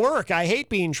Miriam work? I hate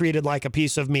being treated like a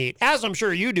piece of meat. As I'm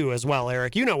sure you do as well,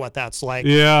 Eric. You know what that's like.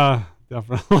 Yeah,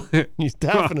 definitely.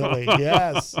 Definitely,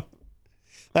 yes.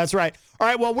 That's right. All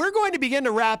right, well, we're going to begin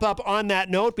to wrap up on that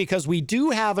note because we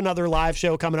do have another live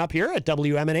show coming up here at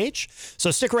WMNH.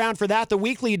 So stick around for that. The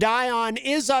Weekly Die-On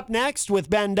is up next with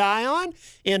Ben Die-On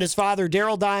and his father,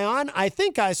 Daryl Die-On. I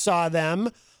think I saw them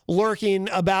lurking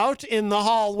about in the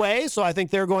hallway, so I think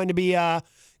they're going to be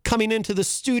coming into the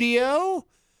studio.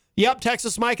 Yep,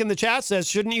 Texas Mike in the chat says,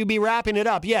 shouldn't you be wrapping it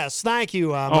up? Yes, thank you,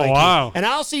 Mikey. Oh, wow. And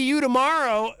I'll see you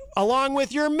tomorrow along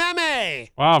with your meme.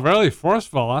 Wow, really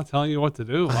forceful. I'm telling you what to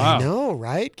do. Wow. I know,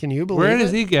 right? Can you believe Where it?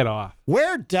 does he get off?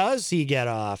 Where does he get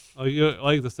off? Oh, you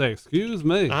like to say, excuse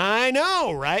me. I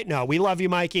know, right? No, we love you,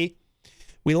 Mikey.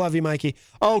 We love you, Mikey.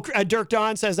 Oh, Dirk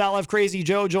Don says, I'll have Crazy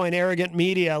Joe join Arrogant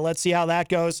Media. Let's see how that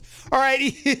goes. All right,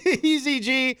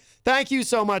 Eazy-G, thank you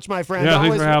so much, my friend. Yeah,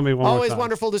 thanks for having me one more Always time.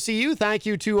 wonderful to see you. Thank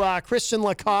you to Christian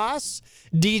LaCoss,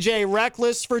 DJ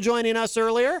Reckless for joining us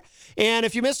earlier. And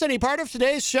if you missed any part of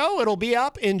today's show, it'll be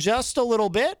up in just a little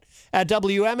bit at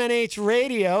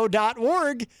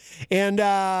WMNHradio.org. And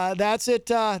that's it.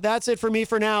 That's it for me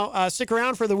for now. Stick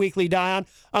around for the Weekly Die-On.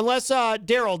 Unless,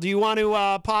 Daryl, do you want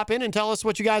to pop in and tell us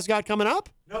what you guys got coming up?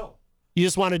 No. You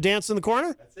just want to dance in the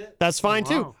corner? That's it. That's fine,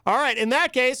 too. All right. In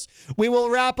that case, we will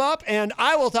wrap up, and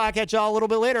I will talk at y'all a little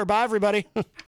bit later. Bye, everybody.